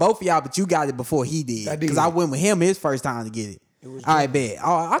June. told both of y'all, but you got it before he did. I did. Because I went with him his first time to get it. All right, bet.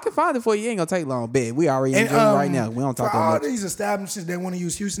 I can find it for you. It ain't gonna take long. Bet. We already in June right now. We don't talk for that all much. these establishments that want to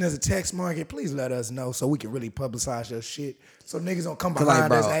use Houston as a text market, please let us know so we can really publicize your shit. So niggas don't come Cause behind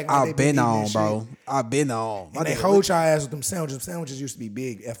like, us bro, acting like they I've been eating on, this bro. shit. I've been on. And they hold your ass with them sandwiches. Them sandwiches used to be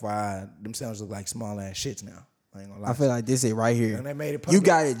big, FYI. Them sandwiches look like small ass shits now. I ain't gonna lie. I feel like this is right here. And they made it You public.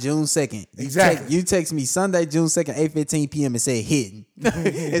 got it June 2nd. Exactly. You text me Sunday, June 2nd, 8:15 p.m. and said hidden.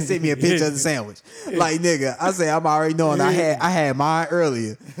 And sent me a picture of the sandwich. Like, nigga, I said, I'm already knowing I had mine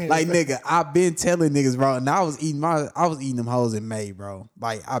earlier. Like, nigga, I've been telling niggas, bro, and I was eating them hoes in May, bro.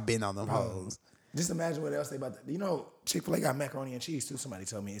 Like, I've been on them hoes. Just imagine what else they about to. You know, Chick-fil-A got macaroni and cheese too. Somebody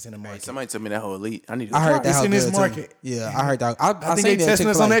told me it's in the market. Somebody told me that whole elite. I need to I heard that It's hoe in this good, too. market. Yeah, I heard that. I I think seen they that testing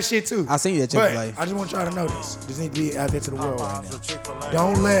us Chick-fil-A. on that shit too. I seen you at But Chick-fil-A. I just want y'all to know this. This needs to be out there to the world right now.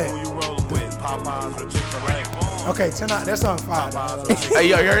 Don't let. Okay, tonight that song fire. Hey,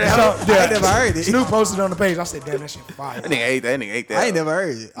 yo, you heard that? Yeah, I ain't never heard it. Snoop posted on the page. I said, damn, that shit fire. That nigga ate that. That nigga ate that. I ain't never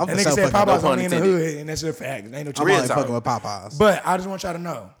heard it. I'm And for nigga sure said fucking Popeyes no pun only in the intended. hood, and that's a fact. Ain't no I'm chicken. Real only talk. fucking with Popeyes. But I just want y'all to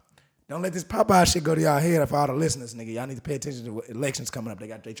know. Don't let this Popeye shit go to y'all head for all the listeners, nigga. Y'all need to pay attention to what elections coming up.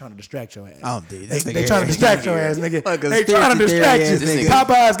 They trying to distract your ass. Oh, dude, They this nigga trying to here. distract your ass, nigga. Like a They trying to conspiracy distract you. theory ass nigga.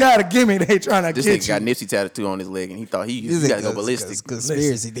 Popeye's got a gimme. They trying to This get nigga you. got Nipsey tattoo on his leg, and he thought he This gotta is go ballistic.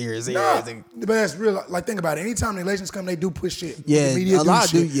 Conspiracy theories. Nah, but that's real. Like, think about it. Anytime the elections come, they do push shit. Yeah, the media a lot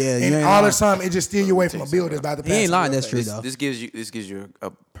shit. do, yeah, you and ain't all lying. the time, it just steal you away from a bill that's about to pass. He ain't in lying. your That's face. true though. This gives you a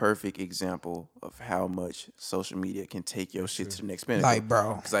perfect example of how much social media can take your shit to the next pinnacle. Like,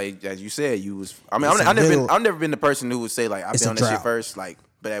 bro. Because as you said, you was. I mean, It's I've a never been the person who would say like I've It's been a on that shit drought. first. Like,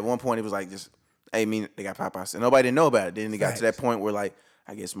 but at one point it was like just, hey, they got Popeyes, and nobody didn't know about it. Then it got to that point where like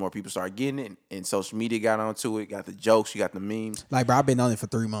I guess more people started getting it, and social media got onto it. Got the jokes, you got the memes. Like, bro, I've been on it for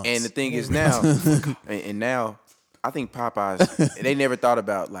 3 months. And the thing is now, and now, I think Popeyes, they never thought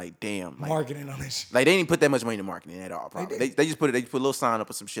about like, damn, like, marketing on this shit. like they didn't put that much money into marketing at all. Probably. They just put a little sign up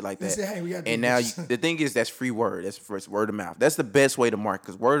or some shit like that. said, hey, we got and now the thing is that's free word. That's first word of mouth. That's the best way to market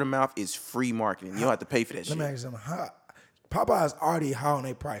because word of mouth is free marketing. You don't have to pay for that shit. Let me ask you something. Popeyes already high on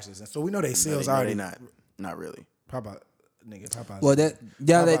their prices, and so we know they sales already. Not really. Popeyes. Well,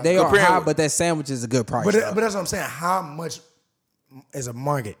 they are high, but that sandwich is a good price. But that's what I'm saying. How much as a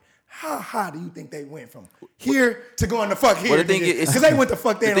market? How high do you think they went from here to going to fuck here? Well, the thing is, because they went to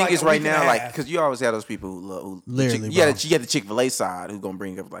fuck there. The thing like is, right now, like, because you always have those people who literally, you got the Chick-fil-A side who's gonna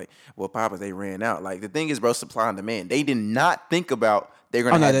bring up like, well, Popeyes they ran out. Like the thing is, bro, supply and demand. They did not think about they're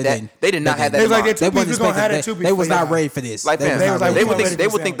gonna have that. They did not have that. They was like they was not ready for this. Like, they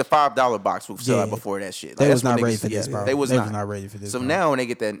would think the $5 box would sell out Yeah. before that shit. Like, They was that's when not ready niggas- for this, bro. They was They not. was not ready for this, So bro. now when they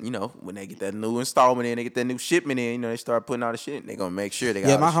get that, when they get that new installment in, they get that new shipment in, they start putting all the shit. They gonna make sure they got.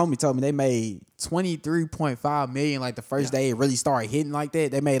 Yeah, all my the shit. homie told me they made 23.5 million. Like the first day it really started hitting like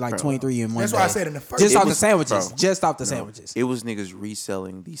that. They made like 23 in one That's day. why I said in the first. Just It off the was- sandwiches. bro. Just off the sandwiches. It was niggas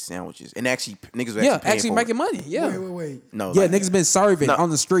reselling these sandwiches and actually niggas were Yeah, paying actually for making it. money. Yeah. Wait. No, Yeah, like, niggas been serving No, on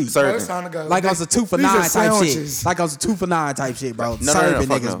the street. serving. It's time to go. Like on some 2 for These are 9 type shit. sandwiches. Like on some 2 for 9 type shit, bro. No, Serving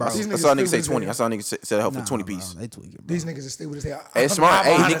fuck niggas, no. bro. I These saw niggas niggas say stupid as 20. hell. I saw niggas sell it for Nah, 20 bro, piece. they tweaking, bro. These niggas is stupid as hell. Hey, it's smart.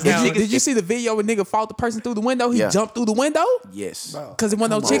 Hey, Did you see the video where nigga fought the person through the window? He Yeah. jumped through the window? Yes. Bro. Because it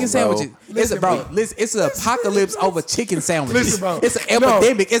wasn't no Come chicken on, bro. sandwiches. Listen, bro. It's an apocalypse over chicken sandwiches. Listen, bro. It's an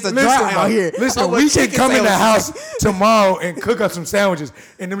epidemic. It's a drought out here. Listen, over we can chicken come in the sandwiches. house tomorrow and cook up some sandwiches,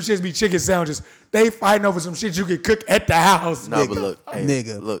 and them shits be chicken sandwiches. They fighting over some shit you can cook at the house. No, but look, hey,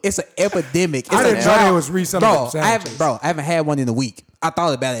 Nigga, look. it's an epidemic. It's I a didn't know drought. they was reselling bro, them sandwiches. I haven't had one in a week. I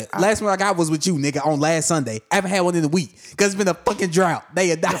thought about it. Last one I got was with you, nigga, on last Sunday. I haven't had one in a week because it's been a fucking drought.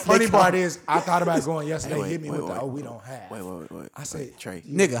 The funny part is, I thought about going yesterday. Hit me with the we don't have. Wait. I said, Trey.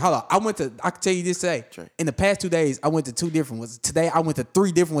 Nigga, hold on. I can tell you this today. Trey. In the past 2 days, I went to 2 different ones. Today, I went to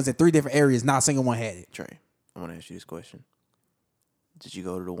 3 different ones in 3 different areas. Not a single one had it. Trey, I want to ask you this question. Did you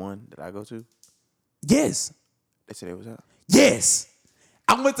go to the one that I go to? Yes. They said it was out. Yes.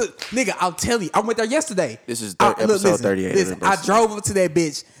 I went to, nigga, I'll tell you, I went there yesterday. This is Look, episode 38. Listen, I drove up to that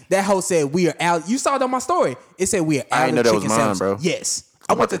bitch. That hoe said, we are out. You saw it on my story. It said, we are out I didn't of know that was chicken mine, sandwiches. bro. Yes.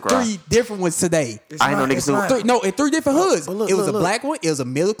 I I'm went to about to cry. 3 different ones today. It's I didn't know not- niggas it's do not- No, in 3 different hoods. but look, it was look, a look. black one, it was a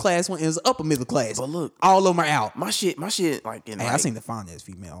middle class one, it was an upper middle class. But look. All of them are out. My shit, like, in Hey, I like, seen the finance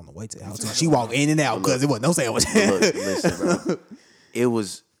female on the way to the house. Too. She walked in and out because it wasn't no sandwich. look, listen, bro. It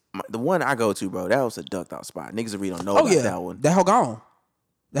was the one I go to, bro. That was a ducked out spot. Niggas really don't know Oh about yeah, that one. that hoe gone.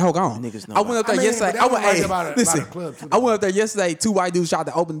 That hoe gone. Niggas know I went up there I mean, yesterday. but that I one went, right hey, about a listen. club, too, I went up there yesterday. 2 white dudes tried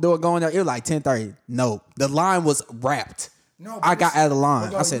to open the door, going there. It was like 10:30. No, the line was wrapped. No, I got out of the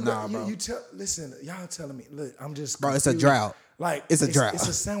line. Bro, I said, you nah, look- bro. You listen, y'all telling me, look, I'm just Bro, it's a confused. drought. Like It's a drought. It's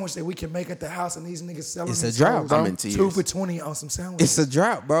a sandwich that we can make at the house, and these niggas selling. It's a these drought, hoes bro. I'm in tears. 2 for $20 on some sandwiches. It's a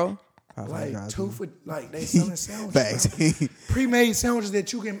drought, bro. like 2 for they selling sandwiches. Facts. bro. Pre-made sandwiches that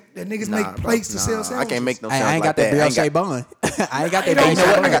niggas make bro, plates to sell sandwiches. I can't make no Hey, sounds I ain't like got that that. brioche bun. I ain't got that Hey, you know brioche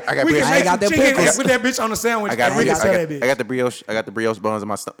what? bun. I got we brioche. can I make got some them chicken pickles. with that bitch on the sandwich. I got and we can sell that bitch. I got the brioche. I got the brioche buns in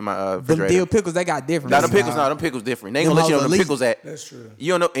my Them refrigerator. dill pickles, they got different. Nah, them pickles, Nah. them pickles different. They ain't Them gonna let you know hoes them elite. pickles at. That's true.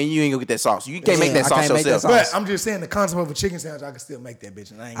 You don't know, and you ain't gonna get that sauce. You can't make Yeah, that I sauce can't make that yourself. sauce. But I'm just saying the concept of a chicken sandwich, I can still make that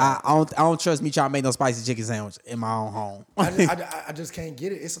bitch. And I don't trust me trying to make no spicy chicken sandwich in my own home. I just can't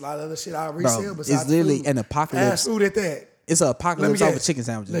get it. It's a lot of other shit I resell besides it's literally food. an apocalypse. Fast food at that. It's an Let me apocalypse over guess. chicken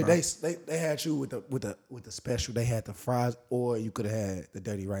sandwiches. Look, bro. they had you with the special. They had the fries, or you could have had the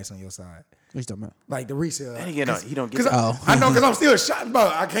dirty rice on your side. What you talking about? Like the resale. He don't get Cause that. I know because I'm still shot, bro.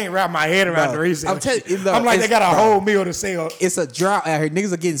 I can't wrap my head around Bro, the resale. I'm telling you, shit. look, I'm like they it's- got a bro. whole meal to sell. It's a drought out here.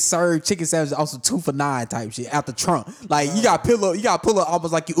 Niggas are getting served chicken sandwiches, also 2 for $9 type shit out the trunk. Like you got pull up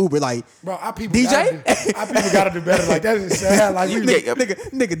almost like you Uber. Like Bro, our people DJ? gotta do better. Like that is sad. Like you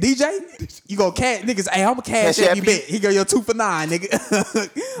nigga, DJ, you go cash niggas. Hey, I'm a cash Cash app you app bet. He go your 2 for $9,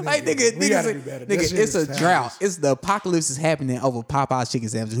 nigga. Like nigga, we gotta do niggas, better. That nigga, shit it's a is drought. It's the apocalypse is happening over Popeye's chicken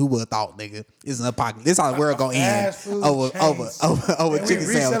sandwiches. Who would have thought, nigga? It's an apocalypse. This how the world gonna end Fast food over chains. over And we chicken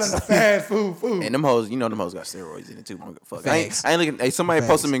reselling sandwiches. the fast food. And them hoes, you know them hoes got steroids in it too. I don't give a fuck. Facts. I ain't looking. Hey, somebody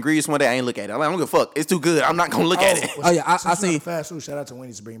post some ingredients one day. I ain't look at it. I'm like, I don't give a fuck. It's too good. I'm not gonna look at it. Oh, yeah, I Since we on seen- fast food. Shout out to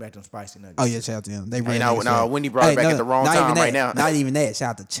Wendy's to bring back them spicy nuggets. Oh yeah, shout out to them. They Hey, really now, niggas now for it. Wendy brought it back at the wrong not time even that, right now. Not even that. Shout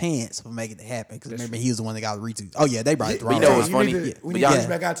out to Chance for making it happen because remember he was the one that got the retweet. Oh yeah, they brought it the But wrong you know time. what's funny? We But need to y'all- reach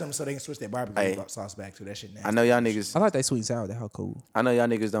back out to them so they can switch their barbecue Hey. sauce back to that shit now. I know y'all niggas. I like that sweet and sour. That how cool. I know y'all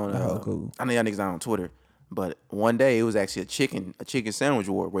niggas don't. Cool. I know y'all niggas not on Twitter, but one day it was actually a chicken sandwich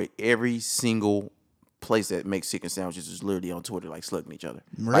war where every single place that makes chicken sandwiches is literally on Twitter like slugging each other.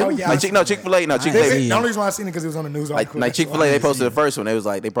 Really? Oh, yeah, Like Chick-fil-A, no Chick-fil-A. The only reason why I seen it because it was on the news article. Like Chick-fil-A, they posted the first one. They was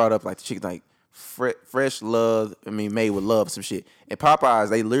like, they brought up like the chicken, like fresh love. I mean, made with love, some shit. And Popeyes,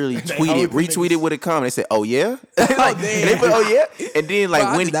 they literally retweeted with a comment. They said, "Oh yeah," like, they put, "Oh yeah," and then like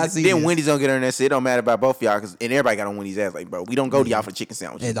Wendy's gonna get on there and say it don't matter about both of y'all because and everybody got on Wendy's ass like, bro, we don't go to y'all for the chicken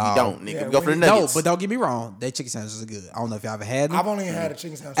sandwiches. We don't, nigga. We go for the nuggets. No, but don't get me wrong, their chicken sandwiches are good. I don't know if y'all ever had them. I've only had a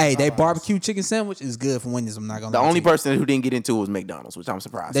chicken sandwich. Hey, they barbecue chicken sandwich is good from Wendy's. I'm not gonna. The only person who didn't get into it was McDonald's, which I'm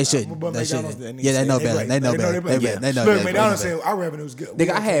surprised. They shouldn't. But They McDonald's shouldn't. didn't. Yeah, they know They better. break. They know They know better. they break. They know Look, better. McDonald's said our revenue's good. Nigga,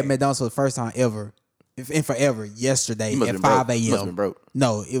 I had McDonald's for the first time ever. In forever, yesterday must at been broke. 5 Must a.m. been broke.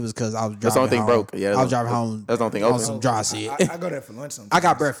 No, it was because I was driving That's the only thing home. broke. Yeah, I was driving home. That's the only thing on open. some dry shit. I go there for lunch sometimes. I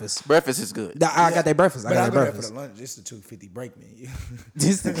got breakfast. Breakfast is good. I got that breakfast. But I I got go that there for breakfast. the lunch. It's the $2.50 break me.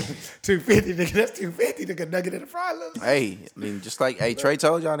 This- $2.50, nigga. That's $2.50. Nigga, nugget and a fry little. Hey, I mean, just like Trey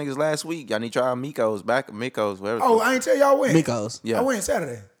told y'all niggas last week, y'all need to try Miko's, whatever. Oh, I ain't tell y'all when. Miko's. Yeah. I went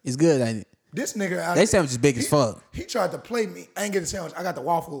Saturday. It's good, ain't it? This nigga. They sandwich is big as fuck. He tried to play me. I ain't get the sandwich. I got the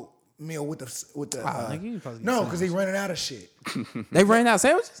waffle meal with the. nigga, you supposed to get no, because he running out of shit. They ran out of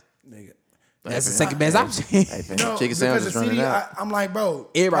sandwiches? Nigga. That's the second best option. Hey, fam, No, chicken because sandwiches the running CD, out. I'm like, bro,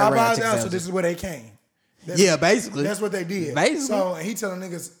 Everybody ran out Popeyes of chicken out, so sandwiches. this is where they came. Yeah, basically. That's what they did. Basically. So and he telling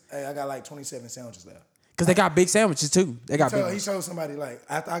niggas, hey, I got like 27 sandwiches left. Because they got big sandwiches too. They got big He ones. told somebody like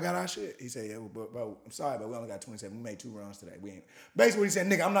after I got our shit, he said, "Yeah, bro, I'm sorry, but we only got 27. We made 2 runs today. We ain't." Basically, what he said,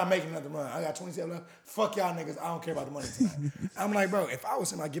 "Nigga, I'm not making another run. I got 27 left. Fuck y'all niggas. I don't care about the money tonight." I'm like, bro, if I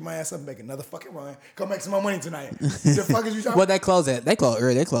was him, I'd get my ass up and make another fucking run. Go make some more money tonight. The fuck is you talking? What they close at? They close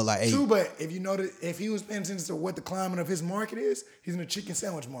early. They close like 8. True, but if you know that if he was paying attention to what the climate of his market is, he's in the chicken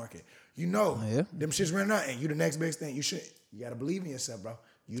sandwich market. You know, them shit's running out, and you the next best thing. You gotta believe in yourself, bro.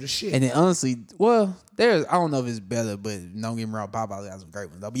 You the shit. And then honestly, well, I don't know if it's better, but don't get me wrong, Popeyes got some great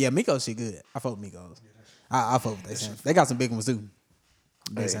ones though. But yeah, Miko's shit good. I fuck with Miko's. I fuck with they sandwich. They got some big ones too.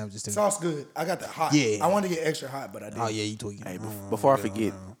 Big sandwiches too. Sauce good. I got the hot. Yeah. I wanted to get extra hot, but I didn't. Oh yeah, you tweaking. Hey, before I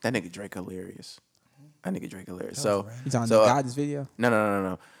forget, that nigga Drake hilarious. That nigga Drake hilarious. So, You talking so about the guidance video?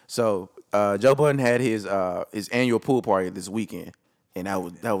 No. So Joe Budden had his annual pool party this weekend, and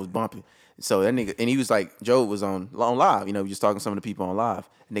that was bumping. So that nigga, and he was like, Joe was on live, you know, just talking to some of the people on live.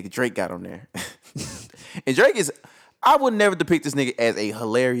 And nigga Drake got on there, and Drake is. I would never depict this nigga as a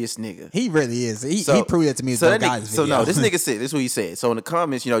hilarious nigga. He really is. He proved that to me with the guidance video. So no, this nigga said, this is what he said. So in the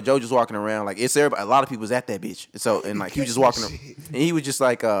comments, you know, Joe just walking around like it's everybody. A lot of people was at that bitch. So and like he was just walking, and he was just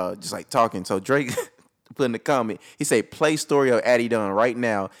like talking. So Drake put in the comment, he said, "Play Story of Addy Dunn right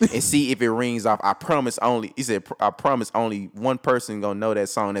now and see if it rings off. I promise only." He said, "I promise only one person gonna know that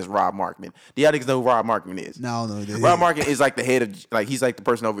song. That's Rob Markman. Do y'all niggas know who Rob Markman is?" No, dude. Rob Markman is like the head of like he's like the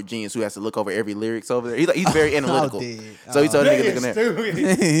person over Genius who has to look over every lyrics over there. He's very analytical. So he told the nigga looking at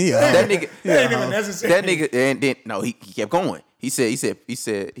that nigga. That ain't even necessary. That nigga and then no, he kept going. He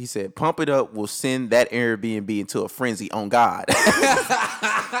said, "Pump It Up will send that Airbnb into a frenzy on God."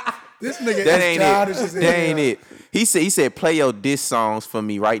 This nigga That is ain't childish it. as That hell. ain't it. He said, "Play your diss songs for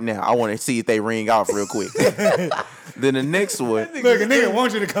me right now. I want to see if they ring off real quick." Then the next one. Look, a nigga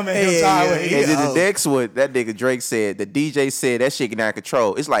wants you to come in here sideways. And then the next one, that nigga Drake said, the DJ said that shit get out of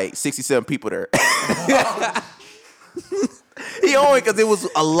control. It's like 67 people there. He only because it was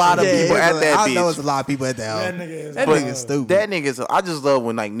a lot of people at that bitch. I know it's a lot of people at that. That nigga is stupid. That nigga's. I just love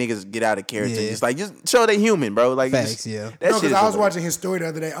when like niggas get out of character. Yeah. Just show they human, bro. Like Facts, just, yeah. That No, shit because is I was hilarious. watching his story the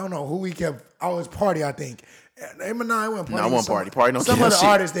other day. I don't know who he kept. I was party, I think. No, I wasn't party. I wasn't party. Party don't Some kill of the shit.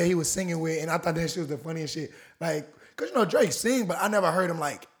 artists that he was singing with, and I thought that shit was the funniest shit. Like, cause you know Drake sing, but I never heard him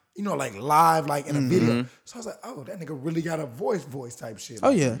like, you know, like live, like in a video. So I was like, oh, that nigga really got a voice type shit. Oh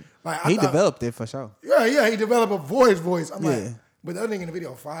yeah, Like, I he thought- developed it for sure. Yeah, he developed a voice. I'm like, Yeah. but the other nigga in the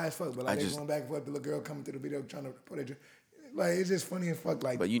video fire as fuck. But like I they just- going back and forth, the little girl coming through the video trying to put it. Like it's just funny as fuck.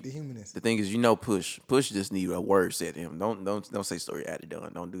 Like But you, the humanness. the thing is, you know, Push just need a word said to him. Don't say story Addy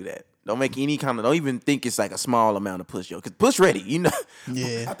Dunn. Don't do that. Don't make any kind of. Don't even think it's like a small amount of Push, yo. Cause Push ready, you know.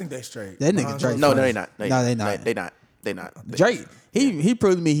 Yeah, I think they straight. that nigga Drake. No, funny. they not. No, they not. They not. Drake, he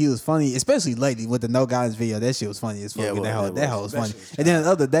proved to me he was funny, especially lately with the No Guidance video. That shit was funny as fuck. Yeah, That whole was That funny. shit was And then the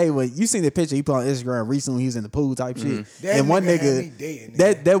other day when you seen the picture he put on Instagram recently, when he was in the pool type shit. That And one nigga had me nigga,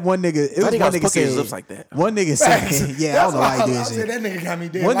 dead, that one nigga, it was think I one was nigga poking his said, lips like that. One nigga said, yeah, I don't know why he I doing said shit. that nigga got me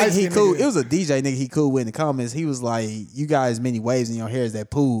dead. One nigga he Light-skinned cool. nigga. It was a DJ nigga he cool with in the comments. He was like, "You got as many waves in your hair as that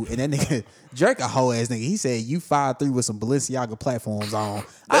pool." And that nigga Drake a hoe ass nigga. He said, "You 5'3" with some Balenciaga platforms on."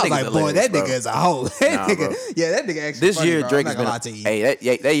 I was nigga's like, "Boy, hilarious, that bro. nigga is a hoe." That Nah, nigga, bro. yeah, that nigga actually. This funny, year bro. Drake I'm has not been. gonna lie to you.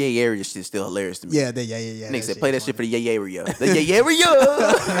 Hey, that Yay area shit is still hilarious to me. Yeah, yeah. Nigga said, play that shit for the Yay area. The Yay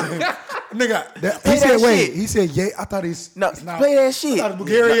area. Nigga, Play he said, that wait. shit. He said, yeah. I thought he's no. it's not, Play that shit. I thought it was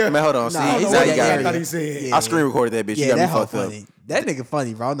Bulgaria. Man, hold on. See, Nah, he's I how he know got that it. I thought he said. I screen recorded that bitch. Yeah, You got that me whole fucked up. funny. That nigga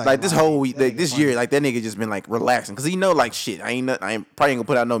funny, bro. I'm not Like this gonna lie. whole week, That like nigga this funny. year, like that nigga just been like relaxing because he know like shit. I ain't probably ain't gonna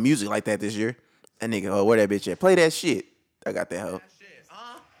put out no music like that this year. That nigga, oh, where that bitch at? Play that shit. I got that hoe.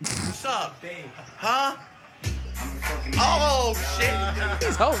 What's up? Huh? Oh, shit.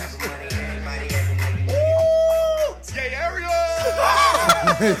 He's hoes. Ooh, gay area.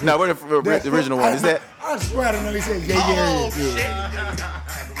 No, where the original one is that? I swear I didn't know he said yeah, Oh, yeah.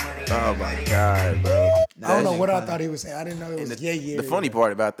 shit. Oh my god, bro. I don't know what I thought he was saying. I didn't know it was The funny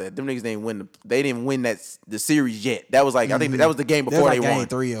part about that, them niggas didn't win. They didn't win the series yet. That was like I think that was the game That's before like they game won.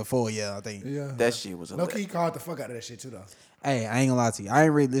 3 or 4, yeah, I think. Yeah. That shit was Low hilarious. key called the fuck out of that shit too though. Hey, I ain't gonna lie to you. I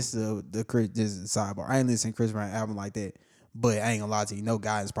ain't really listen to the Chris. This is a sidebar. I ain't listen to Chris Brown album like that. But I ain't gonna lie to you. No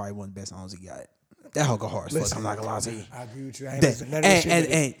Guy is probably one of the best songs he got. That whole go hard as fuck. Listen, I'm not gonna lie to you. I agree with you. I ain't That, listened to none of that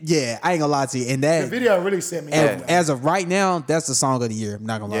shit. and yeah, I ain't gonna lie to you. And The that video really set me as, up. as of right now, that's the song of the year. I'm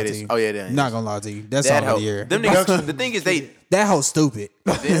not gonna lie Yeah, it to is. you. Oh, yeah, it is. I'm not gonna lie to you. That's That song hoe- of the year. Them niggas, the thing is That whole stupid.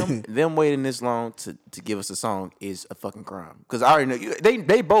 them waiting this long to give us a song is a fucking crime. Because I already know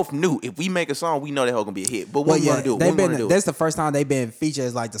they both knew if we make a song, we know that hoe gonna be a hit. But what we gonna do? They've What we been. gonna do? That's the first time they've been featured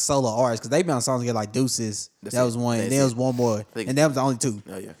as like the solo artists because they've been on songs together like Deuces. That's that it. was one. That's And there was it. one more, Think- and that was the only two.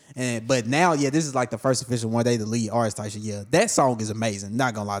 Oh, yeah. And but now, yeah, this is like the first official one. They the lead artist type shit. Yeah, that song is amazing.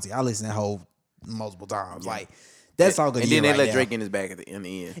 Not gonna lie to you, I listened to that whole multiple times. Like that song of the and year then they right let now. Drake in his back in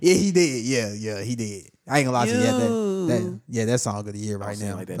the end. Yeah, he did. Yeah, he did. I ain't gonna lie to you. That song of the year right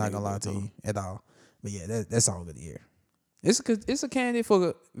sound now. like that Not nigga, gonna lie but to you at all. But yeah, that song of the year. It's a candidate for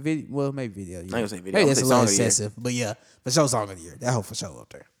a video. Well, maybe video. Yeah. I ain't gonna say video. Maybe I'm that's a gonna little say song of the year. excessive. But yeah, for sure song of the year. That whole for sure up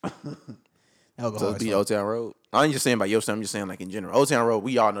there. That'll go So hard it's as be fuck. Old Town Road. I ain't just saying about your son. I'm just saying like in general. Old Town Road.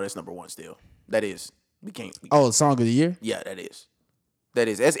 We all know that's number one still. That is. We can't. Oh, song of the year. Yeah, that is. That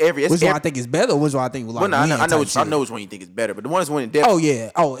is. That's every. That's Which one every, I think is better? Which one I think will like well, no, I know, win I know type which I shit? know which one you think is better, but the one that's winning depth. Oh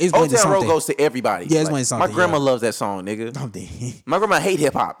yeah. Oh, it's Old winning Town Road something. goes to everybody. Yeah, it's Like, winning something, My grandma yeah. loves that song, nigga. I'm dead. My grandma hate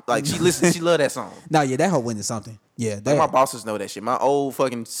hip hop. Like she listens, she love that song. No, yeah, that whole winning something. Yeah, Like that. my bosses know that shit. My old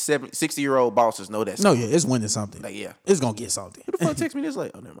fucking 60-year-old bosses know that No, song. yeah, it's winning something. Like yeah. It's gonna get something. Who the fuck text me this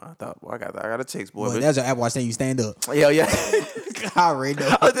late? Oh never mind. I thought I got a text, boy. Well, But, that's your Apple Watch thing. You stand up. yeah, yeah. I already know.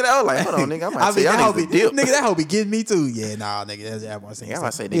 I looked at that, I was like, hold on, nigga. I might say that y'all hoe niggas be, a dip. nigga, that hoe be getting me too. Yeah, nah, nigga, that's your Apple Watch thing. Yeah, I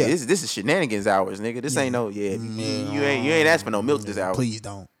might say, nigga, Yeah. this is shenanigans hours, nigga. This ain't no, you ain't asked for no milk this hour. Please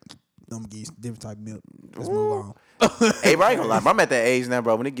don't. I'm gonna give you some different type of milk. Let's move on. Hey, bro, I ain't gonna lie, bro. I'm at that age now,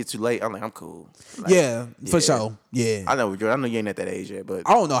 bro. When it gets too late, I'm like, I'm cool. Like, Yeah, for yeah. sure. Yeah. I know, Jordan. I know you ain't at that age yet, but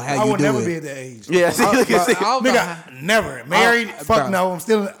I don't know how I you would do never it. be at that age. yeah, see, look at see. Nigga, never. Married? Fuck bro.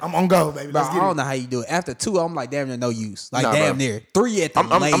 no. I'm on go, baby. Bro, Let's I get don't it. know how you do it. After 2, I'm like damn near no use. Like Nah, damn bro. near 3 at the I'm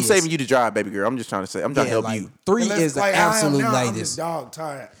latest. saving you to drive, baby girl. I'm just trying to say, I'm trying to help like, you. 3 Unless, is the like, I am absolute now, I'm just latest. dog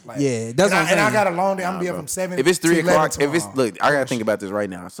tired. Like, Yeah, that's what I'm and I saying. got a long day. I'm gonna be up from 7. If it's to 3 11 o'clock, if it's tomorrow. look, I gotta think about this right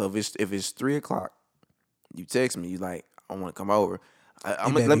now. So if it's 3 o'clock, you text me, you like, I want to come over.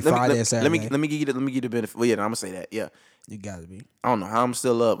 I'm better be Friday or Saturday. let me give you the benefit. Well, yeah, I'm gonna say that. Yeah, You gotta be. I don't know how I'm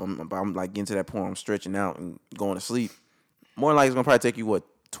still up. I'm like getting to that point. I'm stretching out and going to sleep. More than likely, it's gonna probably take you what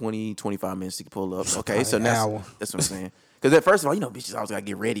 20, 25 minutes to pull up. Okay, so An hour. that's what I'm saying. Because at first of all, bitches always gotta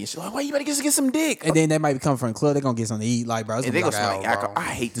get ready and shit. Like, why you better get some dick? And then they might be coming from the club. They gonna get something to eat. Like, bro, it's And they gonna gonna be smell like hour, alcohol. bro. I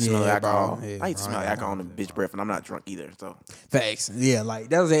hate the smell of Yeah, alcohol. bro. Yeah, I hate the bro. smell of alcohol on the bitch breath, and I'm not drunk either. So, Facts. Yeah, like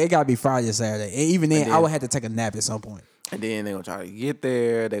that was it. It gotta be Friday or Saturday. And even then, And I then- would have to take a nap at some point. and then they gonna try to get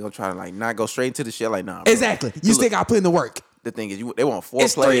there. They gonna try to like not go straight into the shit. Like, nah, bro. Exactly. You Look, still got to put in the work. the thing is, they want foreplay.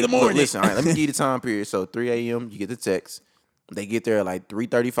 It's 3 in the Look, morning. listen, all right, let me give you the time period. So 3 a.m. you get the text. They get there at like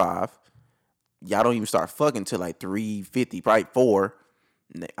 3:35. Y'all don't even start fucking till like 3:50, probably 4.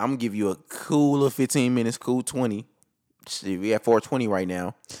 I'm gonna give you a cool 15 minutes, cool 20. Shit, we at 4:20 right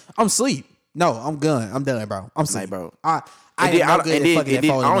now. I'm asleep. No, I'm done. I'm done, bro. I'm asleep, bro. I And then, am no good at fucking at 4 in the I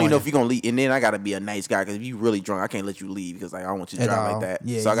don't even know morning. if you're gonna leave. And then I gotta be a nice guy because if you really drunk, I can't let you leave because like I don't want you to At drive all. like that.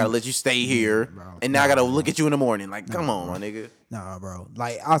 Yeah, so I gotta you- let you stay here. bro. And now I gotta look at you in the morning. Like, come on, my nigga. Nah, bro.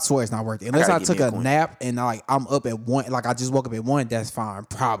 Like I swear it's not worth it. Unless gotta I get took me a a queen. nap and like I'm up at 1. Like I just woke up at 1. That's fine,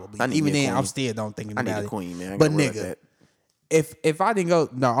 probably. I need Even me a then, I'm queen. still don't thinking I about need it. a queen, man. I But gotta worry about nigga, that. if I didn't go,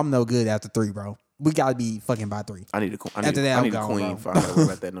 no, I'm no good after 3, bro. We gotta be fucking by 3. I need a queen. After that, I I'm need a gone, queen. bro. If I don't worry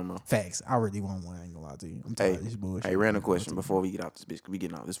about that no more. Facts. I really want one. I ain't gonna lie to you. I'm Hey, tired of this bullshit. hey, random question before we get out this bitch. We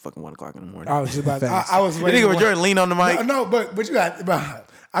getting out this fucking 1 o'clock in the morning. I was just about. Facts. I was The waiting. nigga with Jordan lean on the mic. No, but you got. Bro,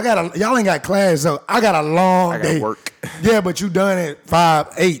 I got y'all ain't got class, so I got a long I gotta day. work. Yeah, but you done at 5,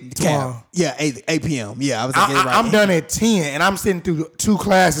 8 tomorrow. Cap. Yeah, 8 p.m. Yeah, I was thinking right. I'm done at 10, and I'm sitting through 2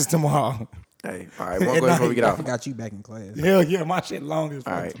 classes tomorrow. Hey, all right, one question before we get I out. forgot you back in class. Hell yeah, my shit long as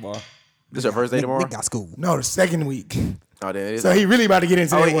fuck All right. tomorrow. This your first day tomorrow? We got school. No, the second week. Oh, there it is. So he really about to get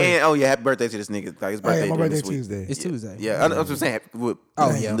into that work. Happy birthday to this nigga. Like, his Oh, yeah, birthday my during birthday this week. Tuesday. It's Tuesday. Yeah, I'm just saying.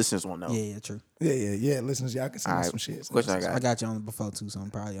 Yeah. Listeners won't know. Yeah, true. Yeah. Listeners, y'all can send All us right, some shit. question I got. I got you on before too, so I'm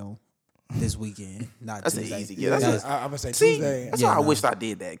probably on this weekend. Not That's Tuesday. an easy gift. I'm gonna say See, Tuesday. that's why I wish I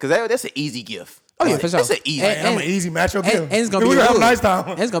did that because that's an easy gift. Oh yeah, for sure. That's an easy. And- I'm an easy matchup. And it's gonna be we a gonna have a wood. nice time.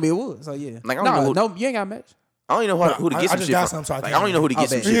 And it's gonna be a wood. So yeah. Like, I don't know who- no, you ain't got a match. I don't even know who to I get some just shit got from. some, so I Like, can't- I don't even know who to get Oh,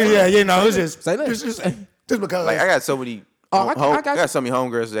 some bet. shit. Yeah. No, it's just Say less. just because. Like I got so many. Oh, I got I you. got so many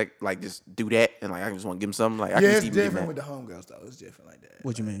homegirls that like just do that, and like I just want to give them something. Like I yeah, can it's just even different give with them the homegirls though. It's different like that.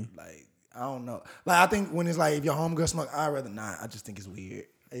 What you mean? Like I don't know. Like I think when it's like if your homegirl smoke, I'd rather not. I just think it's weird.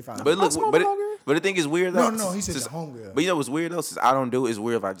 They find that. But look, smoke but with homegirl. but the thing is weird though. No, he said since- the homegirl. But you know what's weird though? Since I don't do it, it's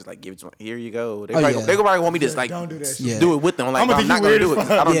weird if I just like give it to them. Here you go. They Oh, probably, yeah. they probably want me to just like Don't do that shit. Yeah. do it with them. Like I'ma I'm think not you gonna weird do as it.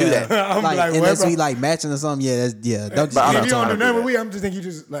 'cause I don't do that. I'm like, like, what, unless bro? we like matching or something, don't But just I if don't you know how don't to do do nothing, that. I'm just think you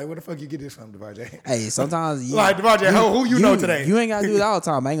just like, where the fuck you get this from, DeVarjay? Hey, sometimes you Like DeVarjay, who you know today? You ain't gotta do it all the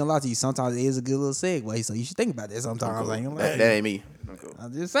time. I ain't gonna lie to you. Sometimes it is a good little segue, so you should think about that sometimes. I ain't gonna lie. That ain't me. I'm cool.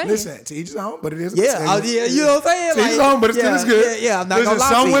 I'm just saying. Listen, to each his own, but it is. a Yeah, segment. yeah, you know what I'm saying? To each his own, but it still is good. Yeah, I'm not Listen, gonna lie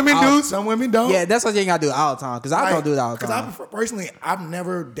to some you. women do, some women don't. Yeah, that's why you ain't gotta do it all the time. Because I don't do it all the Because I time. prefer, personally, I've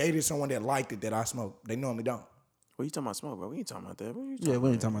never dated someone that liked it that I smoke. They normally don't. What you talking about smoke, bro? We ain't talking about that. What you Yeah, we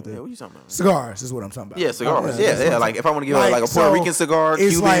ain't talking about that. Yeah, what you talking about? Cigars is what I'm talking about. Yeah, cigars. that's what Yeah. I'm Like talking if I want to give her like a Puerto so Rican cigar, it's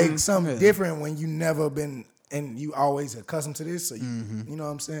Cuban. like something different when you never been and you always accustomed to this. So you, you know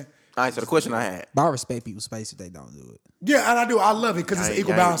what I'm saying? All right. So the question I had. But I respect people's space if they don't do it. Yeah, and I do. I love it because it's an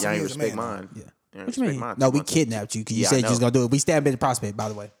equal balance. Y'all to ain't me as a respect man. mine. Yeah. Y'all What you respect mean? mine No, too we much. kidnapped you because you Yeah, I said you know. was gonna do it. We stabbed at the prospect, by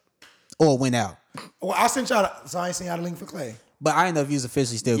the way. Or went out. Well, I sent y'all. So I ain't sent y'all the link for Clay. But I didn't know if you was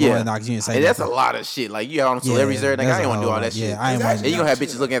officially still Yeah, going because you didn't say and that's a nothing. lot of shit. Like you got on celebrities there, nigga. that's I ain't a want to do whole all that lot. Yeah, shit. I ain't Exactly. watching And you gonna have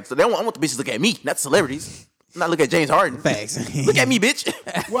bitches looking at. I want the bitches looking at me, not celebrities. I'm not looking at James Harden. Facts. Look at me, bitch.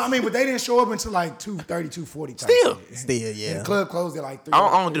 Well, I mean, but they didn't show up until like 2:30, 2:40 type Still. shit. Still, yeah. The club closed at like 3. I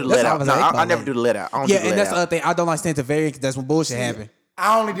don't do the That's let what I out. was No, like, I never do the let out. I don't do Yeah, the and let that's the out. other thing. I don't like staying to variance because that's when bullshit happen.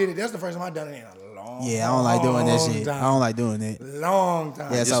 I only did it. That's the first time I done it in a long. Yeah, I don't like doing that shit. time. I don't like doing that. Long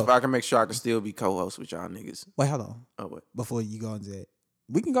time. Yeah, Just so- if I can make sure I can still be co-host with y'all niggas. Wait, hold on. Oh what? Before you go into that,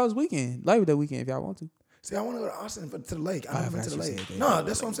 we can go this weekend, Labor Day weekend, if y'all want to. See, I want to go to Austin to the lake. I I haven't been to the forgot you lake. said that. No,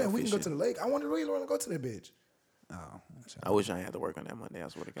 that's what I'm saying. We can go to the lake. I really want to go to that bitch. I wish I had to work on that Monday. I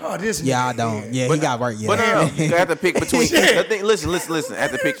swear to God. Oh, this. Yeah, I nigga don't. here. Yeah, he got work. Yeah, But no, you have to pick between. Shit. I think, listen. I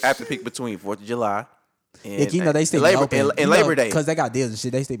have to pick between 4th of July and yeah, you know they still Labor, be open. and Labor Day because they got deals and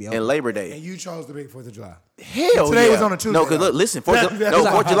shit. They still be open. and Labor And Day. you chose the big 4th of July. Hell Today yeah. was on a Tuesday, No, because though. look, listen. That's 4th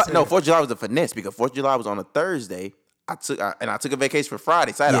why I July. said No, it. 4th of July was the finesse because 4th of July was on a Thursday. I took a vacation for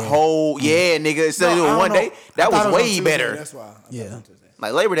Friday, so I had a Yeah. whole instead of No, I doing don't one know. day. I That thought was it on way Tuesday, better. That's why. I thought Yeah. it was on Tuesday.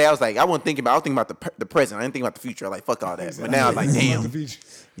 Like Labor Day, I was thinking about the present. I didn't think about the future. Like fuck all that. But now I'm like, The damn. beach.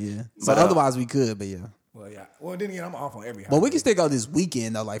 Yeah. So But, otherwise we could, but yeah. Well, yeah. Well, then again, I'm off on every. But we holiday. can still go this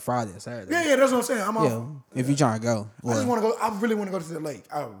weekend though, like Friday or Saturday. Yeah, that's what I'm saying. I'm off. Yeah, if you trying to go. I just Well, want to go. I really want to go to the lake.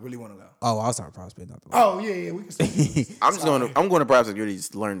 I really want to go. oh, I was talking prospect, not the Oh yeah. We can. Still, I'm going to Prospect to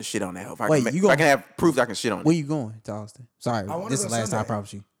just learn the shit on that. If I Wait, can, you if I gonna- can have proof that I can shit on it. Where you going to Austin? Sorry, wanna this is go the last time I Sunday.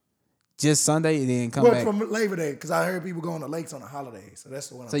 promise you. Just Sunday and then come well, back. from Labor Day, because I heard people go on the lakes on a holiday. So that's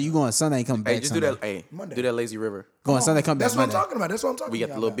the one. So you going Sunday and come back Hey, just Sunday. do that. Hey, Monday. do that lazy river. Going Sunday, come back That's what I'm Monday. talking about. That's what I'm talking We got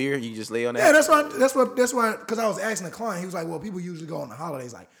about. the little beer. You can just lay on that. Yeah, that's why. Because I was asking the client, he was like, "Well, people usually go on the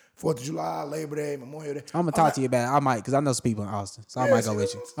holidays like 4th of July, Labor Day, Memorial Day." I'm gonna talk to you about it. I might, because I know some people in Austin, so I Yeah, might go see,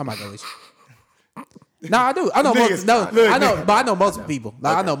 with you. I might go with you. No, I do. I know Niggas, most. No, look, I know, nigga. but I know multiple people.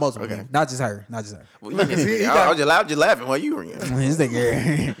 Like, I know multiple Okay. people, not just her. Well, I was just laughing while you were in. This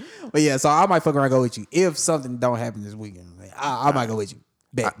nigga. But yeah, so I might fuck around and go with you if something don't happen this weekend. Like, I might go with you.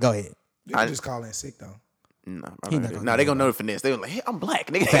 Bet. Go ahead. You can just call in sick though. No, He not gonna they gonna know the finesse. They gonna like, hey, I'm black.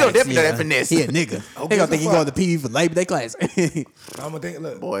 Nigga, they gonna definitely know that finesse. He a nigga. They gonna think he going to PV for Labor Day class. I'm gonna think.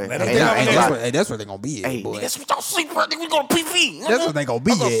 Look, Boy, let 'em hey, think nah, I'm ain't gonna- lie. That's where they gonna be at, Hey, boy. nigga, that's what y'all sleep for. Nigga, we going to PV. That's what they gonna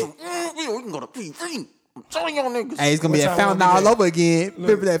be at. We can go to PV. I'm telling y'all niggas. Hey, it's gonna be What that time fountain wanna be all there? over again.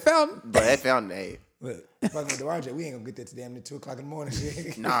 Remember that fountain? But that fountain, hey, Look, fucking with the RJ, we ain't gonna get there to damn near 2:00 in the morning.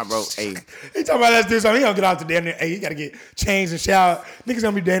 Shit. nah, bro. Hey, He talking about let's do something. He gonna get out to damn near. Hey, he gotta get changed and shower. Niggas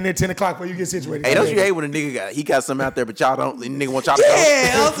gonna be damn near 10 o'clock before you get situated. hey, don't you hate when a nigga got something out there, but y'all don't? The nigga want y'all to go.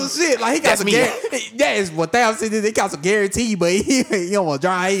 Yeah, that's some shit. Like he got That's some me. that is 1,000. He got some guarantee, but he don't want to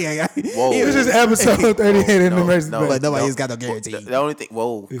dry. He ain't got. Whoa. This is episode 38 in the emergency. no. But nobody No. has got no guarantee. The only thing,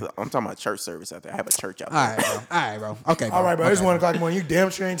 whoa, I'm talking about church service out there. I have a church out there. All right, bro. Okay, bro. All right, bro. It's 1 o'clock in the morning. You damn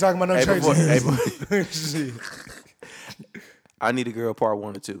sure ain't talking about no Hey, church. before- Shit. I need a girl part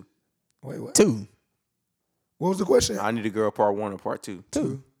 1 or 2. Wait, what? 2. What was the question? I need a girl part 1 or part 2.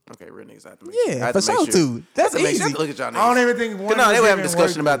 2. Okay, real niggas have to make Yeah, sure. I have for to make sure, too. That's I have to easy. look at y'all niggas. I don't even think one. No, they were having a was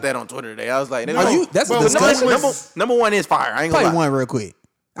discussion even about worth that on Twitter today. I was like, Are you? That's a Well, discussion. number one is fire. I ain't gonna Play lie. one real quick.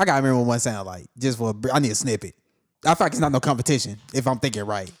 I gotta remember what one sound like. Just for I need a snippet. I feel like it's not no competition. If I'm thinking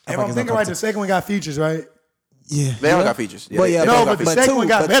right. If I'm thinking right, the second one got features, right? Yeah, They all got features. Yeah, But they yeah, all No, got but the features. second one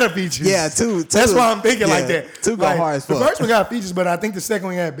got better features. Yeah, two. That's why I'm thinking like yeah, that. Two go Like, hard as the fuck. first one got features, but I think the second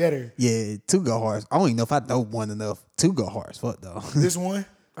one got better. Yeah, two go hard. I don't even know if I know one enough. Two go hard as fuck though. This one,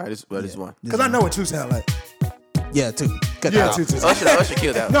 All right, this one. because I know what two sound like. Yeah, two. Cut Yeah, that two. out. Usher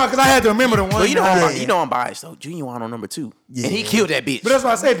killed that. No, because I had to remember the one. But you know, that- I'm biased though. Genuine on number 2, Yeah. and he killed that bitch. But that's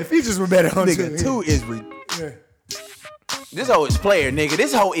why I said the features were better on Nigga, two is Yeah. This hoe is player, nigga.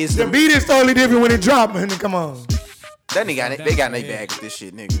 This hoe is The beat is totally different when it dropped, man. Come on. that nigga. They got in their bag with this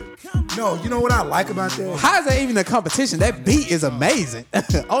shit, nigga. No, you know what I like about that? How is that even a competition? That beat is amazing.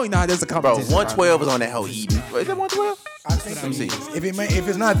 Oh, no, there's a Bro, competition. 112 is on that hoe eating. Is that 112? I think Let me see. if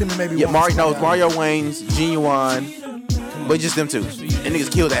it's not them, then maybe Yeah, one. Mario Wayne's, Genuine, but just them two. And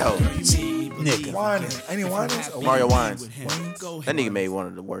niggas killed that hoe. Nigga. Wines. Ain't it Wines? Mario Wines. That nigga made one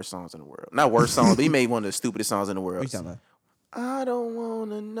of the worst songs in the world. Not worst songs, but he made one of the stupidest songs in the world. What you talking about? I don't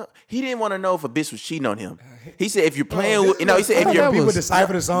wanna know. He didn't want to know if a bitch was cheating on him. He said if you're playing with, he said if thought you're that people was-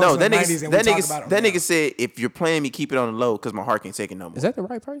 decipher the songs no, in that the 90s and we talk about them. nigga said if you're playing me, keep it on the low because my heart can't take it no more. Is that the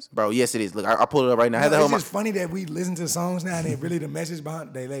right person? Bro, yes it is. Look, I pulled it up right now. I had No, the it's whole just funny that we listen to songs now and they really the message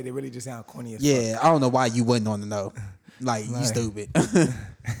behind they really just sound corny as fuck. Yeah, I don't know why you wouldn't want to know. Like, you stupid.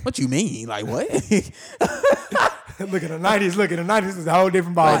 What you mean? Like, what? Look at the 90s. Look at the 90s is a whole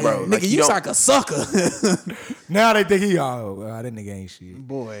different ball. Like, bro, Nigga, like, you you don't- like a sucker. Now they think that nigga ain't shit.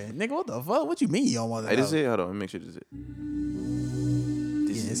 Boy, nigga, what the fuck? What you mean you don't want to Hey, know? this is it. Hold on, let me make sure this is it.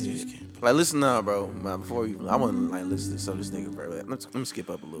 This is it. Like, listen now, bro. Man, before you, I want to like listen to some of this nigga, bro. Let me skip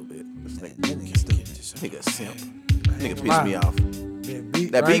up a little bit. This nigga stupid. This nigga a simp. Nigga pissed me off.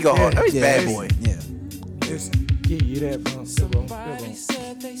 That beat go hard. That was bad boy. Yeah. Listen, give you that bump.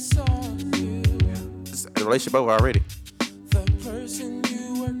 The relationship over already.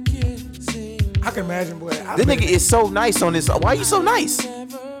 I can imagine, boy. This nigga is so nice on this. Why you so nice?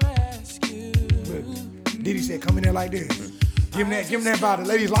 Diddy said, come in there like this. Give him that body.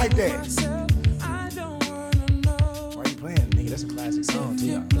 Ladies like that. Why you playing, nigga? That's a classic song,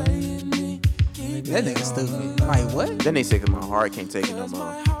 too. That nigga stupid. Like, what? Then they say, cause my heart can't take it no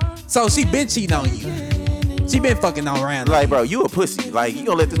more. So she been cheating on you. She been fucking on around. Like, bro, you a pussy. Like, you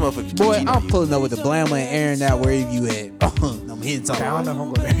gonna let this motherfucker keep Boy, cheating on I'm you. pulling up with the Blammer and Aaron out wherever you at. I'm hitting I don't know somebody. if I'm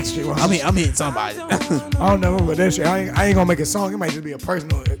going back straight. I'm hitting somebody. I don't know about that shit. I ain't gonna make a song. It might just be a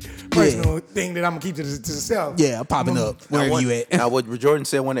personal thing that I'm gonna keep to self. Yeah, I'm popping up wherever you at. Now, what Jordan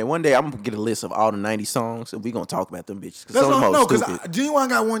said one day I'm gonna get a list of all the 90 songs and we gonna talk about them bitches. Cause That's some of what them I know, hoes because stupid. Genuine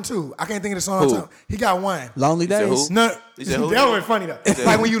got one too. I can't think of the song. Who? I'm talking- He got one. Lonely said Days. who? No, He said who? that was funny though. said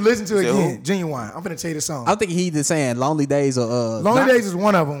Like who? when you listen to it He said again, who? Genuine. I'm finna tell you the song. I'm thinking he just saying Lonely Days or Lonely not, Days is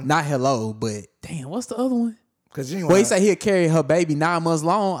one of them. not Hello, but damn, what's the other one? Because Genuine. Well, he said he'll carry her baby 9 months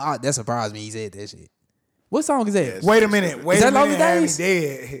long. That surprised me. He said that shit. What song is that? Wait a minute. Wait Is a that minute. Lonely Have me Days?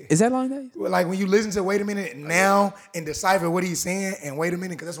 dead. Is that Lonely Days? Like when you listen to Wait a Minute now and decipher what he's saying and Wait a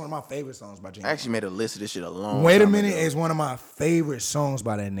Minute, because that's one of my favorite songs by I Genuine. actually made a list of this shit a long Wait a time Minute ago. is one of my favorite songs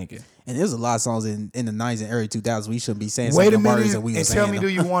by that nigga. And there's a lot of songs in the 90s and early 2000s we shouldn't be saying Wait a some of the words minute that we were and saying. Tell Me though. Do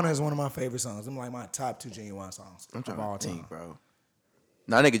You Wanna is one of my favorite songs. I'm like my top 2 Genuine songs I'm of all trying to time. think, bro.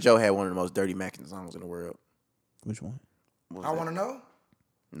 Now, nigga Joe had one of the most dirty Mackin songs in the world. Which one? What was I that? want to know.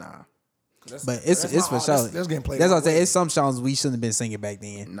 Nah. But it's for sure. That's getting played. That's what I'm saying. It's some songs we shouldn't have been singing back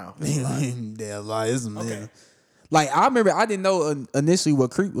then. No. Yeah, like, it's, Okay. like I remember I didn't know initially what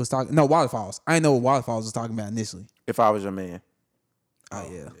Creep was talking. No, Waterfalls. I didn't know what Waterfalls was talking about initially. If I was your man. Oh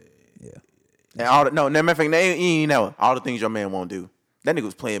yeah. And all the, no, matter of fact, you ain't know all the things your man won't do. That nigga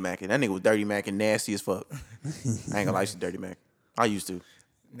was playing Mackin. That nigga was dirty Mackin, nasty as fuck. I ain't gonna lie, I used to dirty Mac. I used to.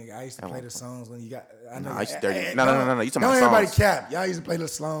 Nigga, I used to play the songs when you got. I know. I used to dirty. No. You talking Don't about everybody songs? cap. Y'all used to play the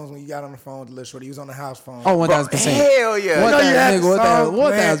songs when you got on the phone with the little shorty. You was on the house phone. Oh, 1,000%. Hell yeah. What You know you had nigga, the what that- song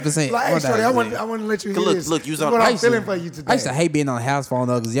 1,000%. playing. Like, hey, shorty, I 1,000%. want to let you hear Look, this. look, you was This on- what I I'm used to- feeling for you today. I used to hate being on the house phone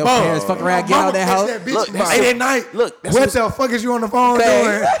though, because your Bro, parents fuck around, get out that mama house. catch bitch Look, late at night. look, that's what what's- the fuck is you on the phone Okay.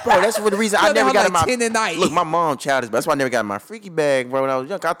 doing? Bro, that's what the reason I Shut never down got in like my 10 at night. Look, my mom childish, but that's why I never got in my freaky bag, bro. When I was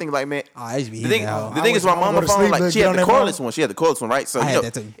young, I think like, man. Oh, I used to be The hitting thing, that hoe. the thing is, my I mama go to phone, sleep, like look, she get had on the that cordless phone. one. She had the cordless one, right? So I you had know,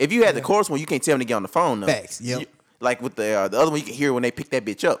 that too. if you had the cordless one, you can't tell me to get on the phone. Though. Facts, yep. Like with the other one, you can hear when they pick that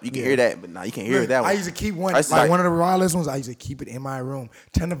bitch up. You can hear that, but nah, you can't hear Look, that one. I used to keep one, I used to like one of the wireless ones. I used to keep it in my room,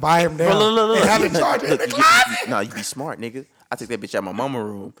 turn the volume down, Look. and have it charged in the closet. Nah, you be smart, nigga. I took that bitch out my mama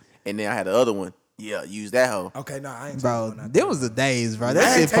room, and then I had the other one. Yeah, use that hoe. Okay, no, I ain't Bro, taking one out them was the days, bro. I That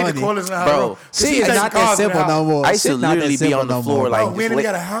ain't shit take the funny. quarters in the house, Bro, Shit She is take not the that cars in the simple no house. more. I used to Shit not that literally be simple on the no floor more. like, Bro, we just ain't lay-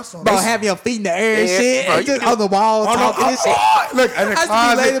 got a house on. Bro, have your feet in the air and Yeah, shit, bro, and you just can- on the wall Oh, no, talking and shit. look, and the I used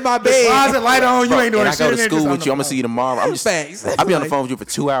to be laying in my the bed. closet light on. You Bro, ain't doing and I shit go to in there, school just on with the you. I'm gonna floor. see you tomorrow. I'm just, Facts. I'll be on the Like- phone with you for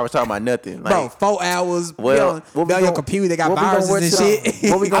 2 hours talking about nothing. Like, Bro, 4 hours. well, Be on your computer. They got what we gonna wear viruses and to-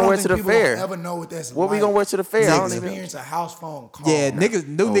 shit. what we I gonna don't wear think to the people fair? gonna ever know what that's What we like gonna wear to the fair? I to don't even. experience a house phone call. Yeah, niggas,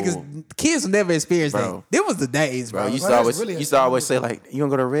 new Oh. niggas, kids will never experience that. Bro. Them was the days, bro. Bro, you used Well, to that's always, really you a used to always say family like, "You gonna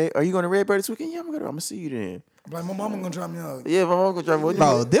go to Red? Are you going to Redbird this weekend? Yeah, I'm gonna see you then." Like my mama gonna drop me out. Yeah, my mom gonna drive me.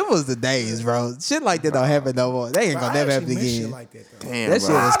 Bro, them was the days, bro. Shit like that don't happen no more. They ain't Bro, gonna I never actually happen miss shit again. like that though. Damn, That bro.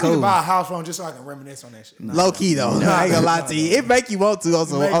 shit was I need to cool. buy a house phone just so I can reminisce on that shit. Low key though, I ain't gonna lie to you. It make you want to on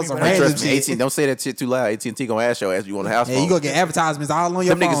some, Make me, on some bro. random Trust me, shit. AT&T. Don't say that shit too loud. AT&T gonna ask your ass if you want a house Yeah, phone. you gonna get advertisements all on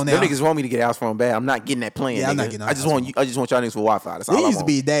your them phone niggas, now. them niggas want me to get a house phone bad. I'm not getting that plan. Yeah, I'm nigga. not getting a I just house want you. I just want y'all niggas for Wi-Fi. That's all It I used to want.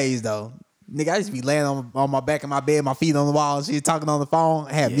 be days though. Nigga, I used to be laying on my back in my bed, my feet on the wall, and shit, talking on the phone,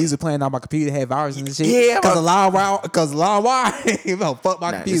 have music playing on my computer, had viruses and shit. Yeah, Cause the line wire, you know, fuck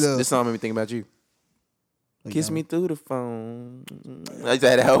my Nah, computer. this song made me think about you. Kiss me through the phone. I just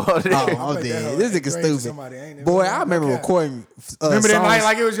had that whole day. Oh, I'm I bet that dead. hoe This ain't nigga great to stupid. somebody, ain't it? Boy, No I remember cap. recording. Remember that night songs-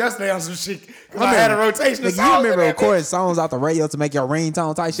 like it was yesterday on some shit. Cause I had a rotation of Nigga, songs. you in remember that recording songs out the radio to make your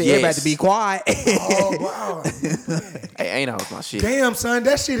ringtone type shit? Yes. Everybody had to be quiet. bitch. Oh wow. Hey, ain't always my shit. Damn, son,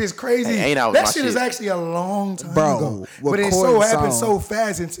 that shit is crazy. Hey, ain't always that my shit is shit. actually a long time Bro, ago. But it recording so happened songs. so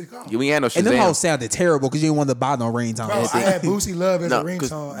fast and took off. You ain't had no And them hoes Shazam. sounded terrible because you didn't want to buy no ringtone. Bro, I had Boosie Love as a No,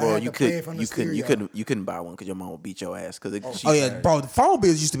 because ringtone. I bro, had you to play it could, from the you couldn't, you stereo. couldn't, you couldn't buy one because your mom would beat your ass. Because Oh yeah, bro, the phone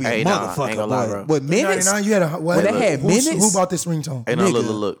bills used to be Hey, a nah, motherfucker. ain't gonna lie, boy. bro. With minutes, 99, you had a what? When they had Who's- minutes? Who bought this ringtone? Hey, no,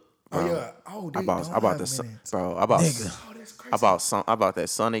 Nigga. look. Oh Bro. yeah. Oh, I dude, bought minutes. bro. I bought Nigga. Oh, that's crazy. I bought that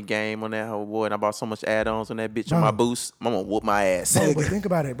Sonic game on that whole boy, and I bought so much add-ons on that bitch on my boost. I'm gonna whoop my ass. Bro, but think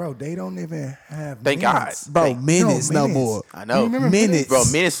about it, bro. They don't even have Thank minutes. God. bro, minutes no minutes. more. I know. You remember Minutes. Bro,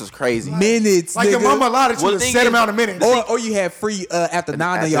 minutes was crazy. Minutes, Like nigga. your mama allowed you Well, to thing set is- amount of minutes. Or you have free after 9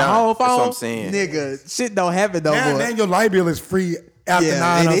 on After your 9, home that's phone. what I'm saying. Nigga, shit don't happen no Now, more. your light bill is free after Yeah,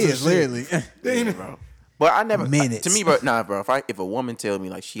 9 on it some is shit. literally. They ain't- Bro. But I never Minutes. to me, bro. Nah, bro. If a woman tell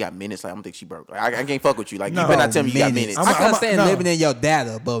me like she got minutes, like I'm gonna think she broke. Like I can't fuck with you. Like No, you better not tell me you got Minutes. minutes. I can I'm a- understand no. living in your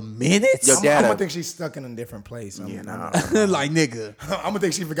data, but minutes? Your I'm data. gonna think she's stuck in a different place. Yeah, nah. like, nigga. I'm gonna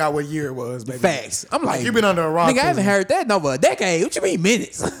think she forgot what year it was, baby. Facts. I'm like, you been under a rock. Nigga, I haven't heard that in over a decade. What you mean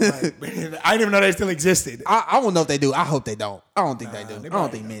minutes? Like, I didn't even know they still existed. I don't know if they do. I hope they don't. I don't think they do. they I don't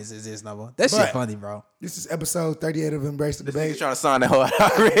probably think minutes exist no more. That shit But- funny, bro. This is episode 38 of Embrace the Niggas Debate. trying to sign that hoe out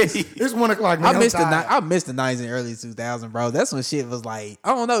already. It's 1 o'clock. Man. I missed the tired. I missed the 90s and early 2000s, bro. That's when shit was like, I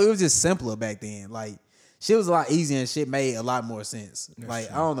don't know, it was just simpler back then. Like shit was a lot easier and shit made a lot more sense.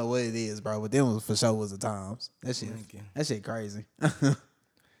 Like I don't know what it is, bro, but them was for sure was the times. That shit crazy.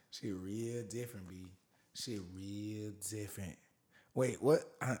 Shit real different, B. Shit real different. Wait, what?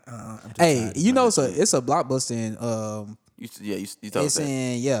 I'm just Hey, tired. you know it's a blockbuster in You told us it's that.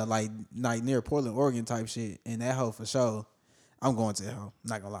 in like near Portland, Oregon type shit. And that hoe for sure. I'm going to that hoe.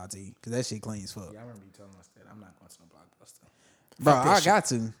 Not gonna lie to you, cause that shit clean as fuck, Yeah, I remember you telling us that. I'm not going to no blockbuster. bro. that I shit. got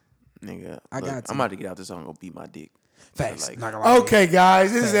to. Nigga, I look, got to. I'm about to get out this song and go beat my dick. Facts. Like, Not gonna lie to you. Okay,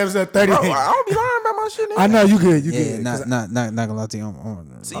 guys, this is episode 38. Bro, I don't be lying about my shit, nigga. I know you good. You Yeah, good. 'cause not gonna lie to you.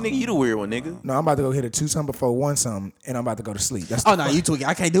 I'm See, nigga, you the weird one, nigga. no, I'm about to go hit a 2 something before 1 something, and I'm about to go to sleep. That's Oh no, you tweaking.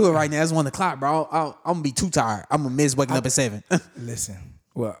 I can't do it right now. It's 1 o'clock, bro. I'm gonna be too tired. I'm gonna miss waking up at 7. Listen,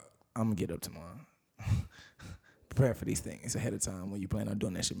 well, I'm gonna get up tomorrow. Prepare for these things ahead of time when you plan on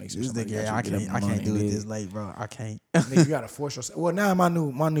doing that shit. Make sure This somebody nigga, got you I get up in can't the morning, do it dig? this late, bro. I can't. Nigga, you gotta force yourself. Well, now my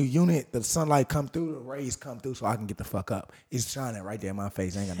new unit, the sunlight come through, the rays come through, so I can get the fuck up. It's shining right there in my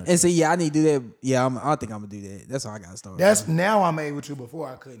face. I ain't got no. And see, yeah, I need to do that. Yeah, I think I'm gonna do that. That's how I gotta start. That's now I'm able to. Before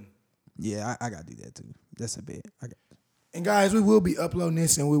I couldn't. yeah, I gotta do that too. That's a bit. And guys, we will be uploading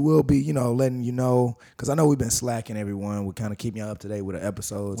this, and we will be, letting you know, because I know we've been slacking everyone. We're kind of keeping y'all up to date with the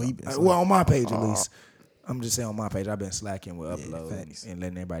episodes. We've been Well, on my page at least. I'm just saying on my page, I've been slacking with uploading facts. and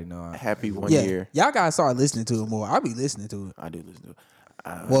letting everybody know. Happy one Yeah, year. y'all gotta start listening to it more. I be listening to it. I do listen to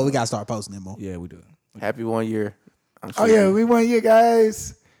it. Well, we gotta start posting it more. Yeah, we do. Happy 1 year. I'm Oh sure yeah, you- we want you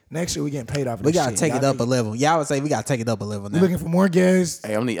guys. Next year we getting paid off. Of We this gotta shit. take it Y'all up a level. Y'all would say we gotta take it up a level We now. looking for more guests.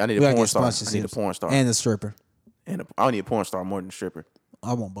 Hey, I need We a gotta porn get star. I need a sponsorships porn star. and a stripper. And I need a porn star more than a stripper.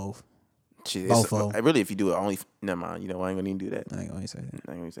 I want both. Shit, Both of 'em. Really, if you do it, only never mind. You know, I ain't gonna even do that. I ain't gonna say that. I ain't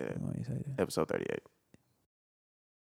gonna even say that. I ain't gonna say that. Episode 38.